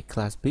API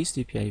class based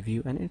API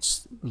view, and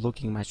it's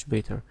looking much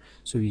better.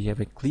 So we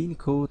have a clean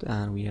code,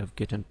 and we have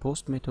get and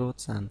post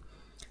methods, and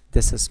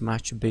this is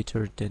much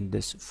better than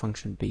this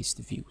function based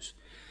views.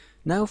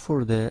 Now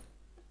for the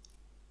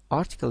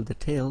article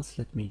details,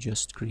 let me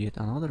just create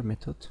another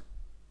method.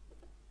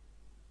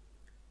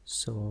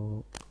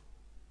 So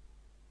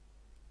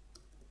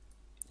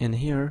in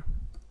here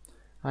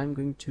I'm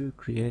going to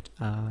create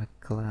a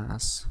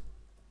class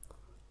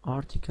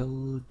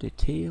article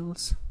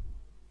details.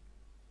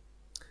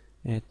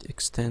 It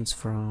extends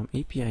from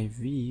API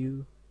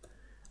view,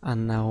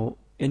 and now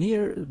in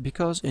here,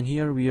 because in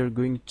here we are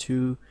going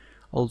to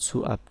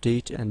also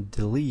update and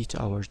delete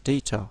our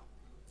data.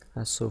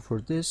 So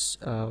for this,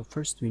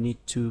 first we need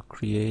to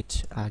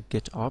create a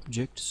get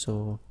object.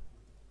 So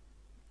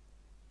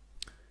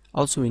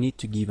also we need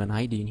to give an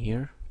ID in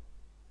here.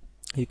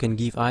 You can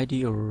give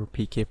ID or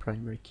PK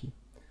primary key.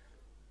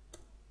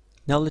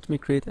 Now let me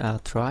create a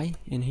try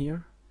in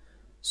here.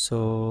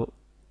 So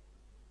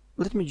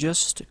let me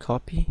just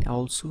copy,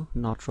 also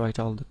not write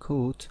all the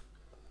code.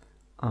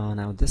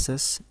 Now this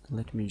is,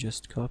 let me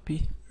just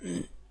copy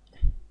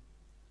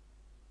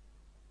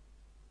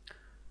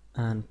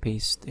and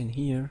paste in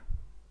here,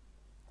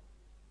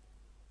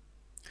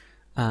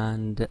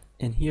 and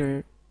in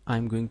here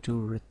I'm going to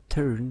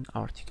return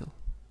article,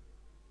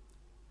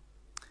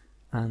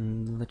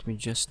 and let me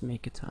just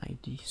make it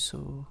ID.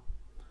 So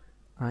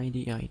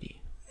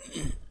ID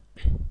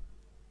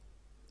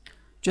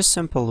just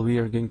simple. We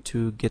are going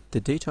to get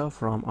the data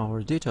from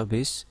our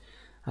database,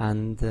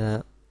 and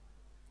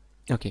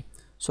okay,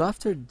 so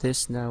after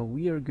this, now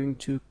we are going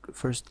to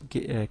first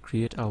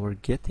create our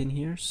get in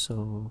here.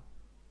 So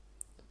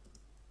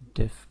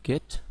def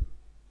get,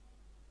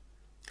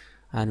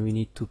 and we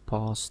need to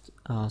pass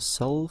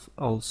self.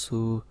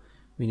 Also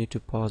we need to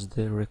pass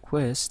the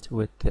request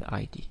with the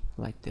ID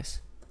like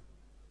this.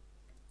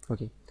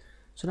 Okay,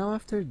 so now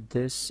after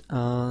this,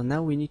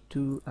 now we need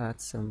to add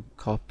some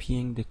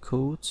copying the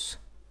codes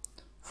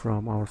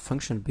from our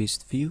function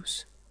based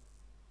views.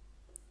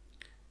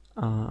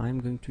 I'm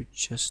going to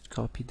just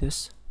copy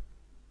this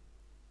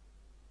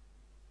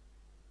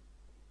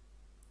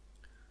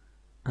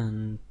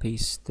and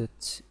paste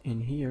it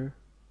in here.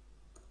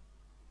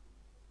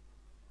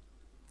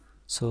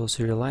 So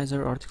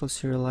serializer, article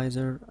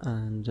serializer,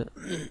 and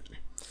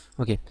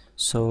okay,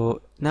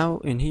 so now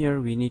in here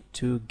we need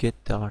to get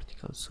the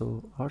article.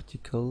 So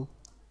article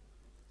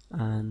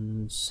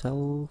and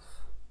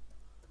self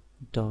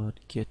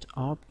dot get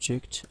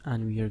object,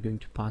 and we are going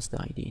to pass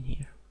the ID in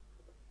here.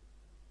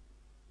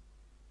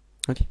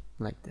 Okay,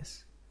 like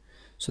this.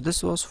 So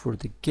this was for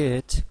the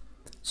get.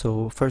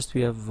 So first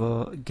we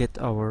have get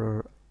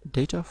our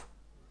data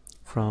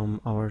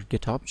from our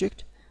get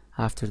object.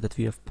 After that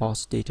we have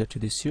passed data to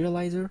the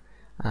serializer,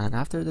 and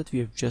after that we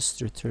have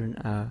just returned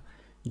a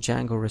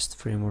Django REST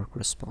framework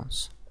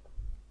response.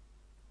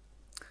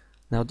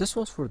 Now this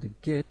was for the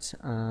get.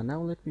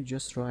 Now let me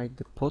just write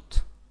the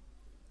put.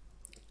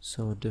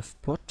 So def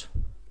put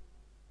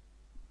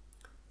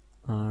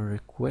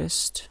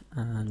request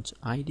and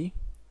ID.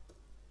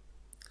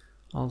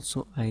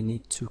 Also I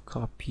need to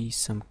copy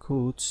some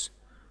codes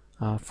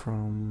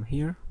from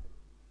here.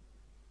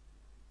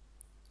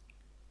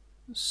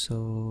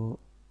 So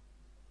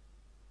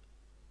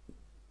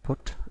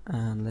put,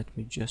 and let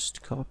me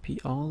just copy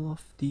all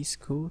of these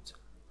codes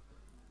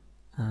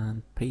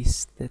and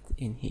paste it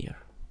in here.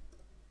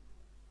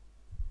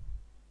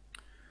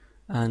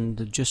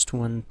 And just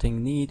one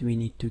thing we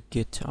need to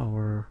get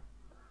our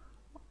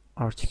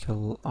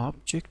article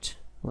object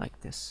like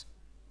this.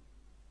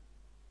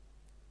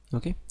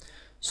 Okay,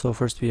 so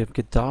first we have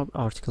get the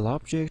article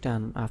object,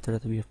 and after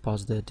that we have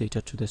passed the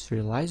data to the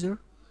serializer,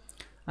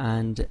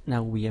 and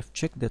now we have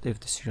checked that if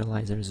the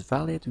serializer is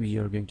valid, we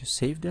are going to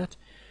save that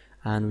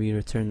and we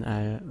return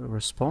a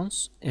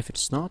response. If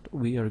it's not,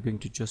 we are going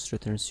to just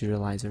return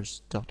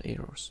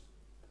serializers.errors.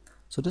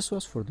 So this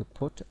was for the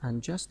put,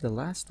 and just the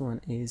last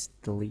one is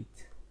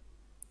delete.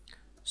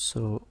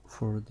 So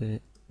for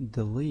the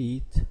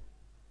delete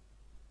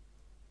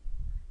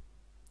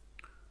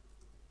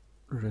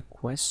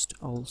request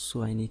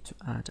also I need to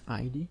add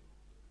ID,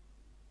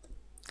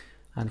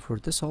 and for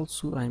this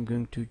also I'm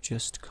going to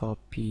just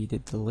copy the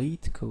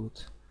delete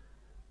code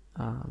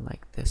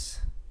like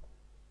this.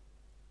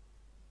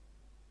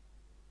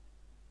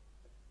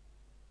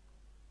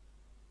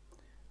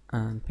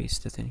 And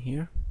paste it in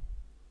here.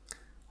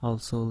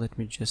 Also, let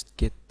me just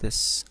get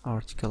this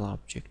article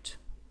object.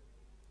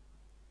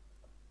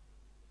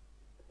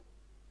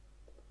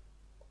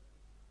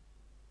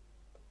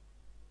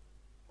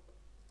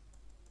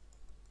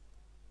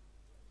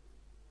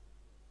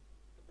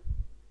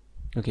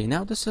 Okay,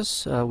 now this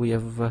is we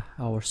have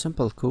our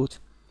simple code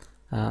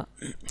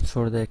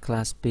for the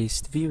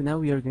class-based view. Now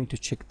we are going to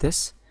check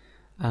this,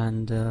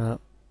 and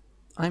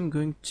I'm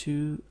going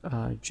to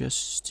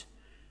just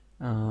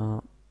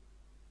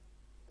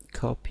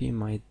copy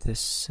my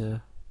this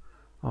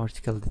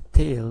article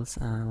details,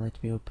 and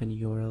let me open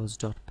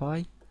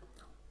urls.py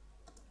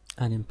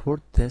and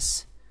import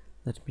this.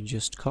 Let me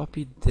just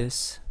copy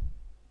this.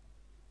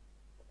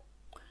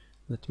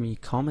 Let me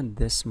comment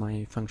this,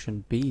 my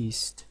function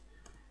based,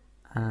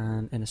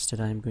 and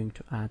instead I'm going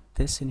to add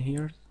this in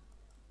here.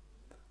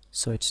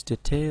 So it's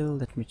detail.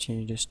 Let me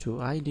change this to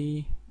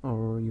ID,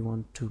 or you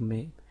want to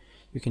make,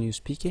 you can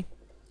use pk.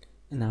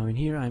 And now in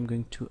here I'm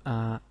going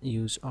to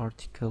use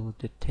article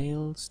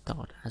details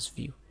dot as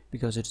view,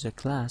 because it's a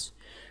class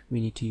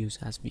we need to use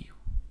as view.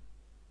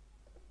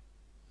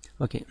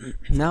 Okay,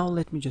 now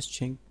let me just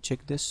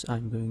check this.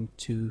 I'm going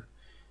to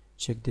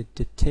check the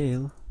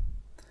detail,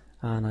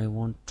 and I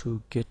want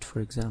to get, for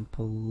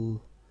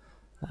example,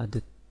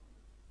 the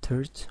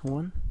third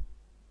one.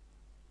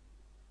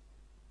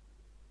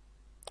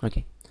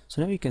 Okay,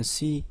 so now you can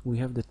see we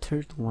have the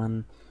third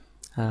one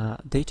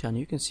data, and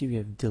you can see we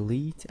have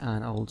delete,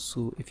 and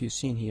also if you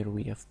see in here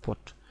we have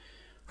put.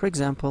 For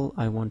example,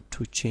 I want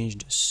to change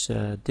this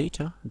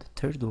data, the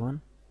third one.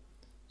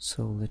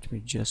 So let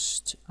me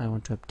just, I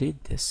want to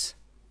update this,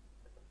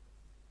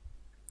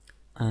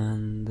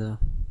 and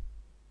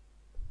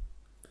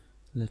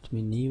let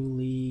me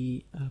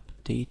newly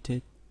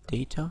updated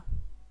data.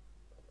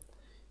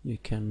 You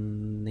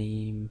can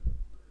name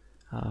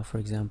for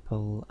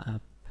example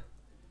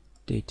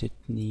updated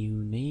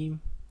new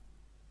name.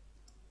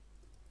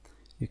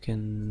 You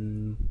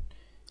can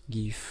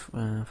give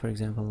for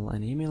example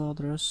an email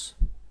address,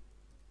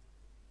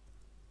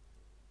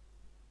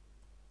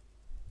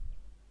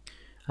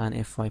 and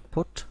if I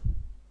put,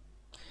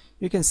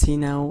 you can see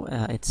now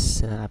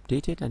it's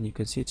updated, and you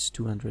can see it's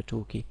 200.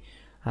 Okay,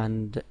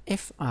 and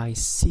if I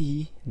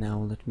see now,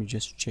 let me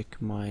just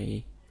check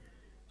my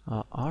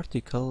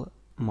article,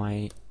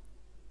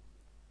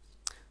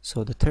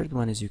 so the third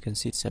one is, you can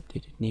see it's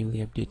updated, newly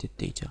updated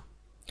data.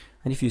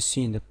 And if you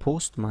see in the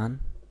postman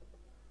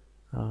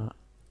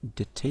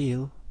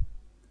detail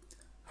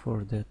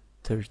for the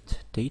third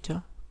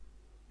data,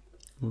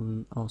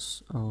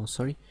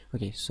 sorry,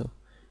 okay, so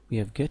we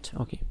have get.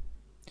 Okay,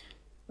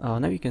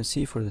 now you can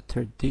see for the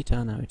third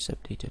data, now it's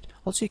updated.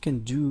 Also you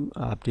can do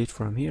update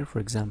from here. For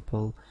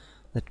example,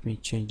 let me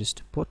change this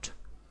to put,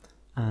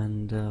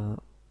 and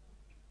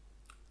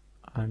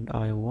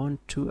I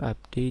want to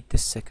update the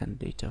second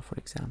data, for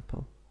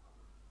example,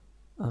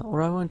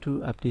 or I want to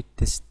update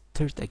this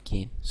third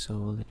again. So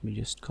let me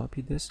just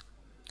copy this,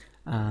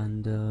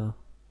 and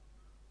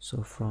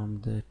so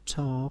from the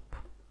top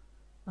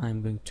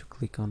I'm going to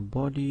click on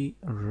body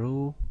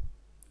row.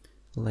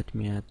 Let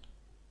me add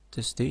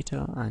this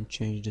data and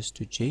change this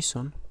to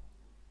JSON,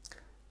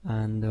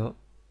 and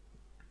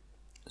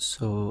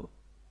so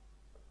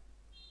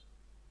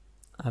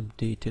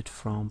update it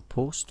from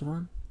post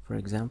one, for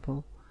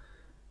example,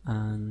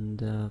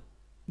 and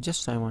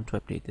just I want to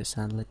update this,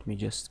 and let me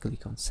just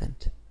click on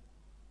send.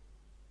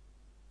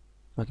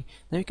 Okay,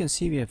 now you can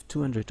see we have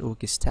 200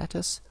 OK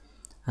status,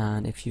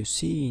 and if you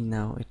see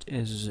now it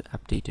is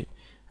updated.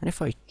 And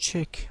if I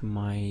check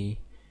my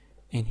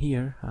in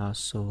here,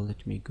 so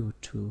let me go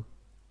to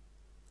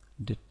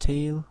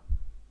detail,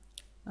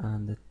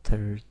 and the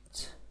third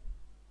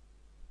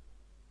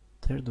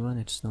one,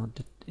 it's not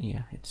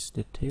yeah, it's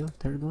detail,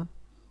 third one.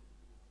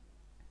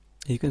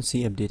 You can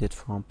see updated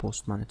from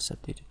postman, it's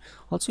updated.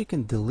 Also you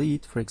can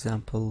delete, for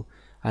example,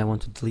 I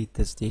want to delete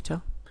this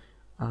data.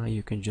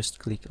 You can just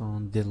click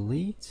on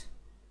delete,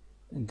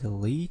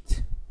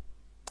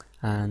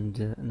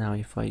 and now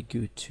if I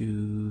go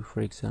to, for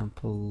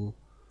example,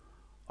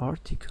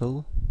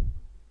 article,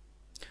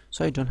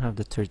 so I don't have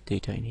the third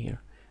data in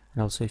here.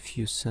 And also if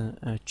you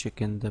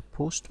check in the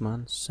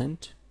postman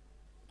sent,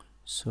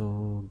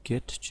 so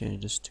get,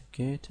 change this to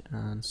get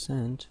and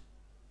send.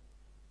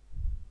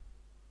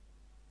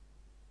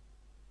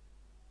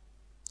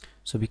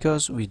 So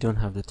because we don't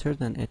have the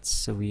third, and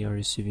it's we are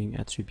receiving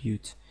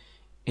attribute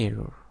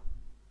error.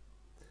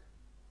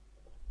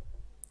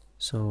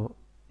 So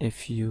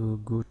if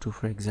you go to,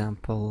 for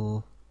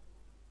example,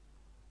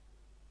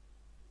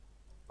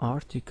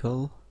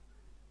 article,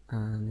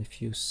 and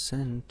if you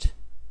send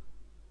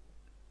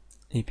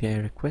API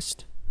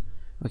request.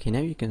 Okay, now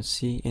you can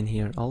see in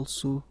here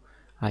also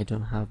I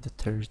don't have the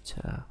third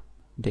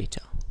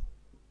data.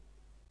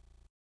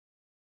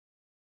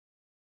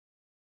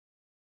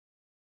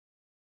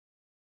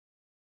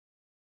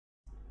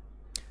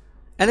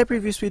 In the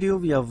previous video,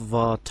 we have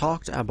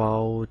talked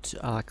about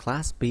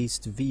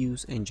class-based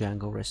views in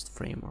Django REST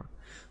framework.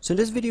 So in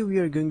this video, we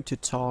are going to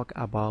talk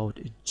about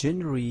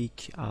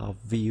generic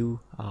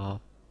view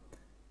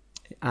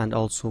and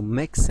also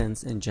make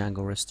sense in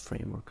Django REST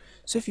framework.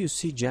 So if you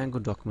see Django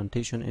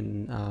documentation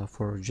in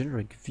for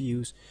generic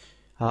views,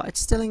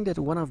 it's telling that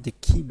one of the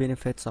key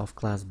benefits of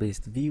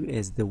class-based view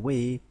is the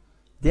way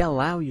they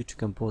allow you to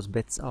compose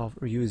bits of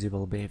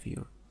reusable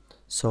behavior.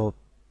 So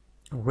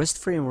REST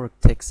framework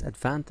takes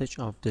advantage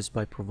of this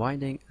by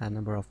providing a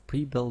number of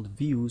pre-built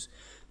views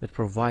that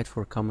provide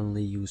for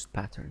commonly used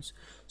patterns.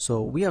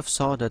 So we have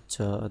saw that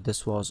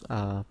this was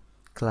a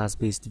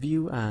class-based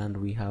view, and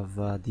we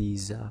have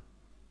these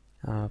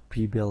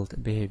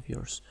pre-built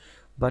behaviors.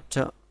 But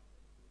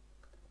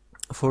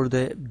for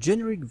the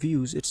generic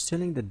views, it's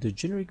telling that the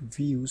generic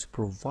views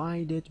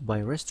provided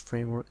by REST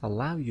framework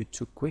allow you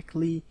to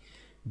quickly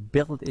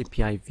build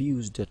API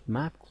views that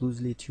map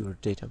closely to your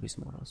database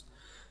models.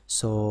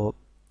 So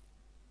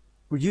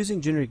we're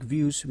using generic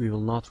views, we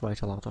will not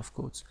write a lot of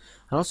codes.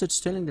 And also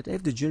it's telling that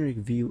if the generic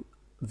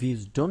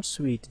views don't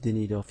suit the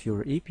need of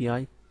your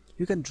API,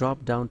 you can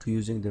drop down to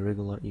using the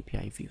regular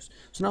API views.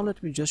 So now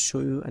let me just show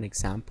you an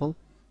example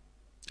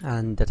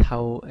and that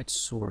how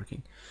it's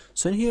working.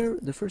 So in here,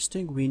 the first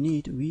thing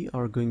we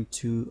are going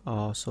to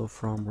so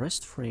from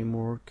REST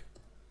framework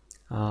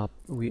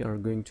we are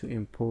going to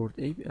import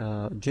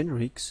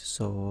generics.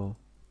 So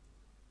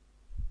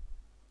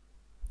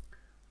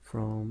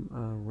from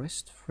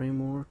REST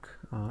framework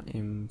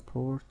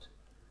import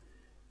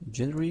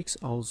generics,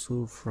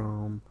 also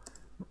from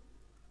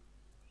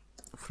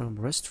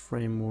REST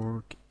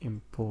framework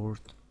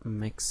import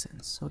makes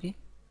sense. Okay,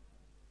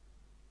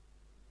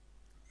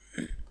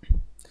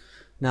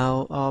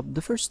 now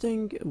the first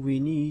thing we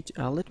need,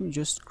 let me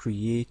just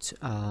create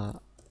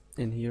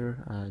in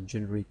here a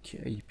generic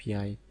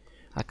API,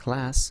 a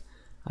class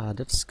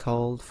that's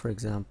called, for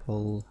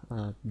example,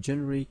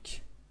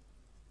 generic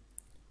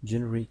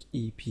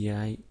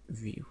API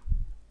view.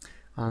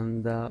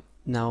 And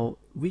now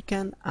we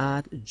can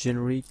add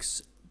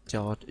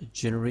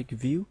generics.generic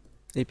view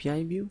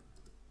API view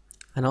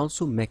and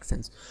also make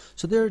sense.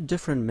 So there are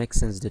different make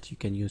sense that you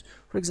can use.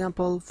 For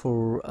example,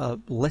 for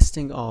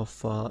listing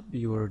of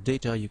your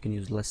data, you can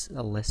use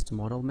list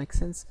model make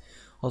sense.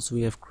 Also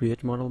we have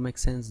create model make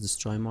sense,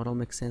 destroy model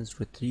make sense,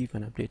 retrieve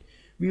and update.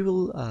 We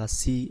will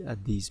see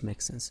these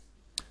make sense.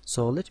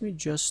 So let me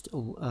just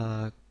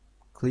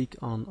click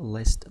on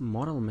list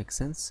model make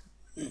sense.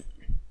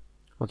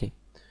 Okay,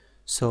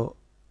 so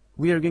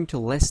we are going to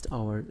list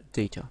our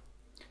data.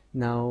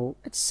 Now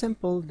it's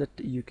simple that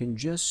you can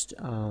just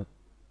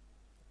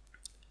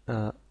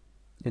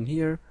in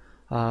here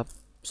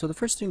so the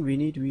first thing we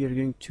need, we are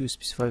going to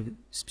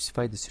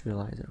specify the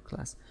serializer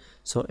class.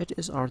 So it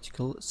is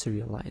article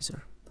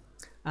serializer,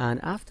 and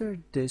after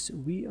this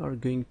we are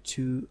going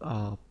to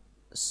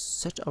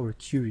set our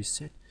query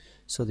set.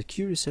 So the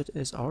query set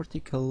is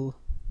article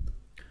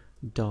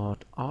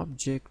dot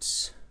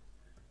objects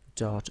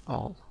dot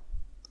all.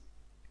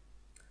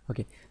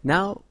 Okay,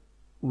 now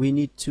we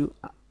need to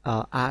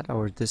add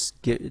our this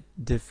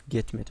div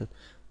get method,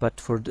 but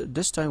for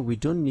this time we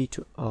don't need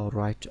to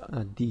write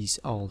these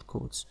all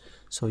codes.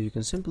 So you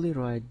can simply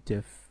write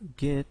div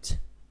get,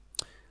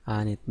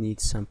 and it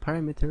needs some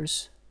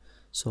parameters.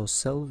 So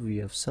self, we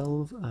have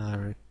self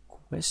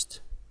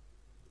request.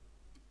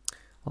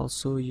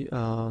 Also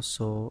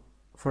so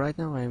for right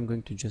now I am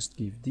going to just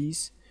give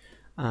these,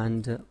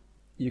 and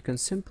you can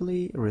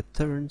simply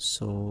return,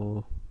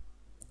 so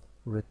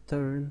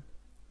return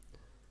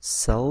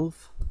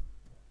self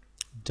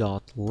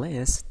dot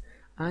list,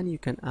 and you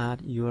can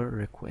add your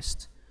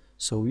request.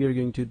 So we are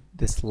going to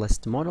this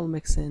list model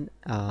mixin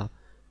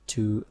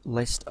to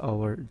list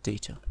our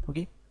data.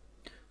 Okay,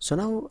 so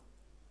now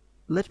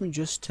let me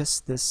just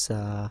test this.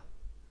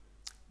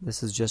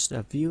 This is just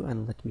a view,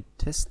 and let me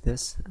test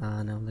this.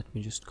 Now let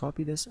me just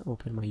copy this,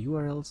 open my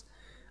URLs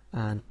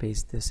and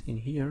paste this in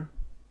here.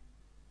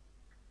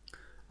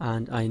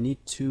 And I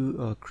need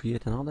to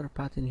create another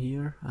pattern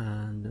here,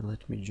 and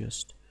let me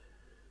just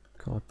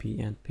copy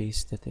and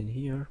paste it in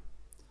here.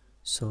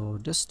 So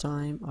this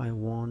time I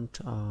want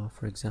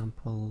for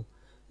example,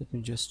 let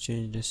me just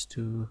change this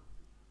to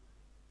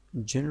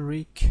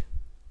generic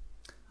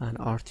and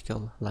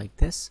article like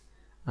this,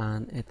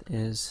 and it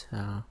is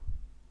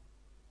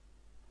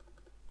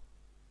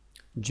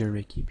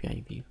generic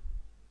API view.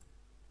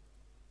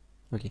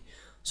 Okay,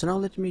 so now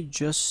let me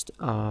just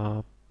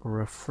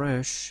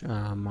refresh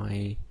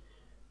my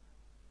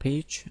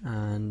page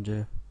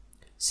and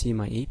see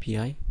my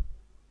API.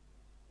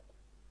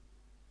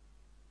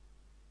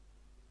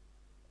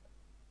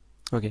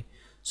 Okay,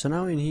 so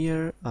now in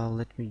here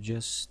let me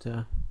just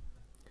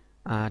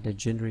add a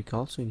generic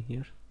also in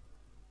here.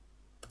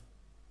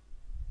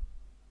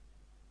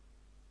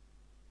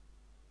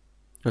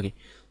 Okay,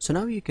 so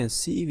now you can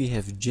see we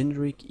have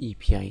generic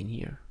API in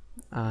here,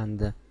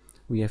 and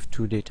we have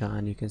two data,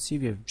 and you can see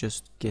we have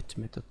just get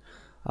method.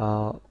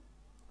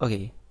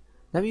 Okay,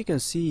 now you can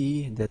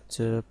see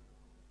that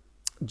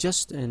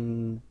just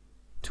in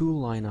 2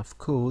 line of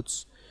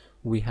codes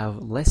we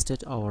have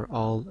listed our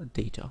all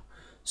data.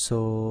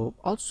 So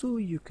also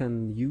you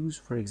can use,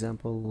 for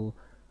example,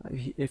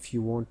 if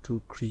you want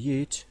to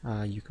create,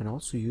 you can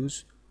also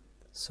use,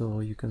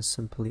 so you can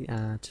simply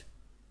add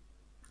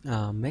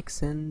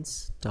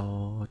mixins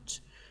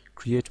dot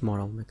create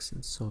model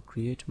mixin. So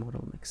create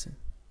model mixin,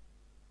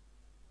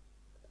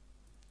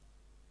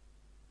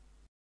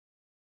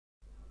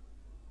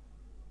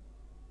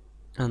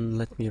 and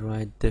let me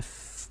write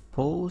diff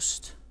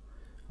post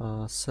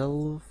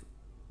self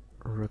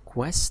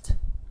request,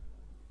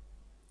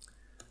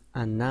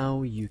 and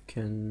now you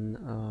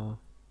can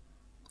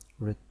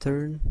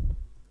return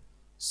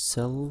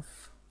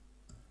self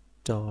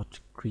dot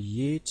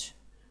create,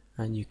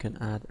 and you can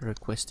add a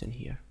request in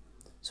here.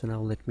 So now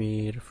let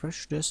me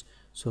refresh this.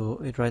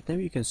 So right now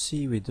you can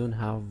see we don't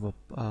have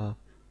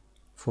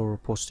for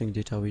posting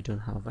data, we don't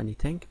have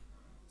anything,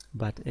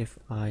 but if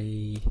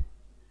I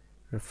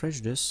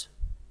refresh this,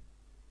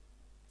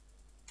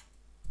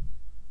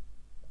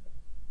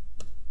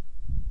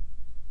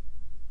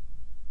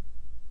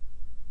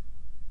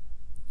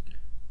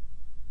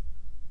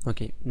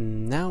 okay,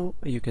 now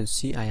you can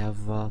see I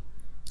have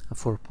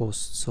 4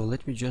 posts. So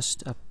let me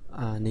just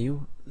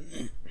new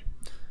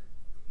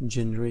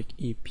generic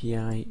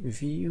API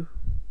view,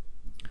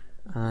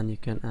 and you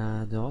can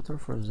add the author,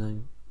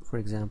 for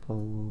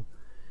example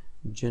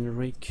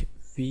generic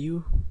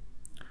view,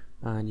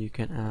 and you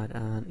can add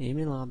an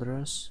email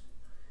address,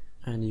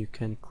 and you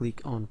can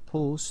click on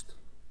post.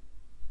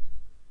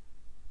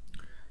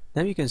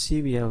 Now you can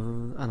see we have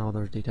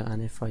another data,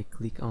 and if I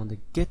click on the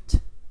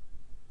get,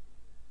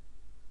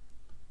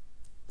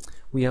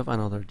 we have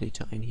another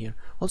data in here.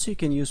 Also you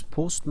can use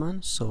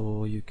postman,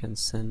 so you can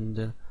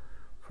send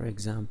for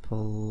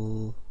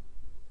example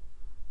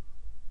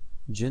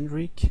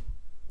generic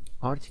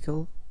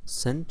article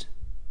send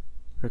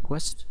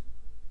request.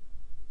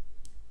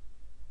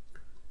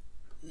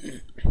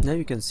 Now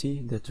you can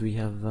see that we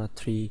have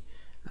 3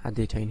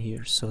 data in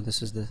here. So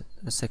this is the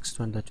 6th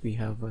one that we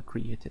have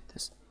created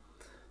this.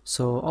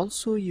 So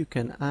also you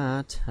can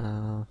add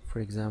for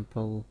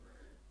example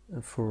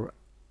for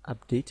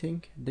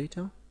updating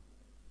data,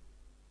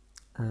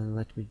 and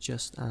let me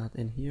just add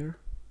in here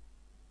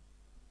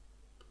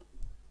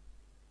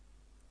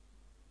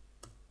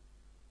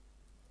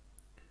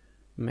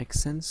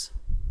mixins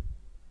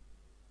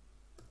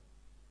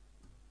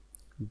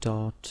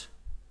dot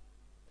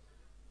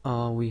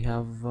we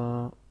have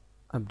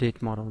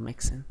update model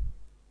mixin,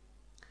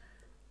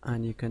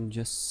 and you can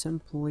just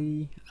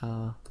simply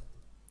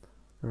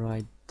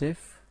write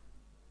diff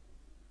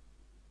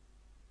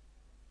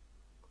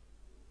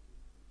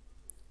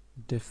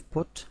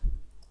put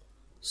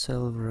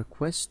self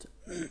request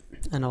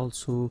and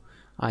also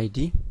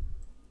ID,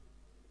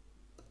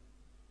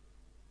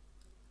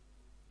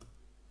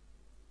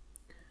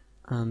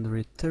 and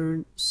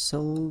return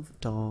self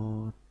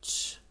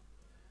dot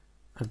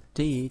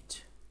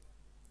update.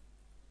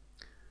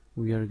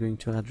 We are going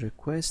to add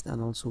request,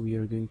 and also we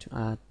are going to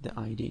add the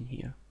ID in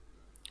here.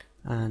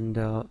 And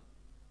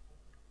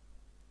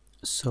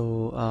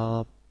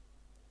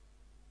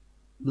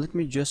let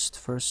me just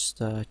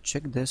first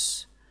check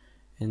this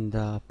in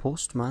the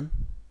postman.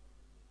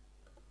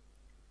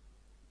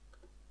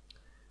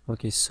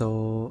 Okay,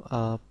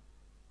 so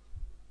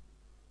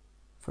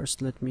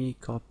first let me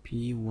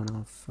copy one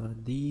of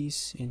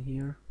these in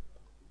here,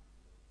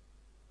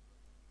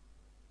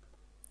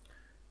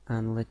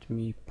 and let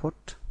me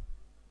put,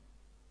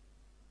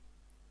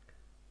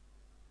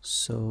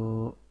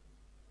 so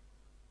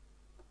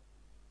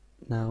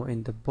now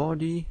in the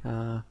body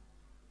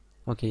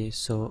okay,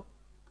 so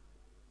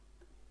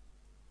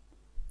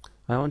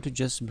I want to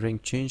just bring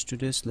change to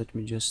this. Let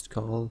me just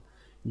call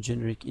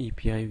generic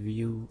API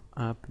view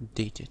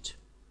updated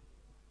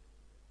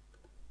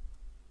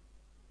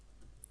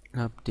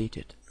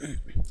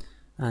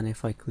and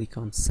if I click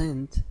on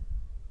send,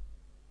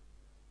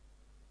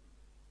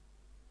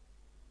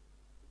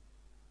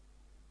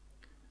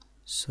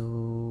 so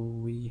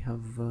we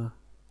have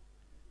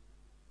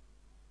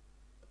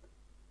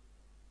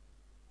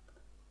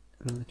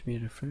let me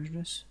refresh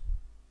this.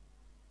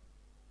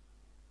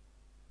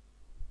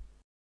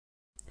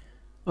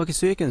 Okay,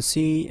 so you can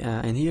see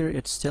in here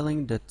it's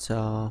telling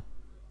that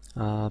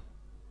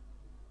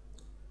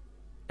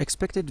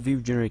expected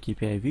view generic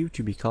API view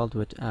to be called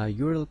with a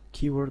URL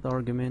keyword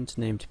argument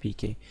named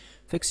PK.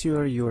 Fix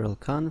your URL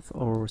conf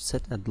or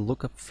set a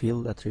lookup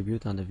field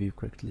attribute on the view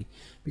correctly.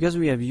 Because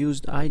we have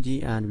used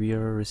ID and we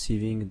are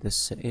receiving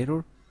this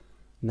error.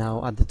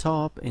 Now at the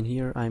top in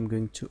here I'm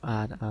going to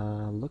add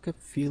a lookup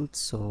field,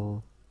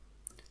 so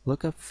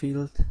lookup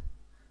field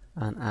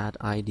and add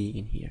ID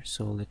in here.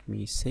 So let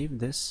me save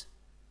this.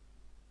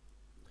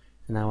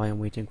 Now I am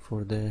waiting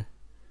for the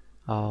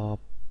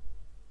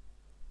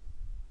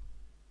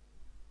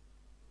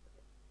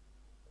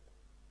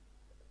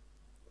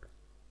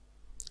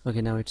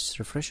Okay, now it's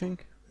refreshing,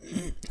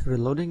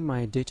 reloading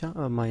my data,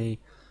 my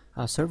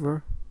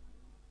server,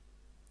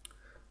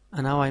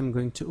 and now I'm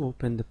going to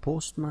open the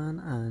Postman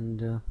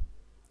and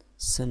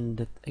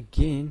send it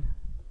again.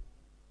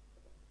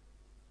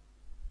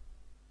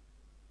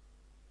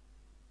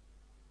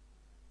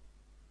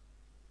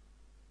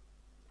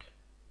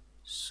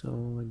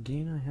 So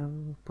again I have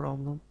a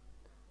problem.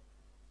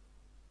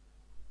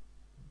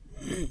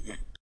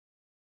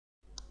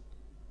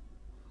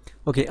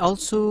 Okay,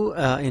 also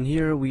in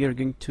here we are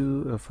going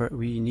to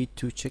we need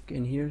to check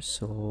in here,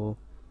 so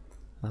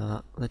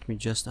let me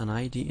just an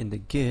ID in the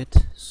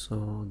get,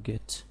 so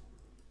get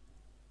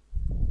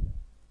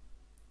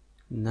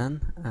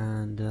none,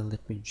 and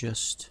let me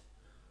just,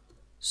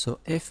 so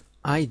if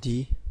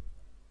ID,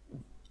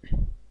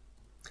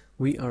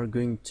 we are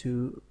going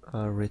to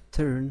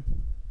return,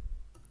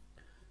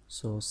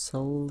 so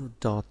self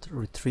dot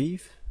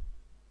retrieve,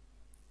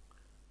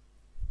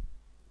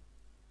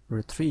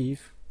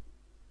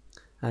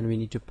 and we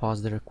need to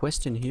pass the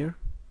request in here.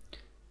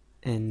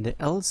 In the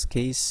else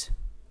case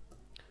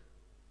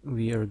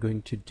we are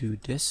going to do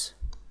this,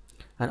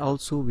 and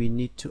also we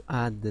need to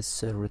add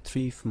this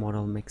retrieve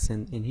model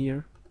mixin in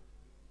here,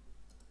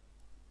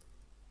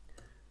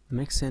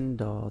 mixin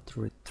dot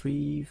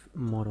retrieve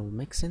model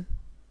mixin.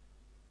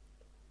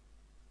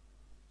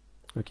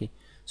 Okay,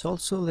 so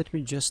also let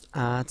me just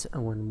add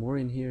one more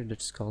in here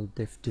that's called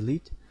def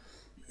delete.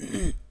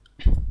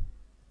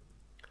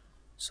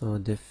 So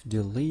def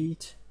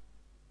delete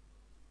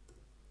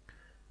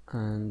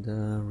and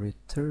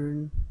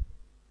return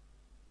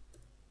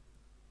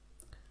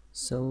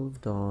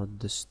self dot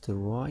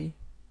destroy.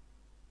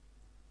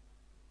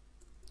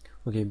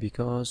 Okay,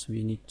 because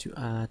we need to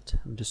add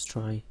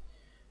destroy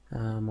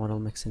model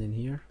mixin in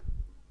here,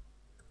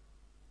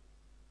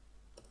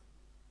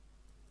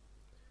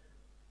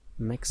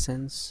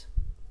 mixins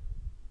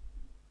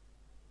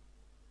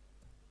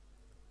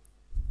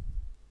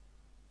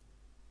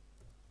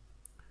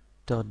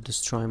dot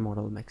destroy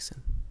model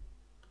mixin.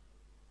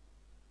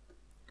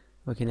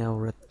 Okay, now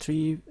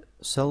retrieve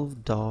self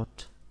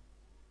dot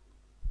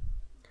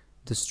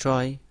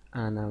destroy,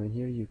 and now in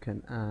here you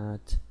can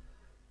add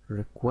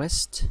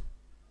request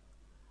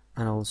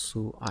and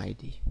also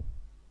ID.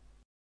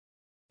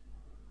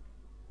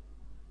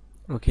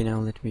 Okay, now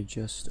let me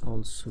just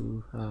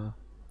also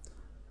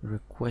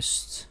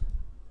request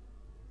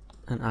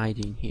an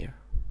ID in here.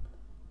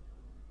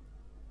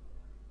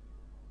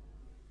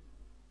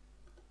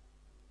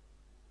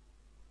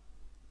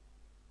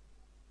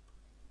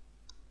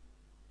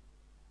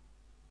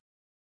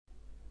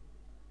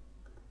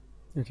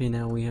 Okay,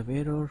 now we have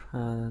error,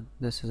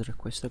 this is a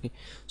request. Okay,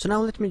 so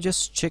now let me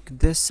just check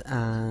this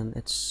and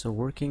it's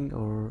working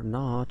or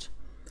not.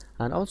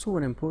 And also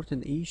an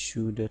important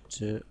issue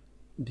that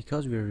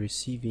because we are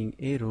receiving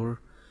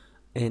error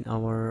in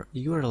our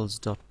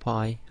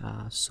urls.py,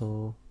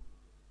 so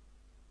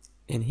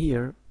in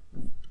here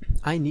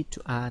I need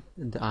to add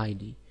the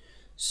ID.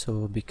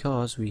 So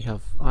because we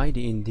have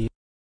ID in the,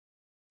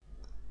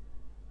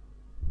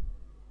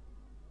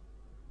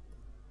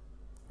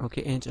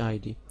 okay, int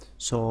ID.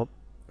 So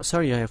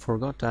sorry, I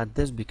forgot to add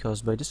this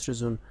because by this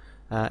reason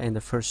in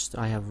the first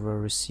I have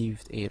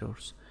received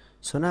errors.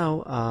 So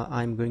now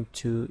I'm going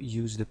to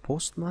use the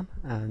Postman,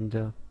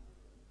 and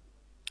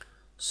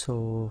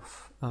so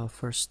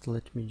first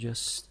let me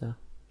just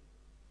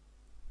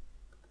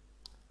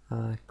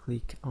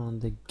click on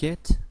the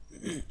get,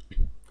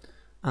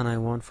 and I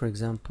want, for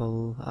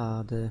example,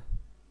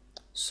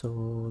 so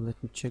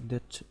let me check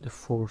that the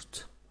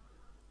fourth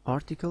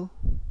article.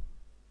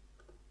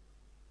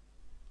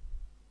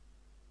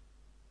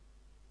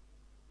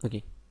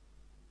 Okay,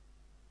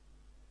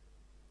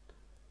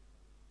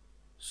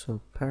 so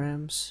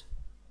params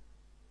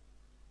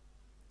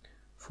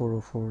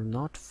 404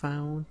 not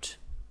found.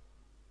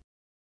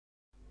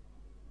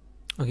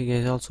 Okay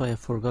guys, also I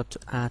forgot to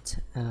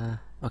add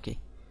okay,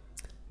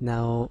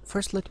 now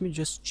first let me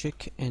just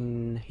check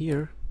in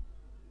here.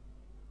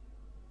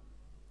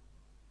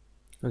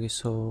 Okay,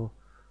 so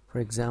for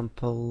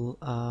example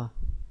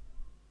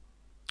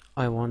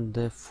I want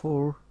the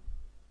 4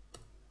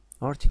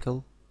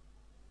 article.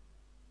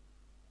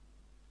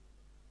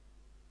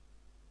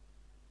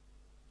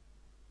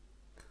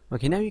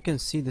 Okay, now you can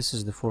see this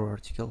is the 4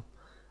 article.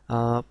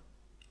 Now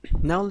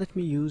let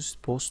me use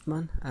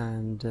Postman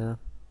and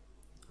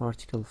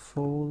article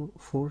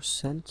 4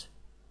 sent.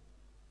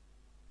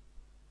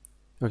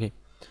 Okay,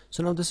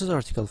 so now this is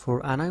article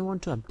 4 and I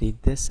want to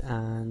update this,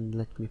 and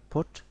let me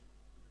put,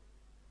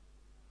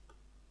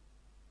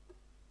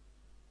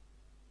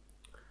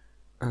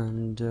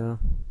 and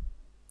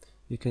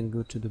you can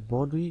go to the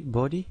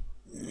body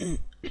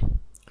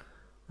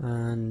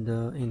and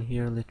in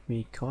here let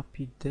me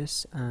copy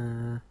this,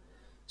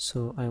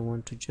 so I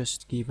want to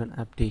just give an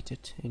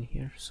updated in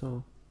here,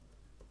 so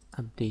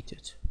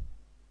updated,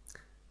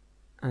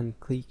 and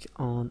click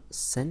on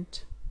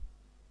send.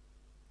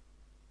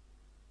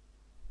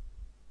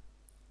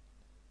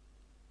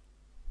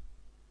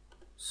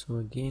 So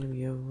again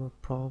we have a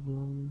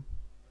problem.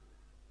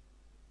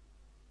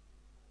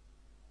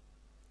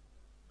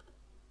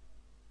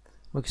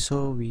 Okay,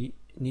 so we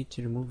need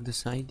to remove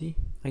this ID,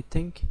 I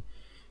think,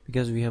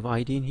 because we have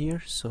ID in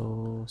here.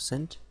 So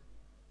send.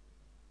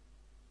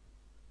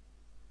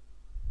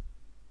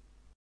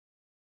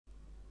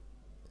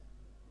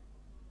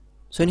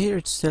 So in here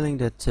it's telling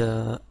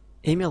that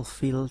email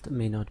field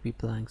may not be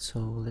blank, so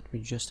let me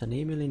just an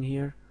email in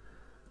here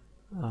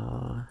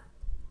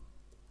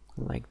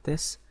like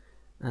this,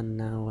 and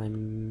now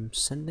I'm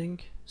sending.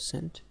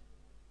 Send.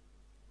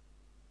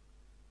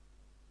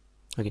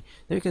 Okay,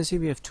 there you can see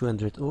we have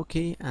 200.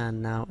 Okay,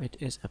 and now it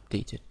is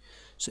updated.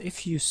 So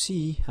if you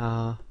see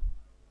the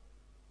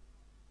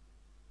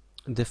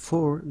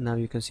 4, now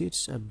you can see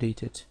it's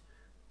updated,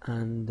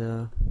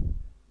 and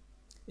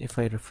if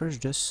I refresh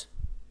this,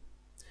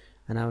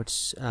 and now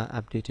it's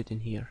updated in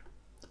here.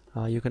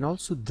 You can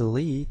also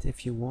delete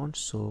if you want,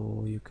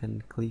 so you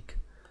can click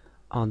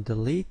on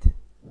delete.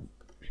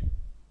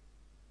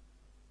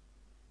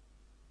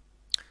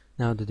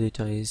 Now the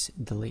data is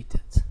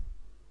deleted.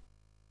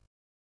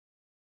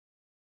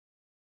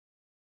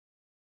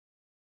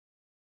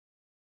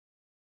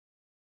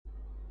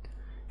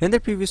 In the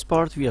previous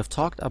part, we have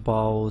talked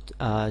about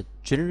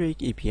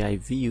generic API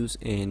views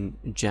in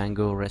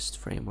Django REST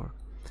framework.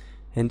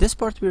 In this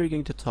part, we are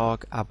going to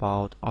talk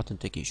about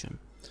authentication.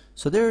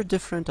 So there are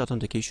different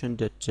authentication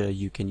that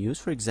you can use.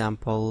 For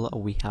example,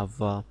 we have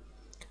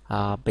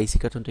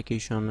basic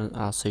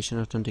authentication, session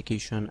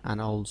authentication, and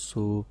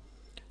also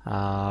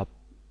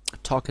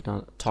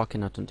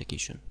token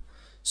authentication.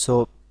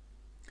 So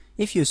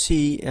if you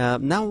see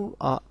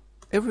now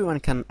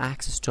everyone can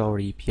access to our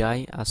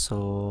API.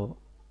 So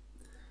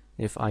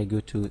if I go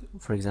to,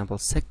 for example,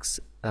 6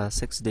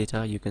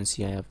 data, you can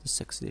see I have the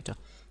 6 data.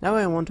 Now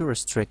I want to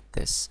restrict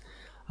this.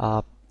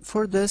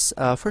 For this,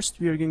 first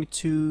we are going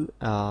to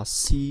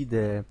see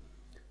the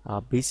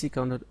basic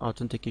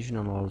authentication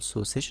and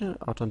also session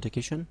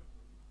authentication,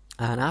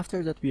 and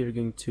after that we are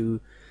going to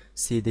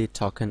see the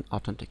token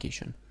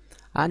authentication,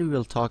 and we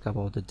will talk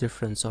about the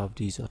difference of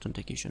these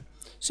authentication.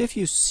 So if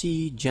you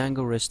see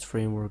Django REST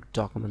framework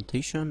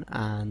documentation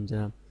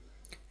and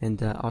in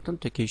the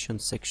authentication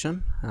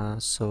section,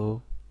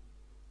 so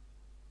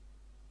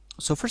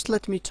first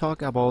let me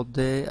talk about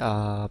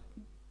the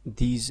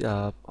these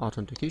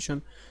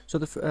authentication. So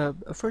the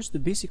first, the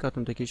basic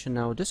authentication.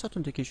 Now this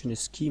authentication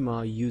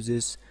schema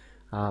uses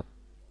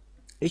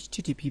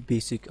HTTP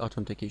basic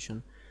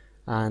authentication,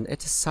 and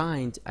it is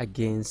signed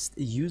against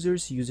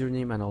user's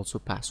username and also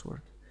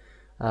password.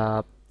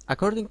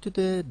 According to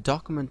the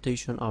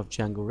documentation of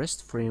Django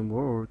REST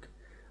framework,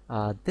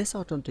 this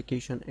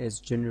authentication is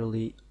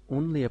generally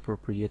only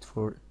appropriate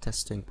for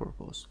testing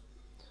purpose.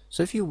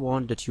 So if you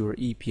want that your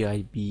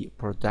API be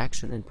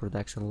production and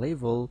production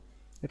level,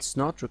 it's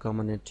not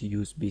recommended to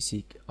use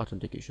basic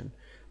authentication.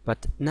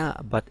 But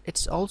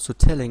it's also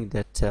telling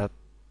that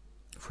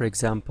for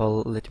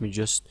example, let me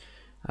just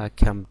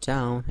come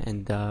down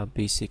in the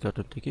basic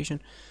authentication.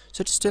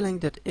 So it's telling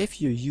that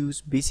if you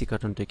use basic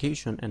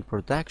authentication and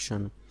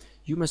production,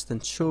 you must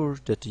ensure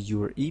that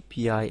your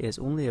API is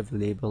only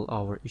available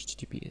over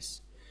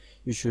HTTPS.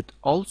 You should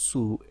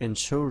also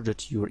ensure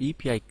that your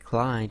API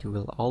client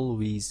will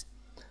always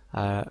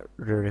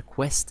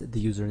request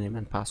the username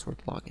and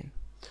password login.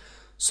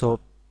 So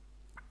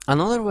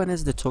another one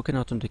is the token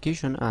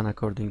authentication, and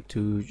according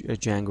to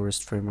Django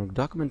REST framework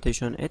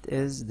documentation, it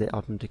is the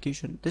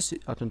authentication. This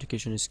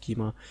authentication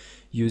schema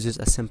uses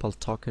a simple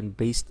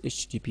token-based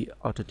HTTP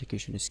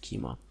authentication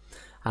schema,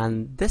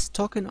 and this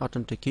token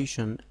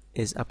authentication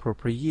is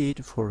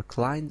appropriate for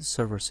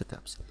client-server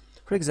setups.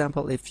 For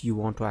example, if you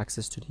want to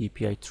access to the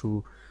API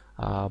through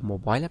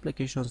mobile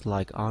applications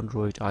like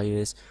Android,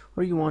 iOS,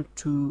 or you want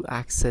to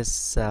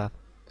access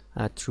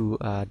through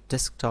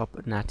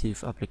desktop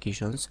native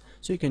applications,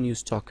 so you can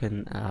use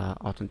token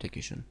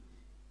authentication.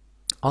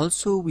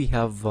 Also, we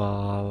have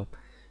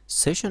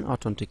session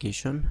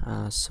authentication.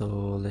 So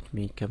let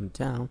me come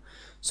down.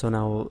 So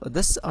now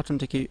this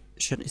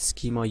authentication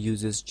schema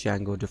uses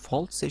Django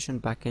default session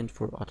backend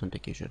for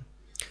authentication,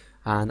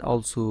 and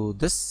also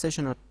this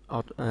session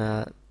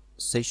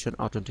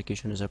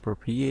authentication is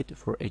appropriate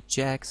for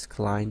Ajax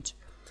client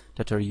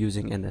that are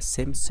using in the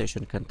same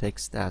session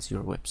context as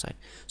your website.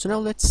 So now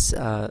let's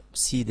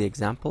see the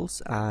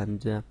examples,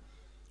 and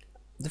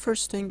the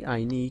first thing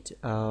I need,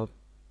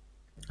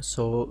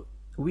 so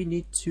we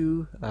need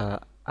to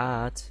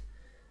add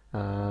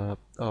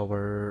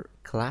our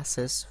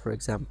classes, for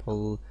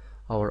example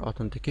our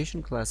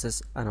authentication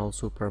classes and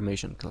also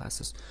permission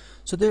classes.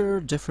 So there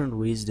are different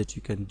ways that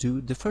you can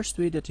do. The first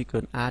way that you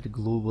can add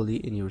globally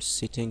in your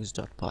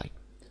settings.py.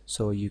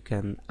 So you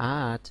can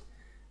add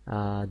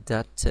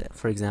that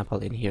for example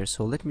in here.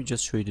 So let me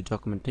just show you the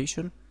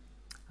documentation,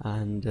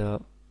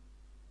 and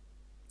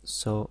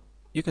so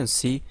you can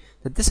see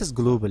that this is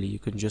globally. You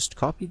can just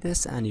copy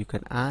this and you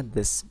can add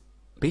this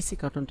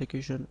basic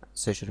authentication,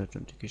 session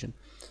authentication.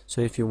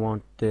 So if you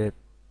want to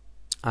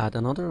add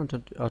another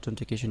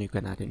authentication, you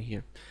can add in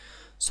here.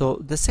 So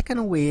the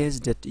second way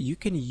is that you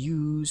can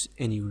use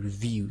any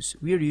reviews.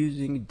 We are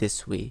using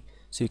this way.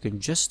 So you can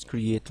just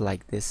create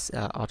like this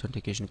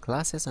authentication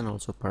classes and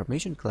also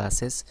permission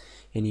classes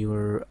in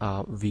your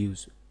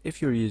views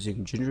if you're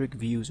using generic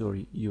views or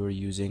you're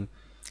using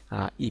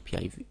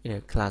API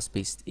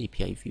class-based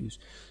API views.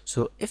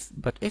 So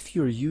if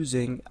you're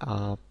using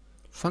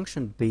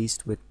function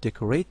based with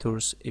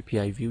decorators,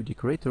 API view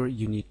decorator,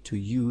 you need to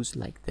use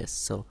like this.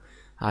 So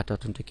add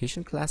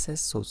authentication classes,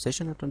 so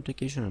session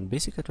authentication and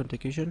basic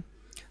authentication,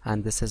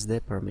 and this is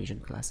the permission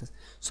classes.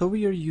 So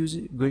we are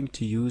going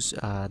to use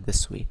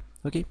this way.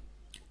 Okay,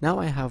 now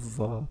I have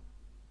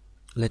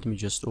let me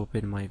just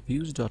open my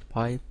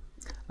views.py,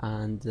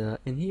 and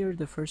in here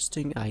the first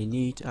thing I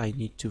need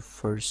to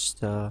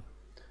first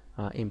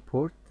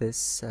import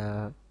this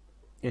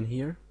in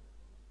here,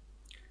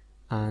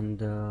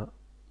 and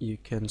you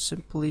can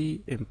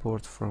simply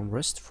import from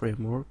REST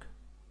framework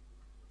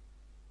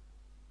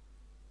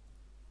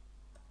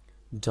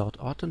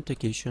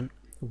 .authentication.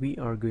 We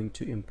are going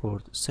to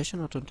import session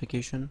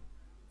authentication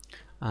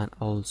and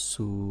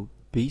also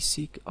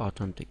basic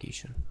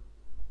authentication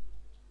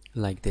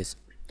like this.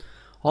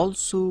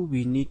 Also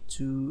we need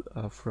to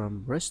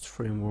from REST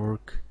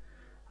framework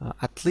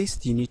at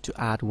least you need to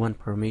add one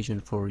permission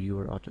for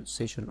your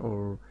session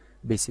or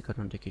basic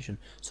authentication.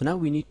 So now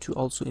we need to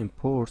also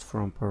import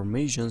from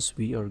permissions.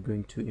 We are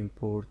going to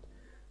import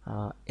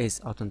is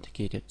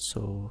authenticated.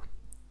 So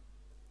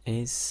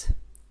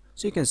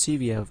you can see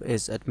we have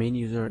is admin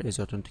user, is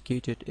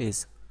authenticated,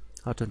 is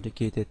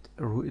authenticated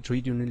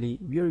read-only.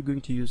 We are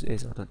going to use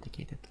is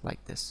authenticated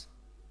like this.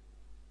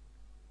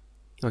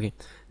 Okay,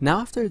 now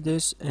after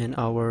this, in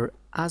our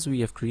as we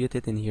have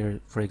created in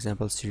here, for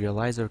example,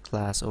 serializer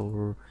class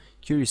or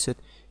query set,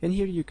 in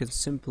here you can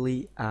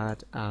simply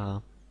add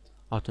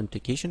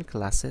authentication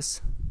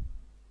classes,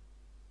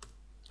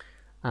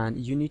 and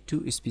you need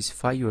to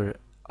specify your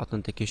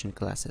authentication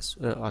classes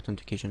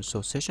authentication.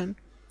 So session,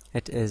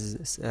 it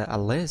is a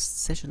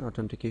list session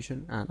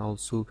authentication and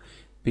also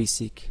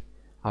basic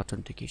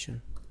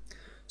authentication.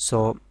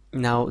 So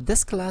now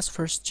this class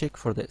first check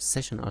for the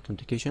session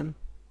authentication.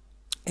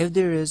 If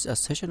there is a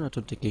session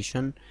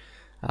authentication,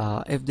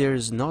 if there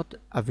is not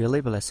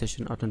available a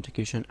session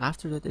authentication,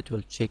 after that it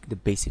will check the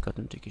basic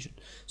authentication.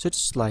 So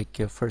it's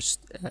like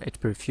first it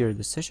prefers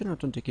the session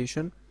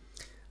authentication,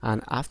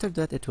 and after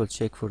that it will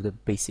check for the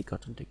basic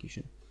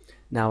authentication.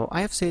 Now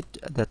I have said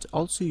that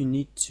also you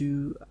need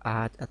to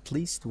add at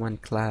least one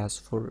class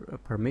for a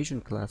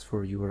permission class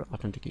for your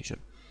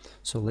authentication.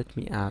 So let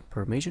me add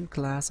permission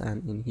class,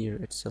 and in here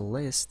it's a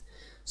list,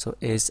 so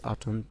is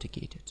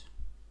authenticated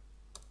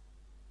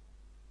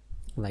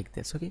like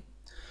this. Okay,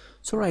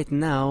 so right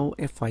now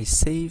if I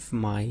save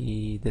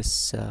my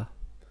this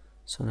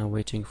so now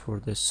waiting for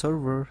the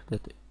server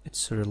that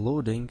it's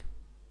reloading.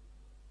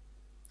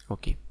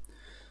 Okay,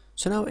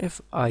 so now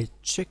if I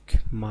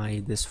check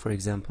my this, for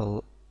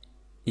example,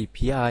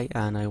 API,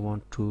 and I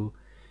want to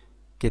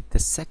get the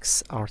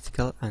sex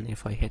article, and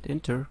if I hit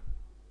enter,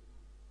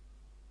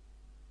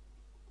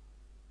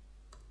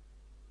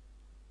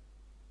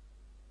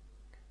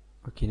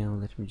 okay, now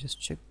let me just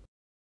check.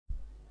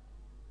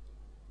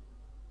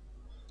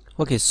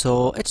 Okay,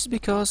 so it's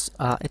because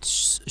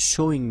it's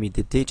showing me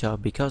the data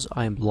because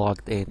I'm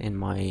logged in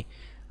my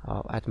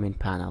admin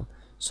panel.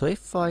 So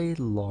if I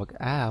log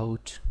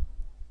out,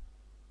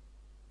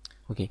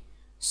 okay,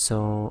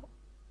 so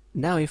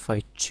now if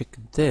I check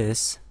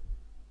this,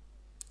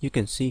 you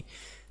can see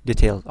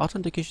detailed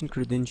authentication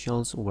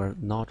credentials were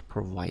not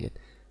provided.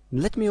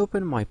 Let me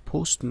open my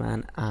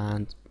Postman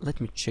and let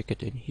me check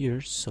it in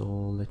here. So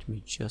let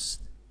me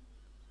just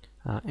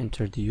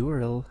enter the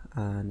URL,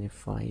 and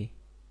if I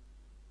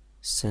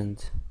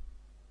send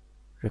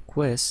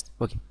request,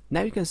 okay,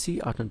 now you can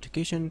see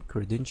authentication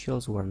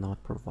credentials were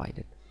not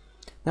provided.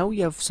 Now we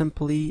have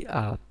simply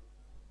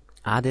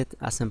added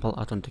a simple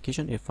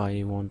authentication. If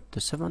I want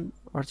the 7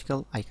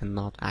 article, I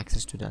cannot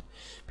access to that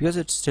because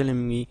it's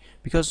telling me,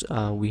 because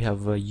we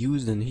have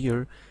used in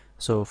here.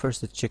 So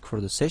first it check for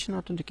the session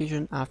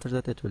authentication, after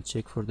that it will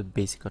check for the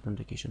basic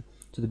authentication.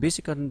 So the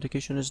basic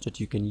authentication is that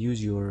you can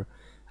use your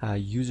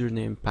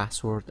username,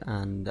 password,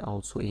 and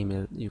also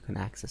email you can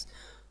access.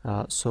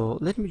 So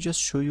let me just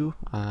show you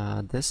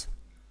this.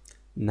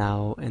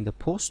 Now in the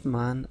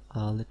Postman,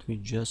 let me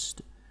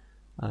just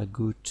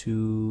go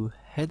to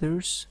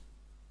headers,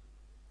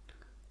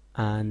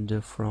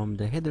 and from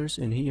the headers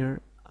in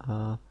here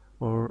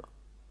or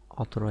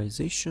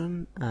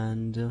authorization,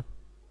 and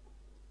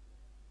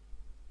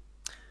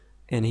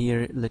in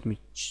here let me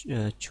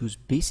choose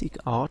basic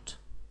auth,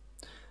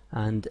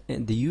 and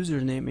in the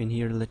username in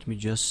here let me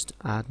just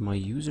add my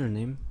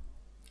username,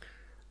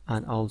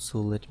 and also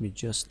let me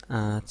just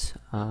add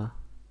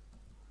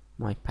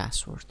my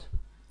password.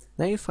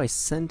 Now if I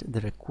send the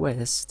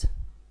request,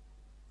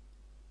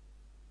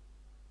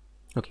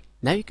 okay,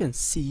 now you can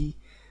see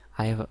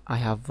I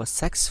have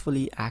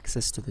successfully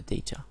access to the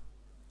data,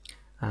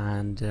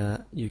 and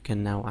you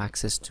can now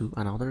access to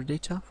another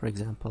data, for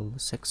example the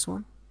sex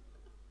one.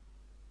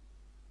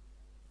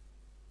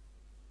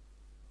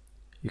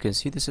 You can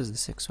see this is the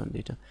sex one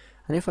data,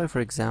 and if I, for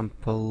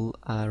example,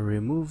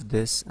 remove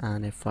this,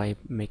 and if I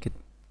make it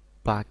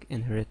back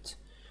inherit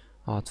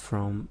out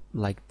from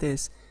like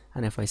this,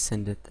 and if I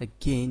send it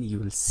again, you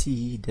will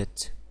see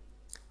that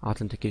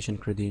authentication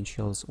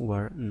credentials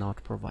were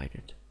not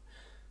provided.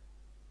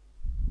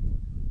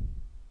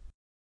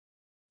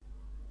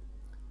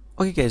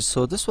 Okay guys,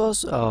 so this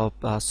was a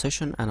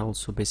session and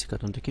also basic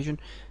authentication.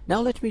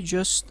 Now let me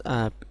just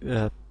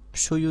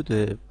show you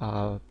the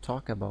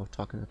talk about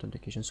token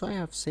authentication. So I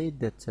have said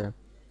that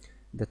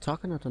the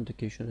token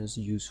authentication is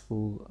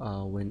useful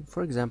when,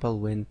 for example,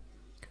 when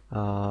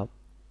an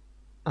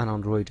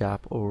Android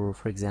app, or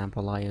for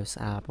example iOS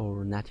app,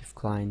 or native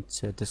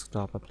client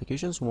desktop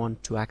applications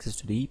want to access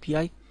to the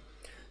API.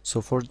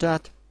 So for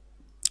that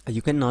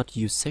you cannot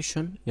use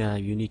session,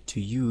 you need to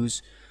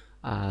use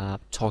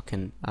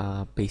token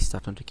based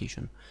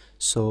authentication.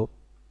 So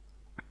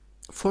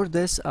for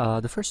this,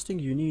 the first thing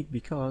you need,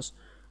 because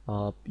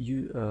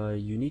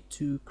you need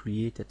to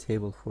create a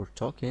table for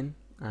token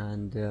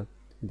and in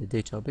the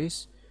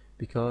database,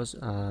 because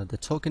the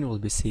token will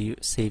be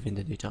saved in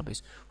the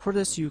database. For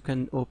this you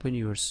can open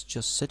your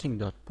just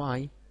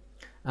setting.py,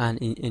 and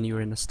in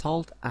your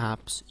installed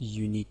apps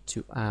you need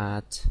to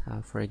add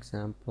for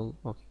example,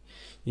 okay,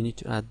 you need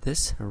to add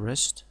this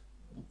REST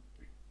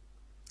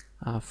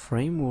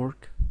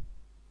framework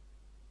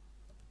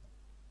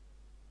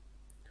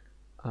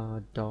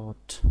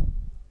dot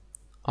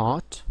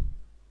auth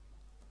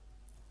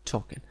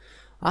token.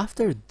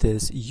 After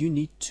this you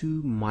need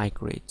to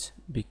migrate,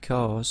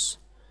 because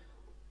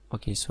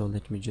okay, so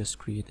let me just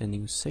create a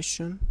new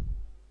session,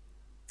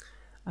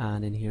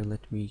 and in here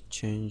let me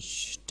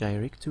change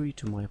directory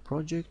to my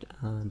project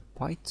and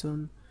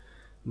python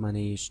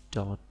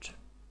manage.py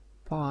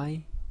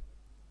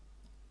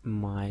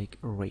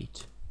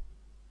migrate.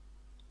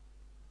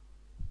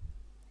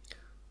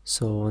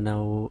 So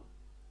now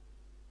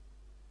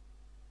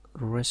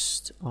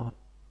rest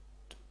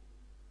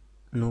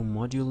no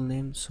module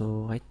name,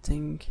 so I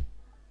think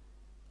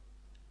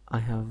I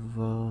have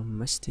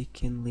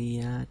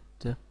mistakenly add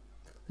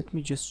let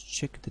me just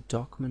check the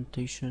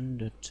documentation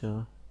that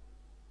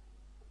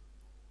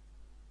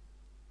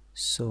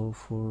so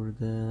for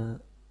the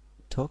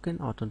token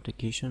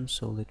authentication,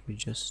 so let me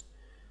just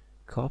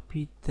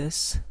copy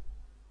this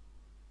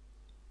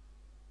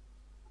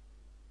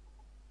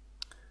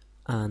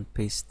and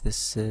paste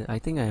this. I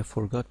think I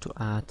forgot to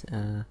add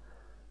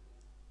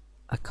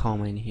a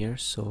comma in here,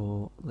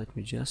 so let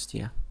me just,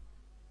 yeah,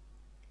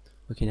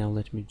 okay, now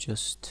let me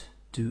just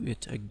do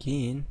it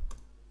again.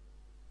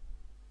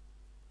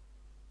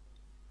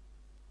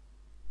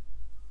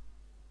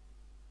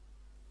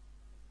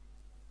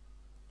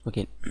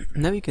 Okay,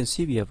 now you can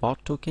see we have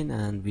auth token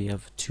and we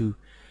have two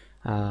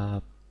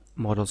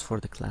models for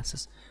the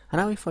classes. And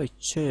now if I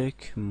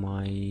check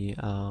my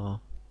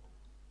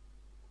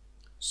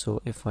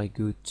so if I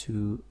go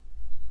to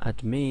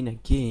admin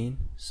again,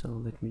 so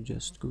let me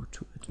just go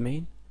to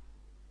admin,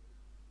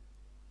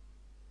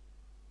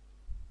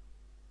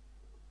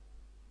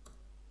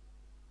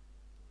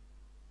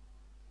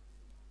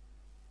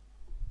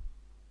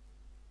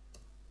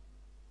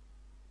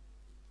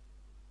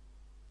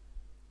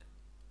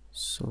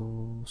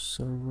 so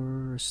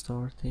server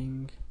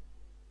starting,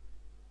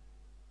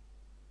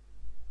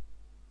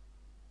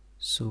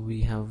 so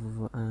we have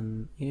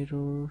an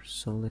error,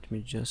 so let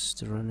me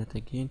just run it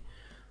again.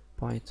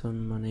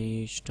 Python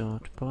manage.py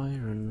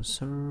run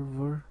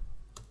server,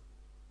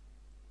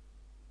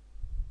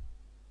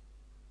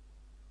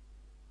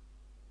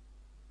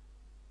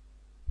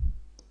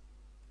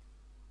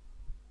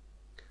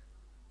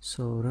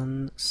 so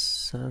run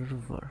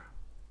server.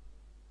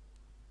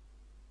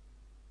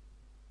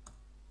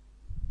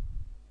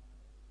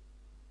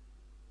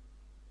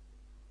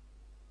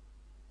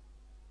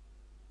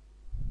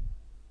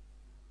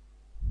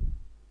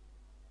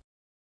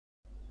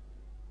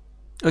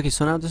 Okay,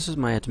 so now this is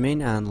my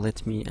admin, and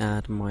let me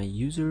add my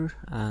user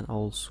and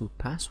also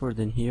password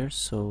in here.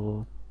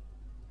 So,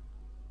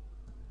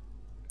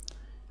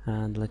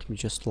 and let me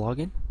just log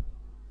in.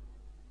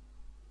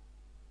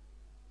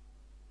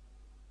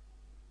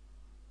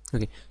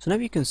 Okay, so now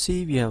you can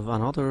see we have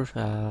another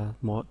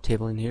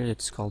table in here.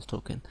 It's called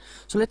token.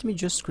 So let me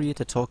just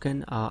create a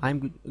token.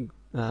 I'm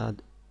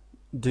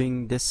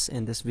doing this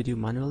in this video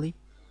manually.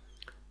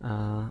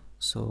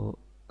 So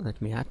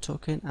let me add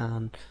token,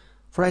 and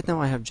for right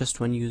now I have just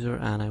one user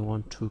and I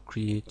want to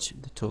create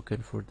the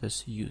token for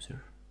this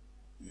user.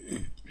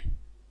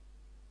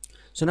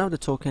 So now the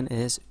token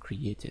is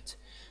created.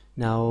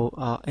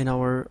 Now in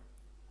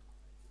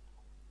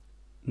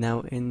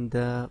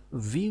the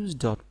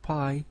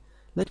views.py,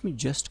 let me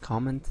just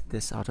comment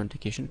this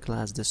authentication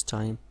class this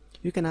time.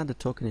 You can add the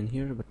token in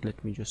here, but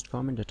let me just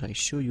comment that I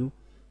show you.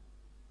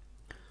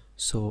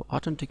 So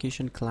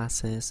authentication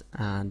classes,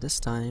 and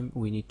this time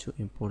we need to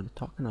import the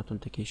token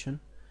authentication.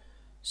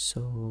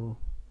 So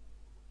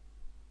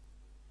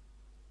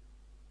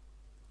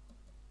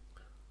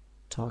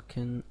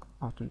token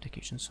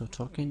authentication, so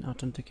token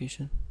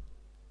authentication,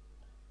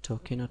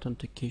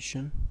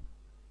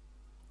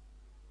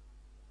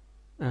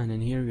 and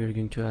in here we are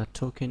going to add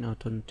token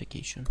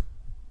authentication,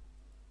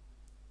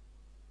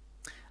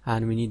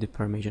 and we need the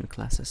permission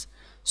classes.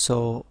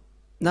 So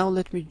now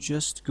let me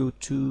just go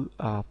to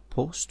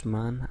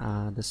Postman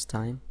this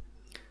time,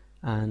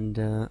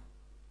 and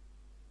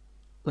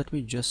let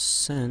me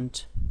just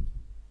send.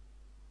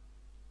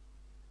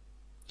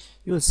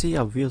 You will see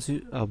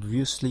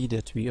obviously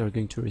that we are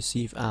going to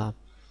receive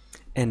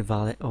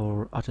invalid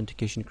or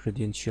authentication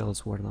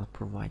credentials were not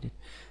provided.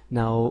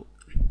 Now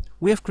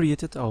we have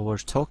created our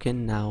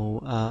token.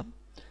 Now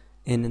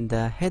in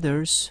the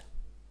headers,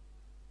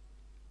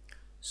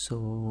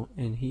 so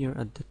in here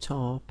at the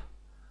top,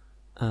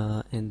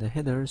 in the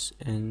headers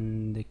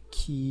and the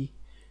key,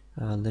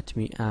 let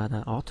me add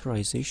an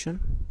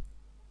authorization,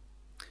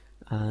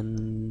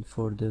 and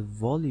for the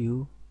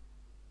value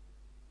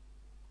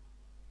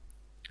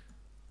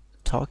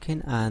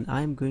token, and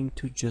I'm going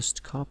to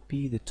just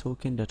copy the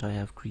token that I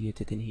have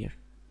created in here.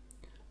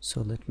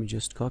 So let me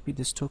just copy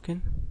this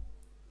token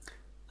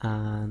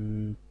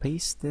and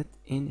paste it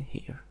in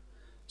here.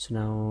 So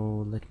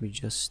now let me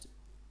just,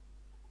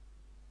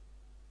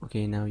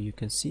 okay, now you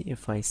can see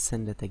if I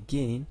send it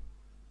again,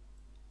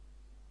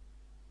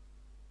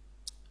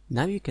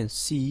 now you can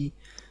see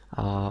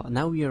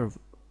now we are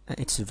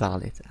it's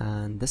valid,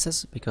 and this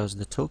is because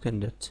the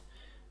token that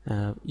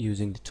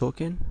using the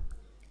token.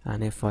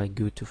 And if I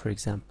go to, for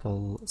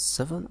example,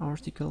 7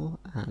 article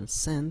and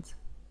send,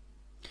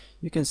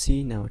 you can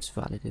see now it's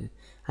validated.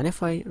 And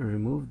if I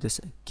remove this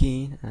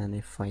again and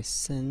if I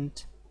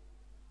send,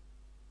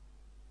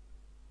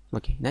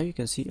 okay, now you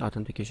can see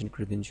authentication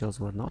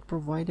credentials were not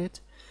provided.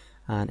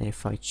 And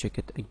if I check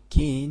it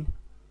again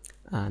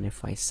and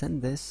if I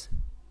send this,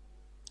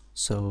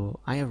 so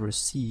I have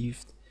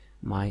received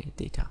my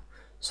data.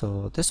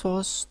 So this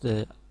was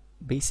the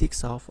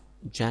basics of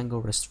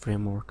Django REST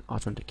framework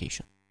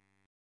authentication.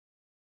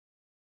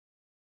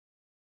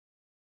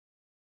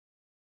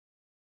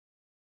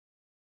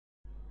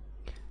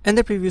 In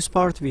the previous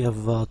part, we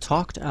have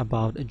talked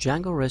about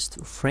Django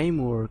REST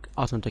framework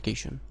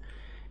authentication.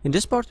 In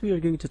this part, we are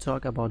going to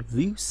talk about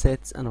view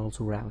sets and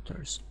also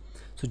routers.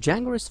 So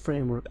Django REST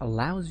framework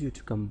allows you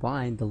to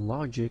combine the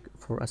logic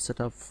for a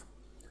set of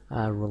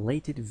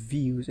related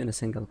views in a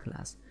single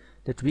class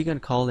that we can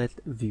call it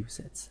view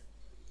sets.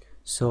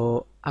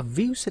 So a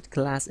view set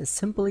class is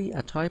simply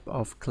a type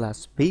of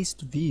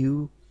class-based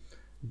view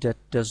that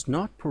does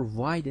not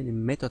provide any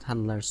method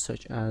handlers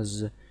such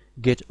as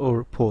get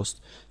or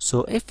post.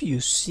 So if you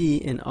see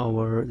in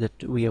our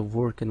that we have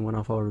worked in one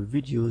of our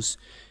videos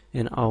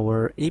in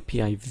our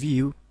API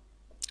view,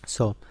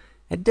 so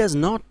it does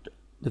not,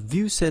 the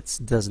view sets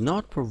does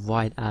not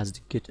provide as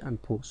the get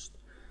and post.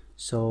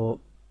 So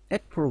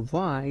it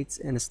provides,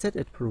 instead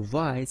it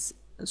provides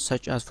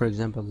such as, for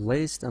example,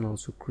 list and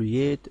also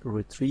create,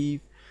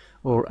 retrieve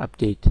or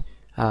update.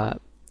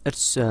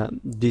 It's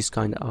these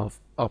kind of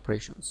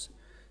operations.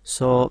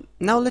 So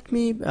now let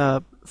me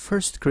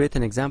first create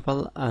an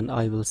example, and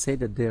I will say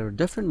that there are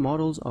different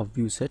models of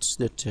view sets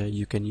that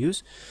you can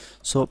use.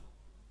 So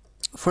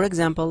for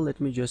example, let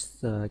me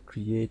just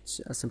create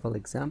a simple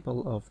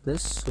example of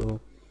this. So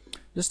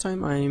this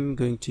time I'm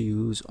going to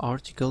use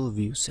article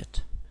view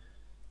set.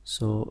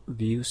 So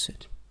view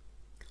set.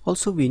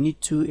 Also we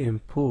need to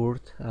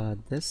import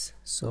this.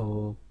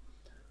 So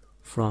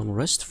from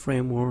REST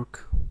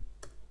framework,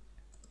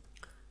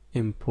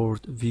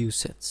 import view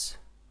sets.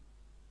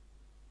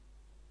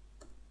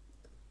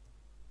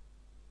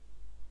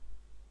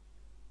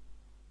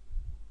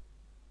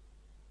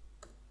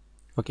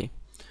 Okay,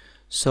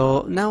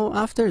 so now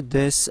after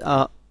this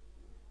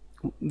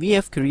we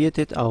have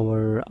created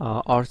our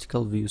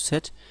article view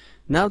set.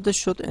 Now this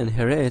should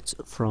inherit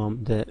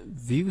from the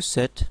view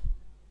set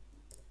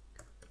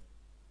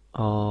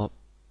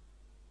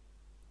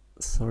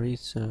sorry,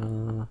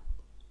 so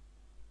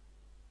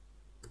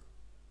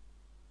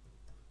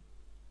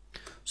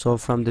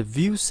from the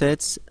view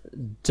sets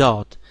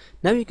dot,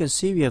 now you can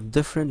see we have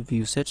different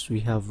view sets.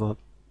 We have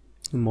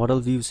model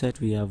view set,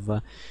 we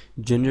have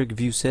generic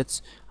view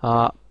sets.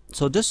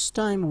 So this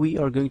time we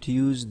are going to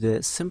use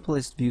the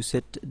simplest view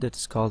set that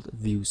is called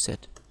view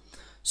set.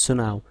 So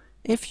now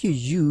if you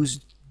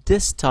use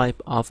this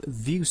type of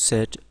view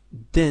set,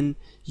 then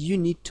you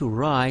need to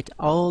write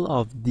all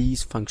of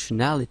these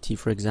functionality.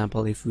 For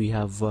example, if we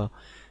have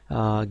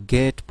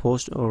get,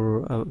 post,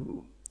 or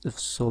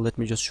so let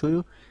me just show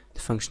you the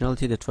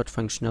functionality, that what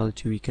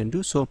functionality we can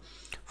do. So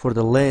for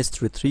the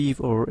list, retrieve,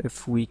 or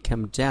if we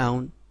come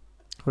down,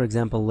 for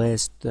example,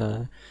 list,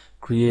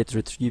 create,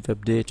 retrieve,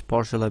 update,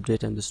 partial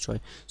update, and destroy.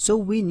 So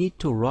we need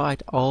to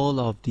write all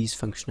of these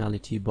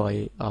functionality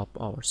by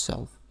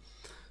ourselves.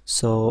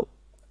 So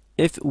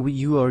if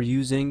you are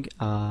using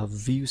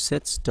view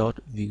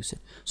sets.viewset.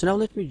 So now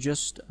let me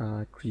just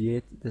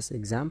create this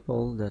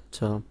example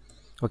that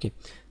okay,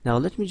 now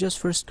let me just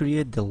first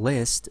create the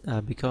list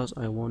because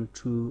I want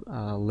to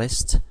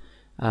list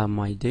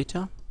my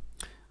data,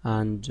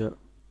 and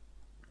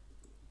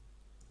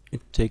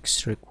it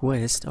takes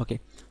request. Okay,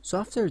 so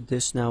after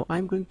this, now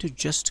I'm going to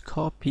just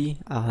copy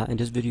in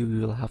this video we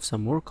will have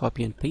some more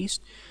copy and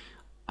paste.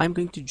 I'm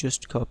going to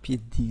just copy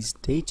these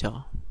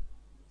data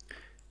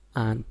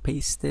and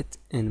paste it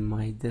in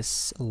my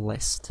this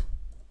list.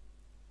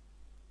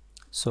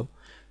 So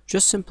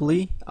just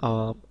simply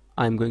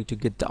I'm going to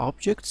get the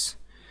objects.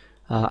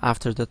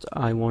 After that,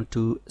 I want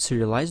to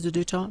serialize the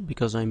data.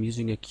 Because I'm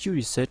using a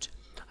query set,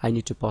 I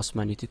need to pass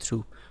manually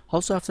through.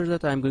 Also after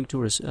that, I'm going to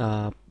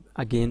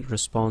again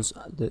response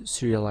the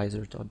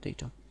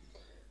serializer.data.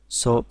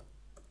 So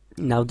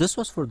now this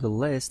was for the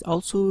list.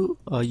 Also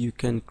you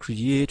can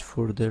create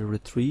for the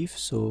retrieve.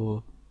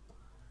 So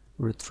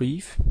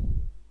retrieve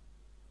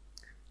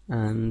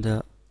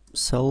and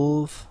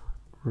self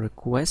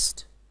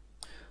request.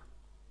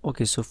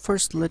 Okay, so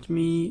first let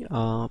me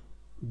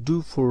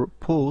do for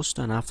post,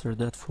 and after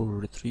that for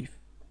retrieve.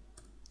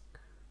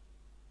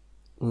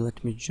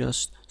 Let me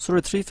just, so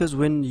retrieve is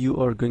when you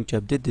are going to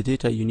update the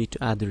data, you need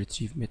to add the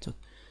retrieve method.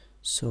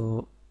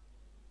 So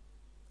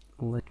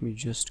let me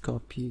just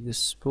copy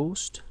this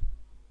post,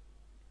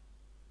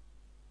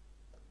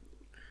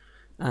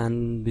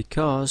 and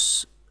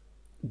because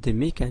the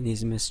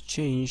mechanism has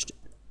changed,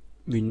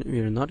 we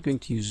are not going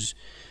to use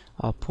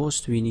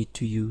post, we need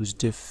to use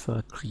diff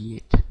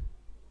create.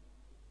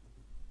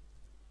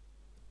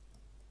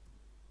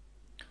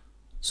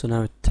 So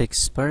now it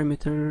takes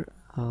parameter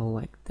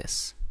like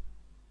this.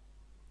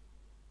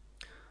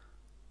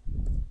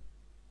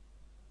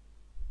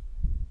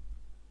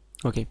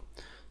 Okay,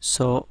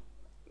 so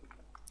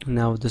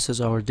now this is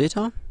our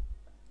data.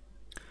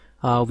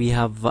 We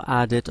have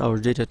added our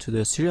data to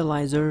the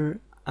serializer.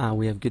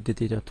 We have get the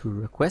data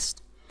through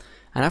request,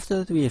 and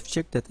after that we have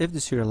checked that if the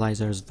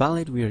serializer is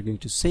valid, we are going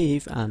to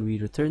save, and we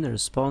return a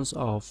response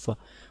of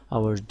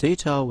our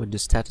data with the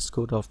status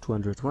code of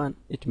 201.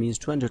 It means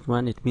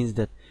 201, it means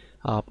that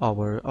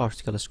our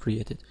article is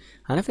created.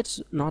 And if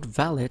it's not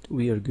valid,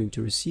 we are going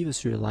to receive a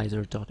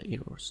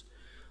serializer.errors.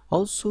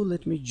 Also,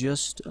 let me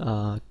just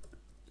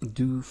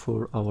do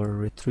for our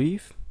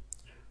retrieve.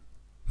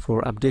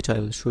 For update I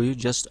will show you.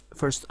 Just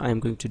first I am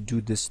going to do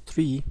this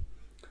 3,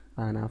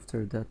 and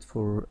after that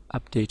for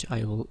update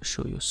I will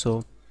show you.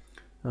 So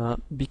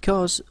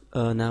because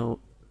now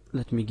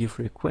let me give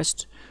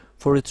request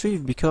for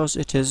retrieve, because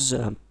it is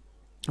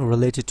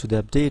related to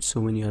the update. So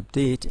when you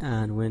update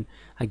and when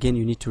again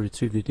you need to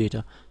retrieve the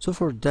data, so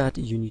for that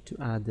you need to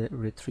add the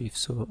retrieve.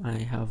 So I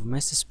have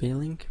messed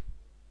spelling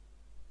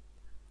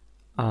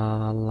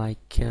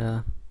like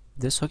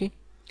this. Okay,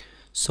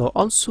 so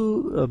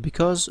also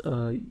because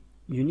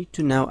you need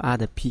to now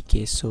add a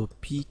pk, so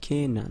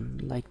pk none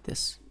like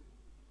this.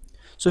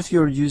 So if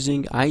you're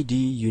using id,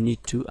 you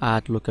need to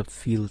add lookup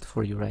field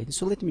for your id.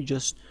 So let me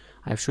just,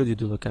 I've showed you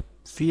the lookup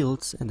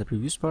fields in the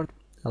previous part.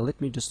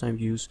 Let me just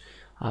use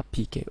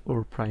pk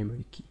or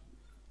primary key.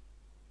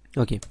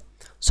 Okay,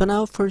 so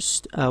now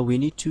first we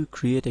need to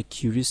create a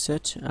query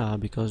set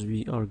because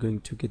we are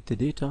going to get the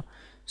data.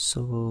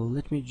 So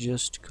let me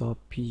just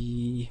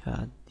copy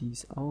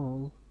these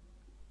all,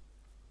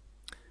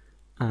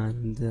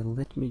 and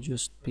let me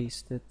just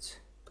paste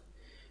it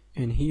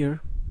in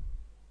here.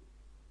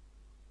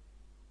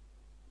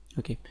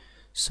 Okay,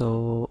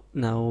 so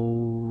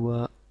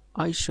now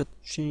I should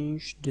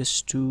change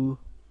this to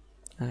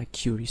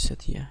query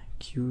set. Yeah,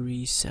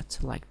 query set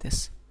like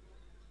this.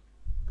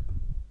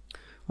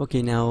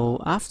 Okay,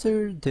 now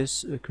after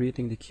this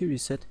creating the query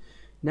set,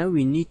 now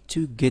we need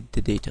to get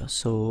the data.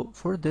 So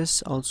for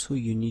this also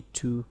you need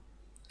to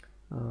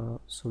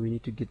so we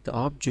need to get the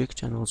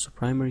object and also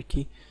primary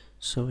key.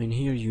 So in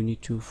here you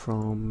need to,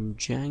 from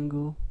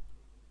Django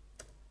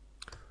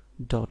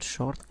dot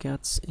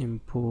shortcuts,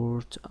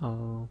 import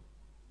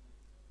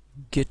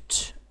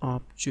get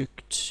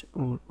object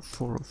or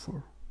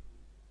 404.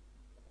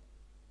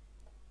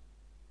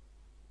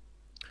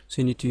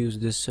 So you need to use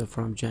this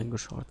from Django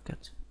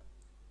shortcut.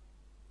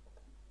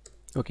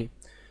 Okay,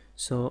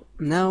 so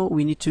now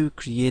we need to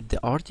create the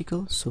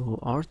article. So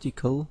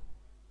article,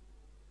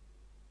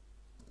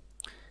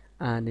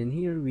 and in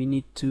here we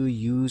need to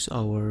use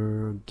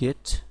our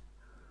get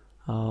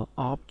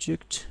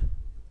object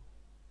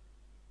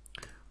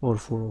or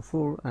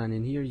 404, and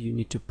in here you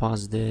need to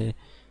pass the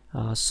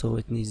so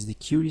it needs the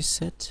query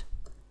set,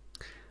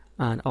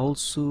 and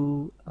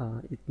also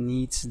it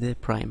needs the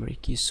primary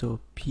key. So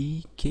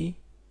pk.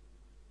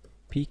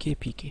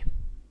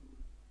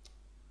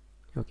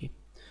 Okay,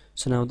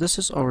 so now this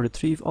is our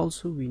retrieve.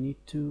 Also we need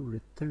to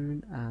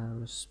return a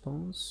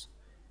response.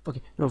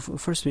 Okay, no,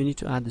 first we need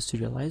to add the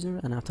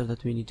serializer, and after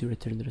that we need to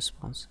return the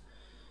response.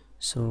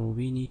 So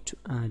we need to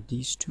add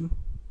these two.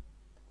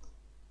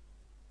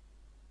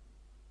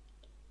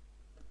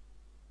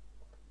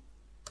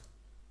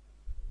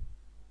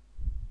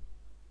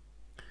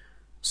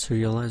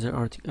 Serializer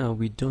article,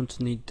 we don't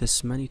need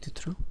this many to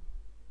throw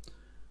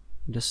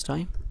this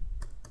time,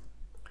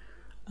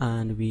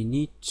 and we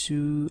need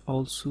to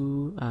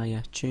also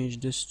change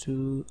this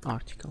to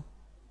article,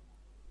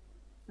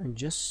 and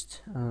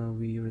just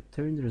we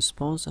return the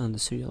response and the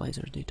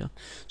serializer data.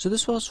 So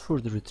this was for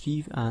the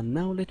retrieve, and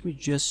now let me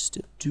just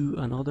do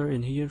another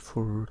in here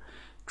for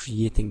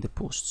creating the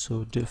post.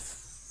 So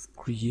diff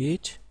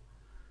create,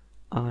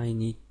 I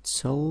need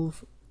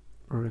self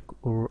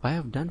or I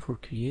have done for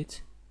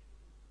create.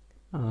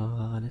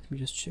 Let me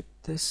just check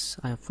this,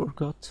 I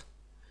forgot.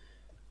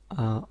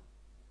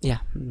 Yeah,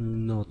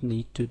 not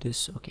need to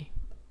this. Okay,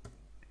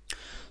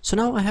 So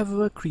now I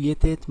have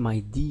created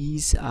my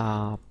these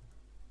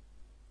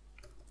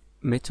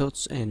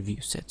methods and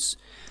view sets.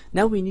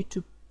 Now we need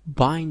to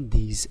bind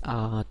these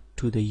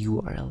to the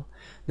URL.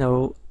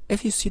 Now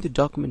if you see the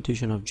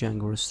documentation of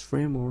Django REST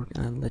framework,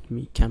 and let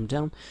me come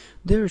down,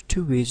 there are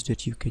two ways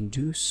that you can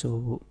do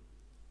so.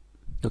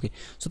 Okay,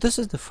 so this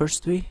is the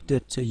first way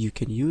that you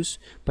can use,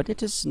 but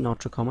it is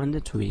not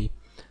recommended way.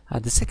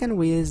 The second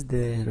way is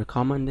the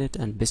recommended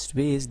and best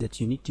way is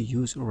that you need to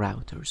use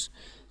routers.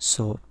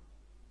 So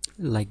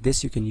like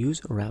this you can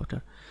use a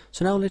router.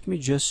 So now let me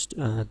just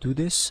do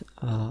this.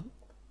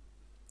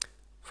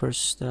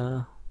 First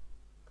let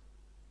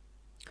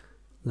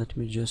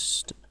me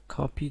just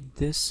copy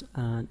this,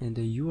 and in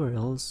the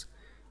URLs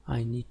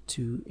I need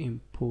to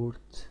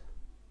import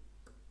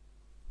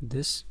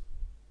this.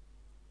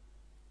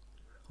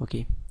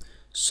 Okay,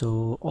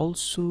 so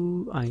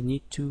also I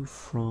need to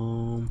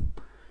from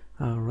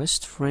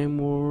REST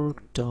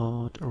framework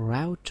dot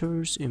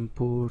routers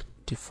import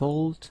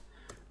default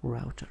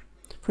router.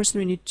 First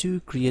we need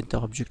to create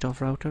the object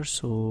of router,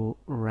 so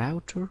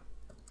router,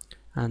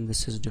 and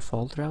this is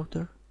default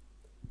router.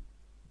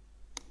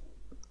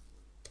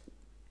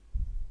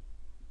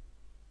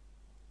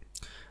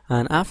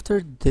 And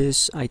after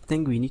this I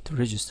think we need to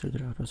register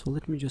the router, so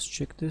let me just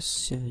check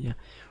this. Yeah,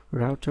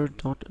 router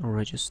dot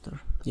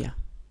register. Yeah,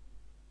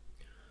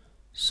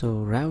 so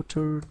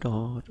router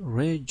dot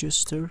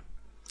register,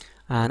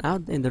 and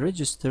out in the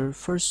register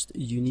first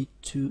you need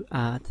to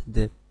add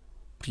the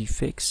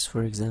prefix.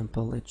 For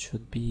example, it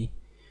should be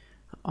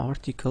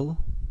article,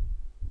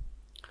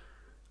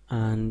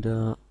 and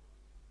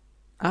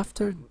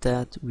after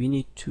that we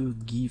need to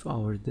give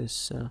our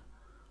this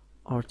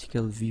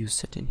article view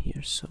set in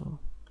here. So,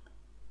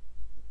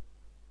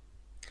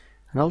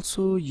 and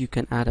also you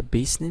can add a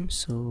base name,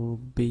 so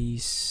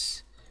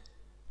base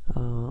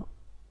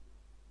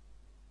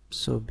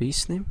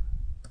base name,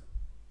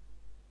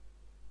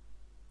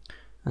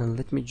 and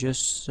let me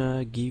just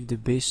give the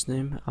base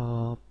name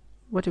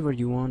whatever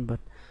you want, but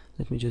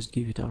let me just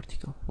give it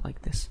article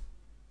like this.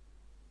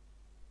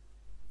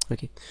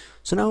 Okay,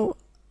 so now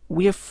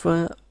we have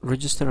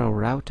registered our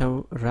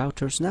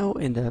routers. Now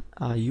in the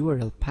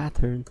URL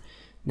pattern,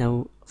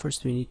 now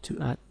first we need to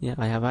add, yeah,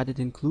 I have added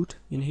include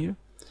in here,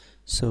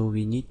 so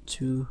we need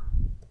to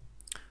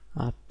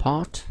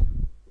part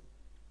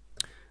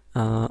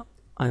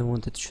I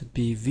want it should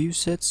be view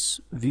set,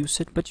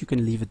 but you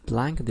can leave it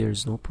blank, there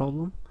is no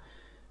problem.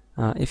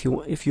 If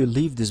you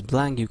leave this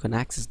blank, you can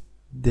access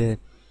the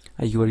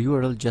your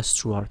URL just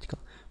through article.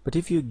 But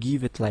if you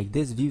give it like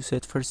this, view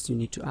set, first you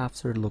need to,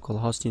 after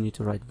localhost, you need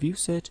to write view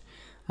set,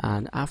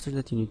 and after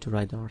that you need to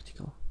write the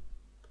article.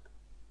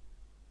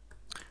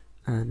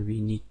 And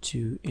we need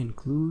to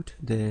include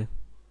the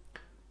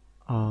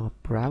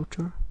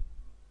router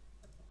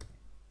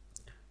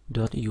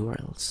dot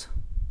URLs.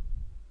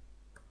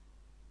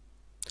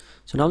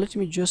 So now let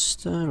me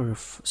just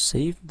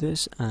save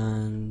this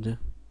and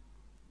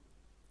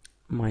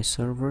my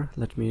server.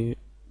 Let me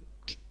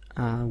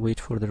wait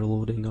for the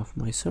reloading of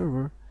my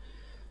server,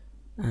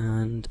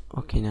 and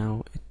okay,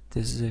 now it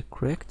is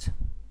correct.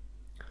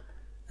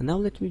 And now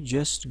let me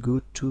just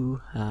go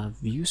to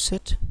view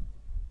set,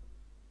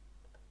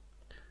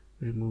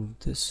 remove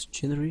this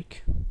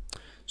generic.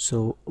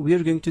 So we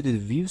are going to do the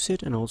view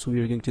set, and also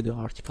we are going to do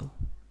article.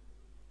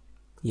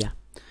 Yeah,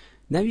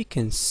 now you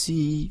can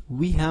see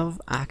we have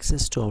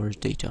access to our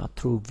data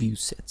through view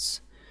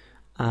sets,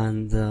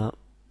 and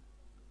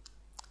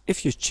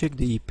if you check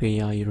the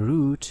API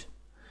root,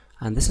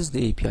 and this is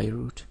the API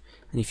root,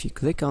 and if you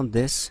click on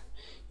this,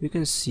 you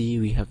can see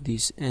we have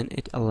these, and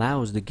it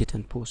allows the get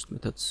and post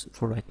methods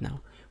for right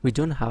now. We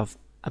don't have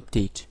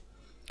update.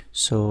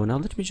 So now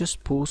let me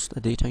just post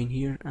the data in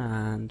here,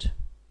 and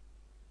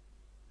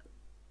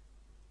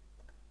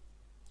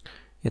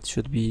it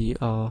should be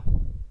let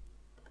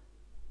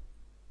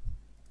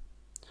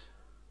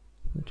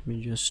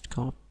me just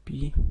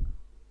copy,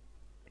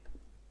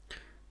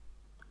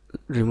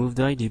 remove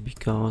the ID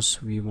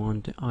because we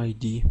want the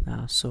ID.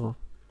 So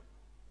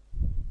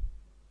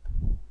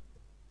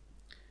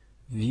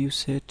view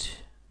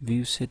set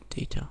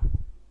data.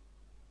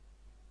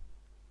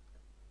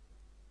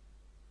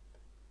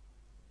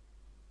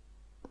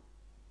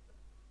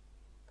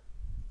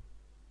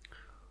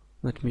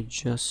 Let me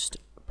just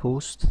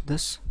post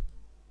this.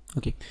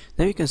 Okay,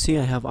 now you can see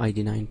I have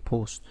ID9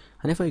 post,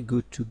 and if I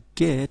go to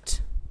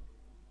get,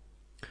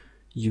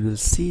 you will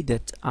see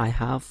that I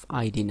have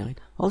ID9.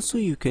 Also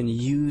you can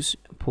use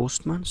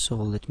Postman, so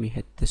let me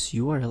hit this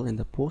URL in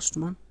the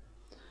Postman.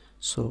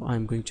 So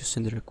I'm going to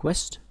send a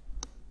request.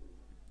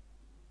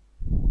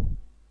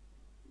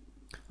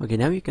 Okay,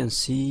 now you can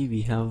see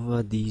we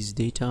have these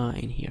data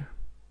in here.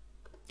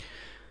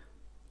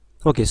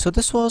 Okay, so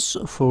this was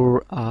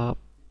for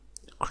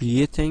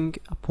creating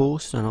a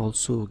post and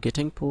also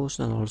getting post,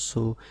 and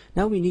also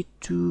now we need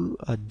to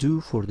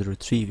do for the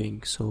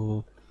retrieving.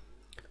 So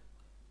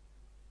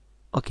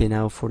okay,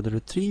 now for the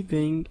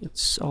retrieving,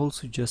 it's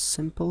also just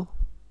simple.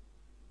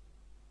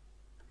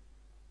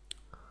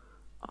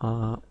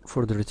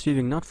 For the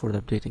retrieving, not for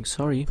the updating,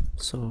 sorry.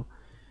 So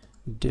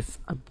diff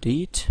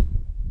update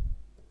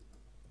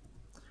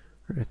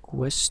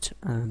request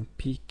and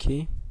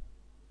pk,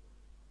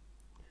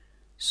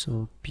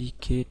 so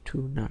pk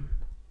to none,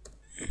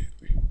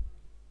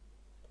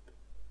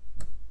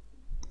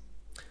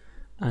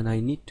 and I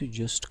need to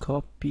just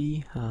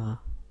copy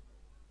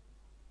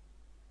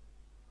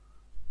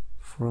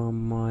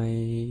from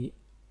my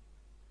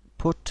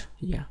put,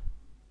 yeah,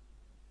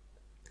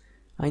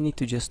 I need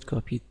to just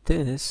copy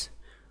this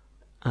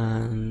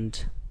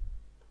and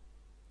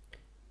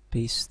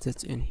paste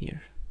it in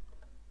here.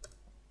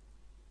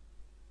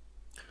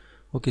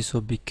 Okay, so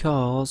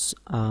because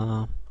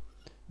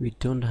we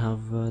don't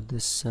have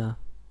this,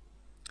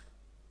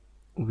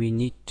 we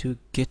need to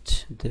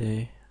get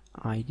the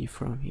ID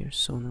from here.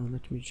 So now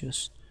let me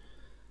just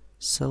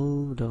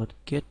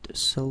self.get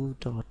self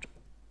dot,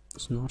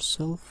 it's not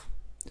self,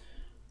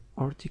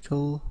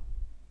 article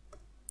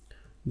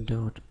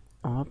dot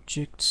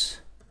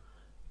objects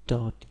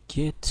dot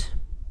get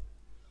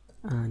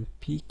and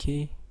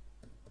pk.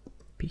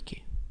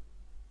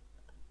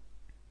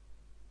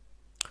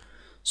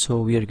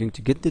 So we are going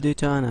to get the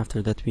data, and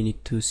after that we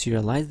need to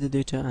serialize the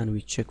data, and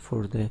we check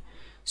for the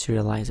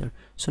serializer.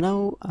 So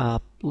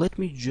now let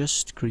me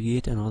just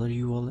create another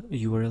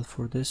URL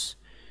for this.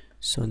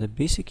 So in the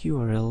basic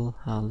URL,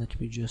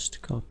 let me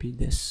just copy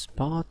this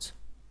part,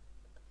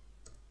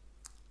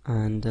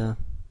 and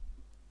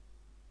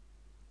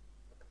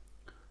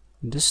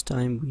this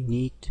time we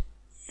need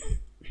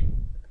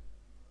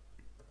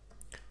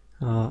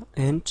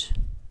int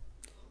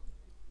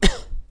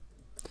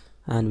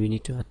and we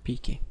need to add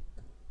pk.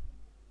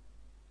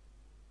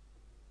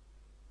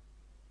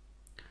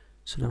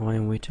 So now I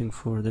am waiting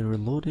for the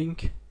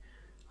reloading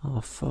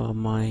of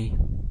my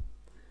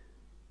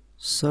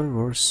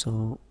server.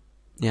 So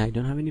yeah, I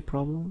don't have any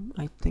problem,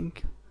 I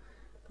think.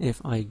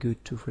 If I go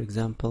to, for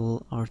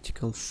example,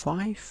 article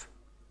 5,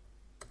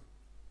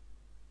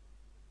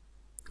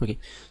 okay,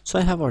 so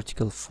I have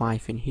article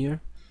 5 in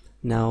here.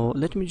 Now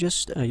let me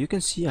just you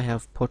can see I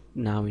have put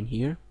now in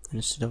here, and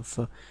instead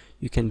of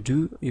you can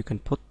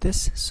put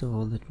this. So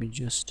let me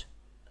just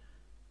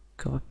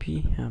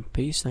copy and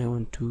paste. I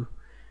want to,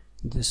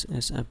 this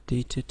is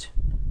updated,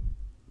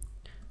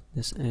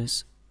 this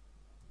is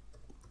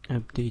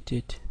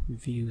updated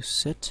view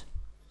set,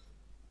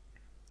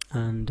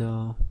 and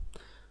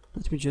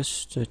let me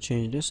just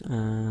change this,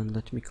 and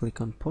let me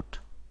click on put.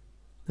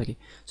 Okay,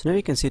 so now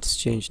you can see it's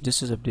changed.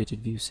 This is updated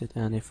view set,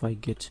 and if I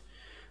get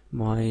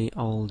my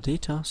all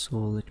data, so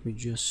let me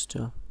just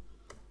go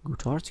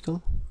to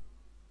article.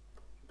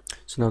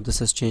 So now this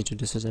has changed,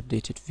 this is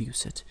updated view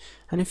set.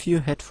 And if you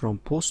head from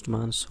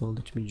Postman, so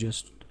let me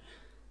just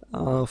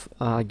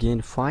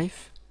again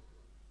 5,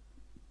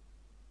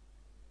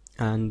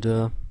 and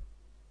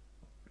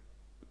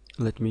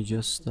let me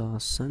just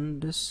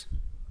send this.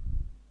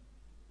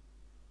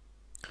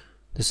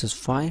 This is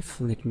 5.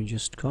 Let me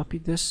just copy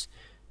this.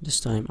 This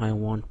time I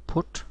want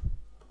put,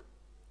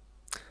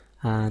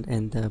 and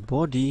in the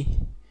body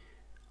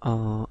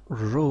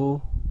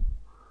row,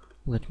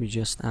 let me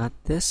just add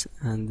this,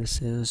 and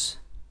this is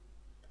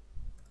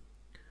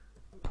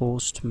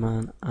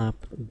Postman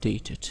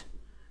updated.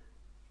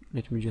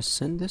 Let me just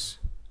send this,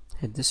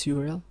 hit this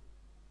URL,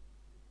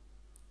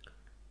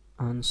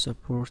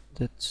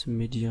 unsupported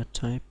media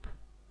type.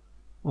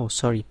 Oh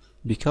sorry,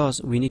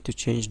 because we need to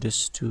change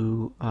this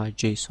to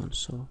JSON,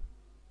 so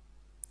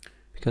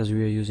because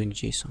we are using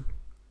JSON.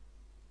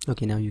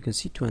 Okay, now you can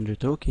see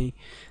 200, okay,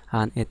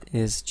 and it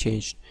is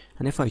changed.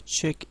 And if I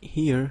check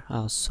here,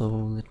 so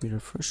let me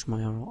refresh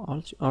my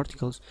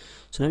articles.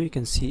 So now you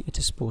can see it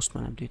is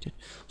Postman updated.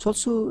 So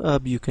also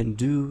you can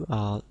do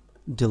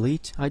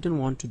delete. I don't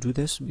want to do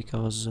this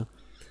because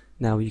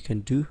now you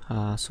can do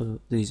so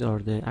these are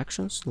the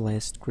actions: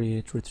 list,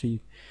 create, retrieve,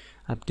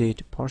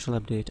 update, partial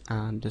update,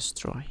 and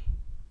destroy.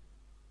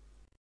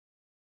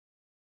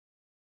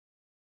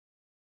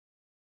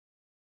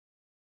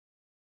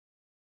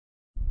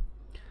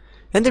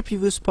 In the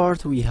previous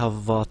part we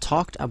have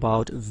talked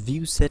about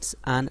view sets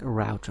and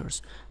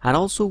routers, and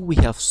also we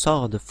have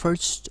saw the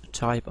first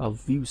type of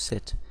view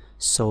set,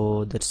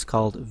 so that's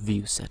called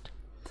view set.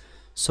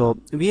 So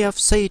we have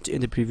said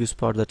in the previous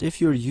part that if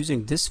you're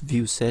using this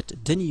view set,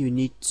 then you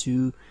need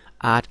to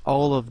add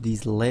all of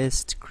these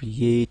list,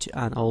 create,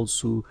 and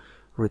also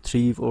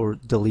retrieve or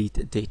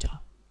delete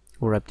data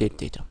or update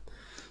data.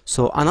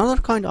 So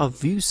another kind of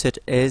view set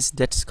is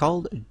that's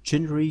called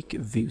generic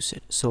view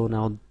set. So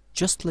now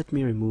just let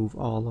me remove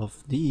all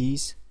of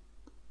these.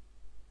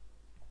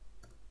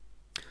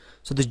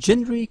 So the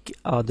generic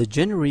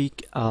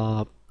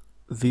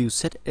view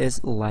set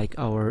is like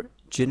our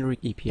generic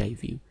API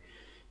view.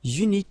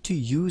 You need to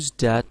use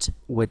that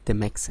with the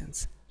make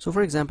sense. So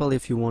for example,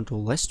 if you want a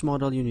list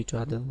model, you need to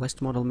add a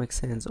list model make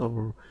sense,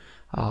 or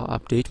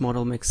update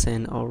model make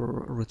sense, or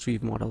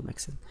retrieve model make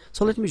sense.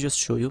 So let me just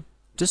show you.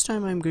 This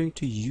time I'm going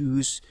to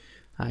use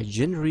a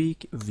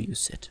generic view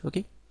set.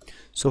 Okay,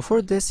 so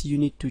for this you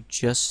need to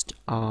just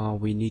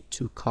we need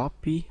to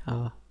copy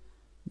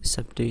this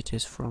update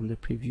is from the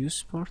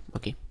previous part.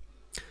 Okay,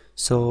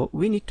 so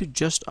we need to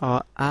just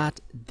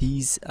add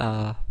these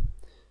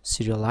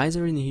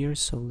serializer in here,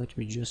 so let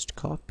me just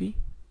copy,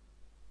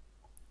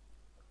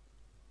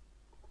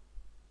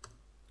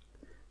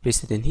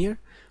 paste it in here.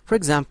 For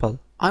example,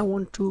 I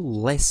want to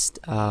list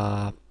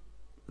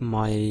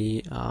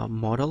my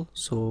model,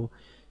 so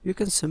you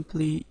can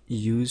simply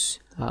use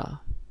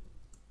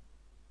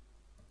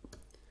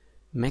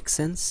make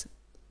sense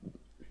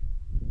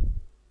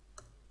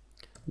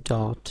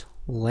dot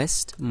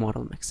list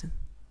model mixin.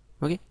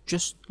 Okay,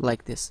 just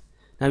like this.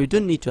 Now you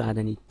don't need to add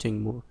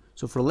anything more.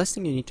 So for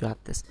listing you need to add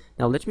this.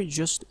 Now let me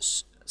just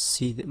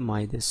see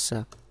this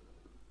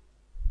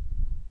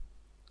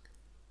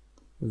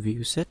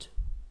view set.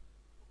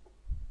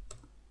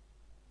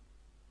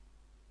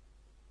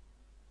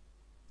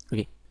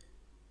 Okay,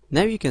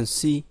 now you can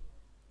see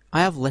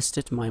I have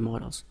listed my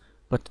models,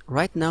 but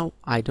right now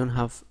I don't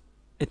have,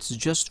 it's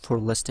just for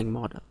listing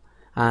model,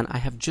 and I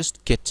have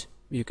just get.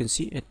 You can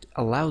see it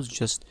allows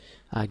just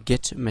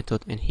get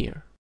method in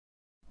here.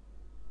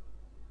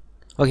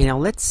 Okay, now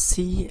let's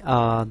see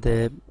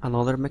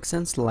another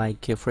mixins,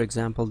 like for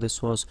example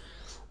this was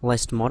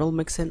list model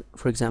mixin.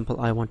 For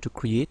example, I want to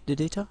create the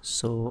data,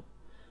 so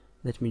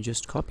let me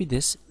just copy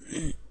this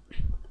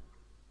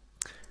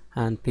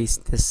and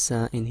paste this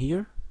in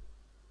here.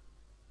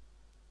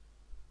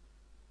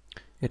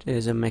 It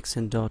is a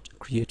mixin dot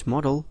create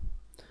model,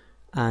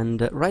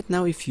 and right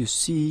now if you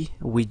see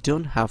we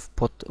don't have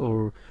put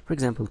or for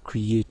example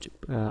create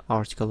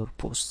article or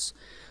posts.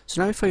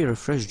 So now if I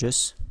refresh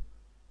this,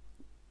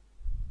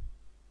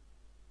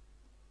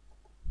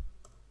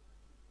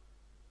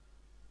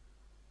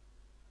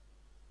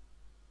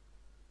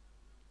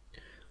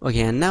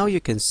 okay, and now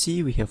you can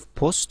see we have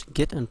post,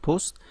 get and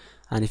post,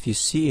 and if you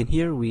see in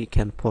here we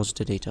can post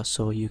the data.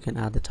 So you can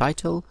add the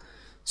title,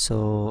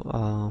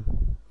 so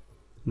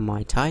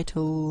my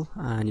title,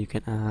 and you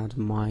can add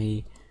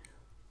my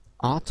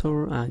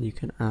author, and you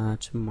can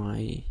add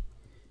my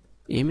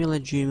email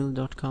at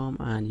gmail.com,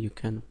 and you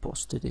can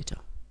post the data.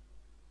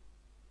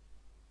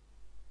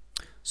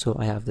 So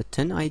I have the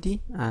 10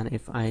 ID, and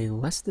if I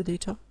list the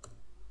data,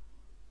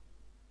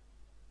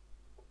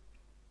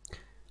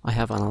 I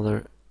have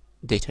another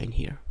data in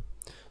here.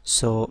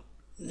 So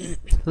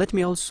let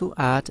me also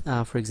add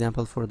for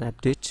example for the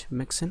update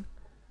mixin,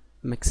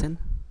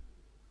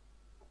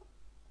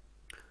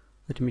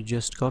 let me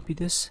just copy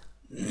this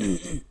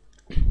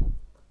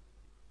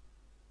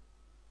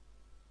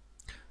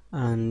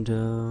and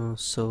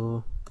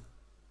so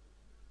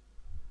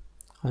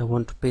I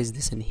want to paste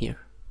this in here.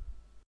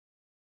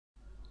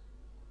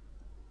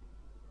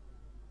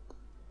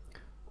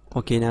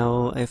 Okay,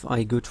 now if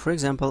I go to, for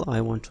example, I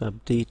want to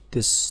update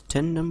this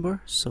 10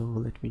 number, so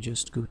let me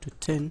just go to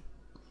 10.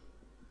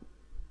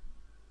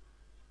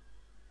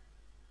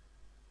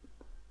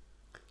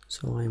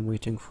 So I'm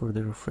waiting for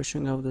the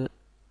refreshing of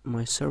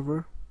my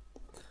server.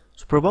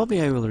 So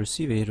probably I will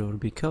receive error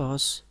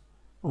because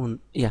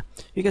yeah,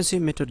 you can see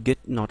method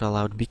get not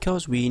allowed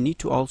because we need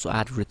to also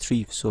add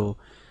retrieve. So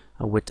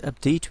with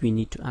update we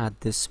need to add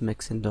this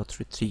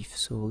mixin.retrieve.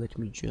 So let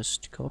me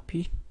just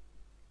copy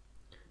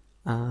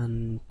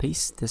and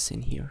paste this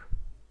in here,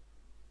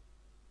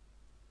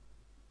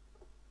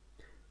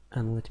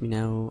 and let me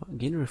now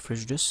again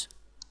refresh this.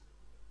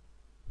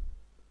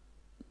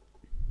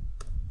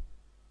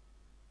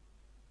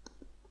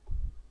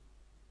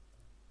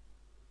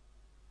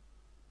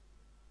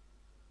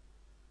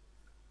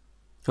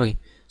 Okay,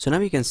 so now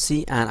you can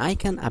see, and I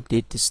can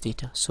update this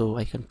data, so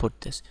I can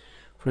put this,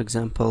 for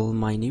example,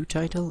 my new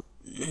title,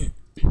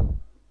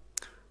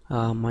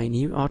 my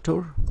new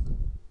author,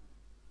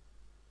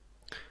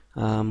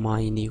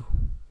 my new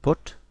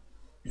put.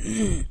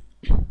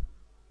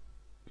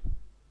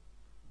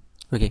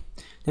 Okay,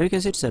 now you can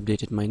see it's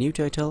updated my new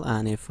title,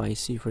 and if I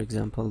see, for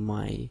example,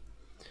 my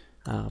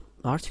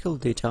article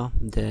data,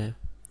 the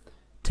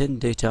 10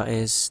 data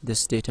is,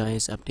 this data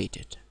is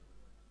updated.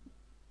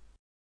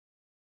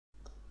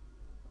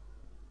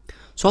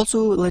 So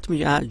also let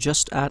me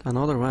just add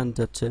another one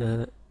that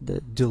the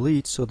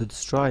delete, so the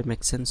destroy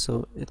makes sense,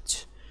 so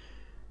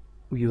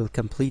we will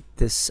complete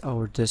this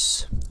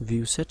this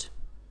view set.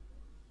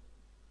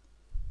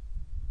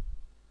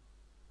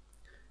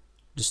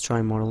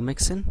 Destroy model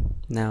mixin.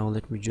 Now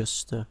let me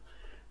just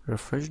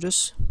refresh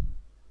this.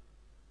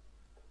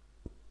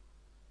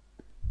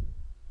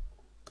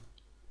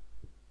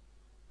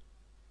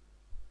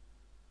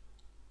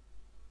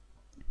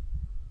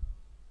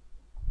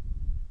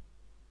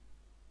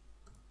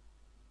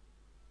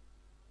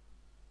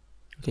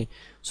 Okay,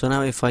 so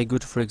now if I go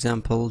to, for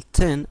example,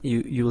 10,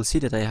 you will see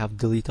that I have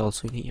delete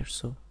also in here.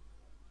 So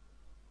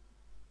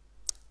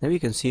now you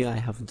can see I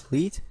have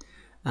delete,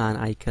 and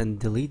I can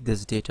delete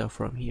this data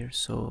from here,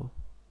 so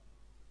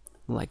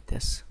like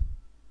this,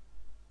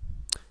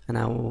 and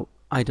now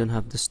I don't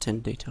have this 10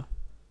 data.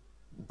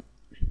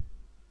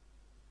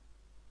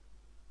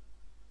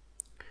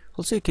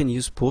 Also you can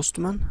use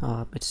Postman,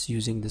 it's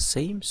using the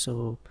same,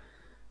 so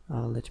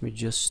let me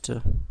just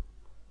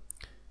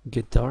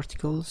get the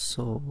article,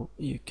 so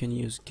you can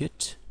use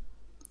get,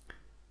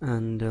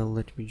 and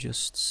let me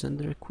just send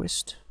the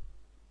request,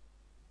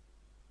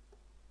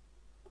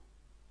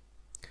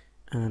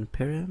 and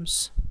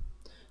params.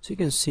 So you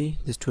can see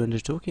this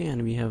 200 okay,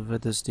 and we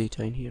have this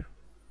data in here,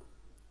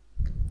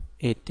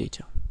 8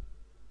 data.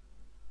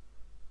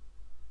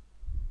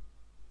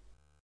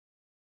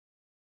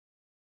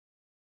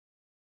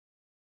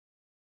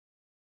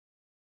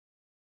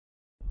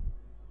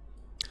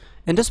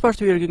 In this part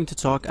we are going to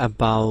talk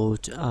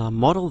about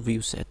model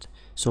view set.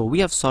 So we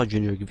have saw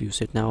generic view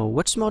set. Now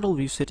what's model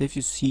view set? If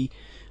you see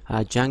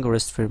Django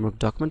REST framework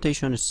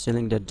documentation, is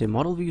telling that the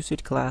model view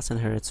set class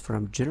inherits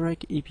from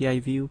generic API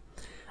view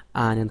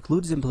and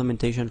includes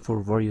implementation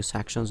for various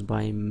actions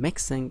by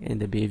mixing in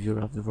the behavior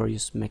of the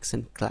various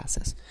mixing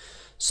classes.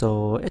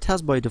 So it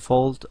has by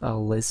default a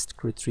list,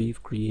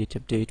 retrieve, create,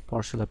 update,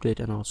 partial update,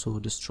 and also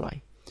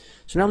destroy.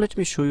 So now let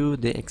me show you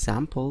the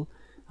example.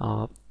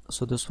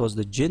 So this was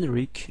the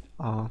generic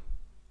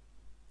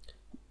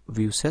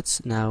view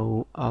sets.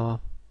 Now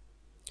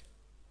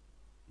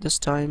this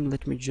time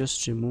let me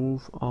just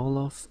remove all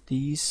of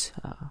these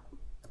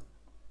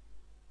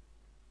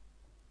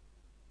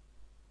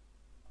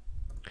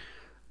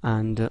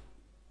and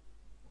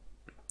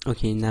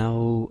okay,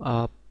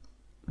 now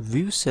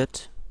view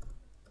set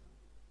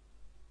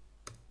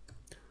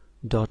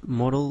dot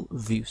model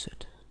view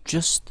set.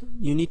 Just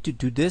you need to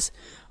do this,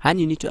 and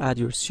you need to add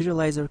your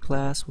serializer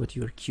class with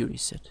your query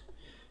set.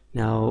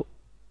 Now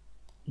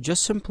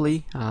just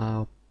simply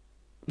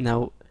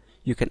now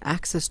you can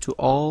access to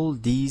all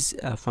these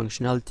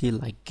functionality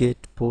like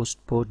get,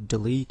 post, put,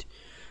 delete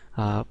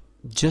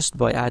just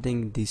by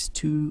adding these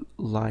 2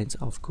 lines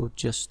of code,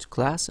 just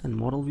class and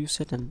model view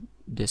set and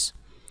this.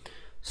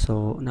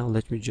 So now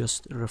let me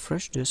just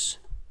refresh this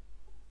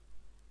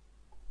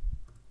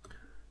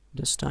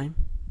time.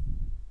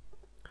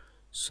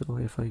 So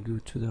if I go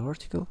to the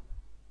article,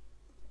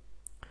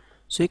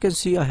 so you can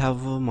see I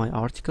have my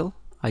article.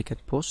 I can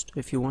post,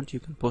 if you want you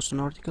can post an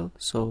article.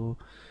 So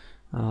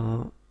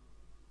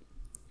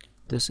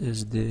this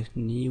is the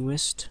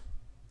newest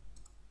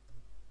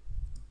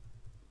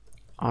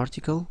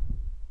article,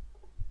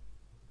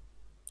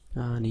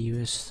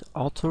 newest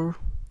author,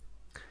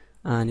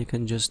 and you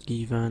can just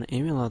give an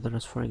email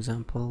address, for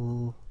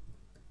example,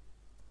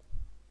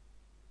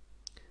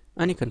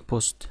 and you can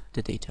post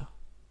the data.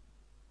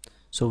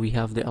 So we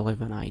have the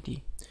 11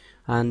 ID,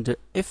 and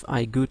if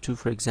I go to,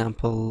 for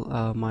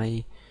example,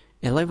 my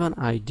 11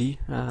 ID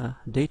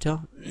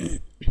data,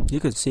 you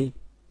can see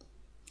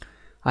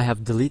I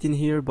have delete in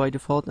here by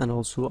default, and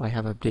also I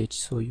have update,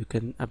 so you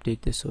can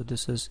update this. So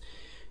this is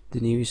the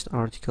newest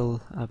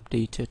article,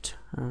 updated,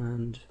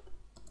 and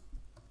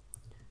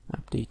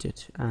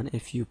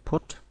if you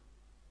put,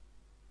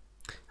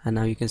 and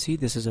now you can see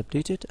this is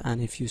updated,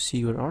 and if you see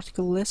your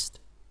article list,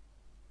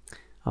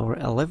 our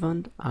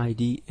 11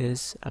 ID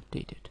is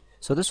updated.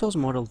 So this was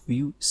model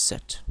view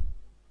set.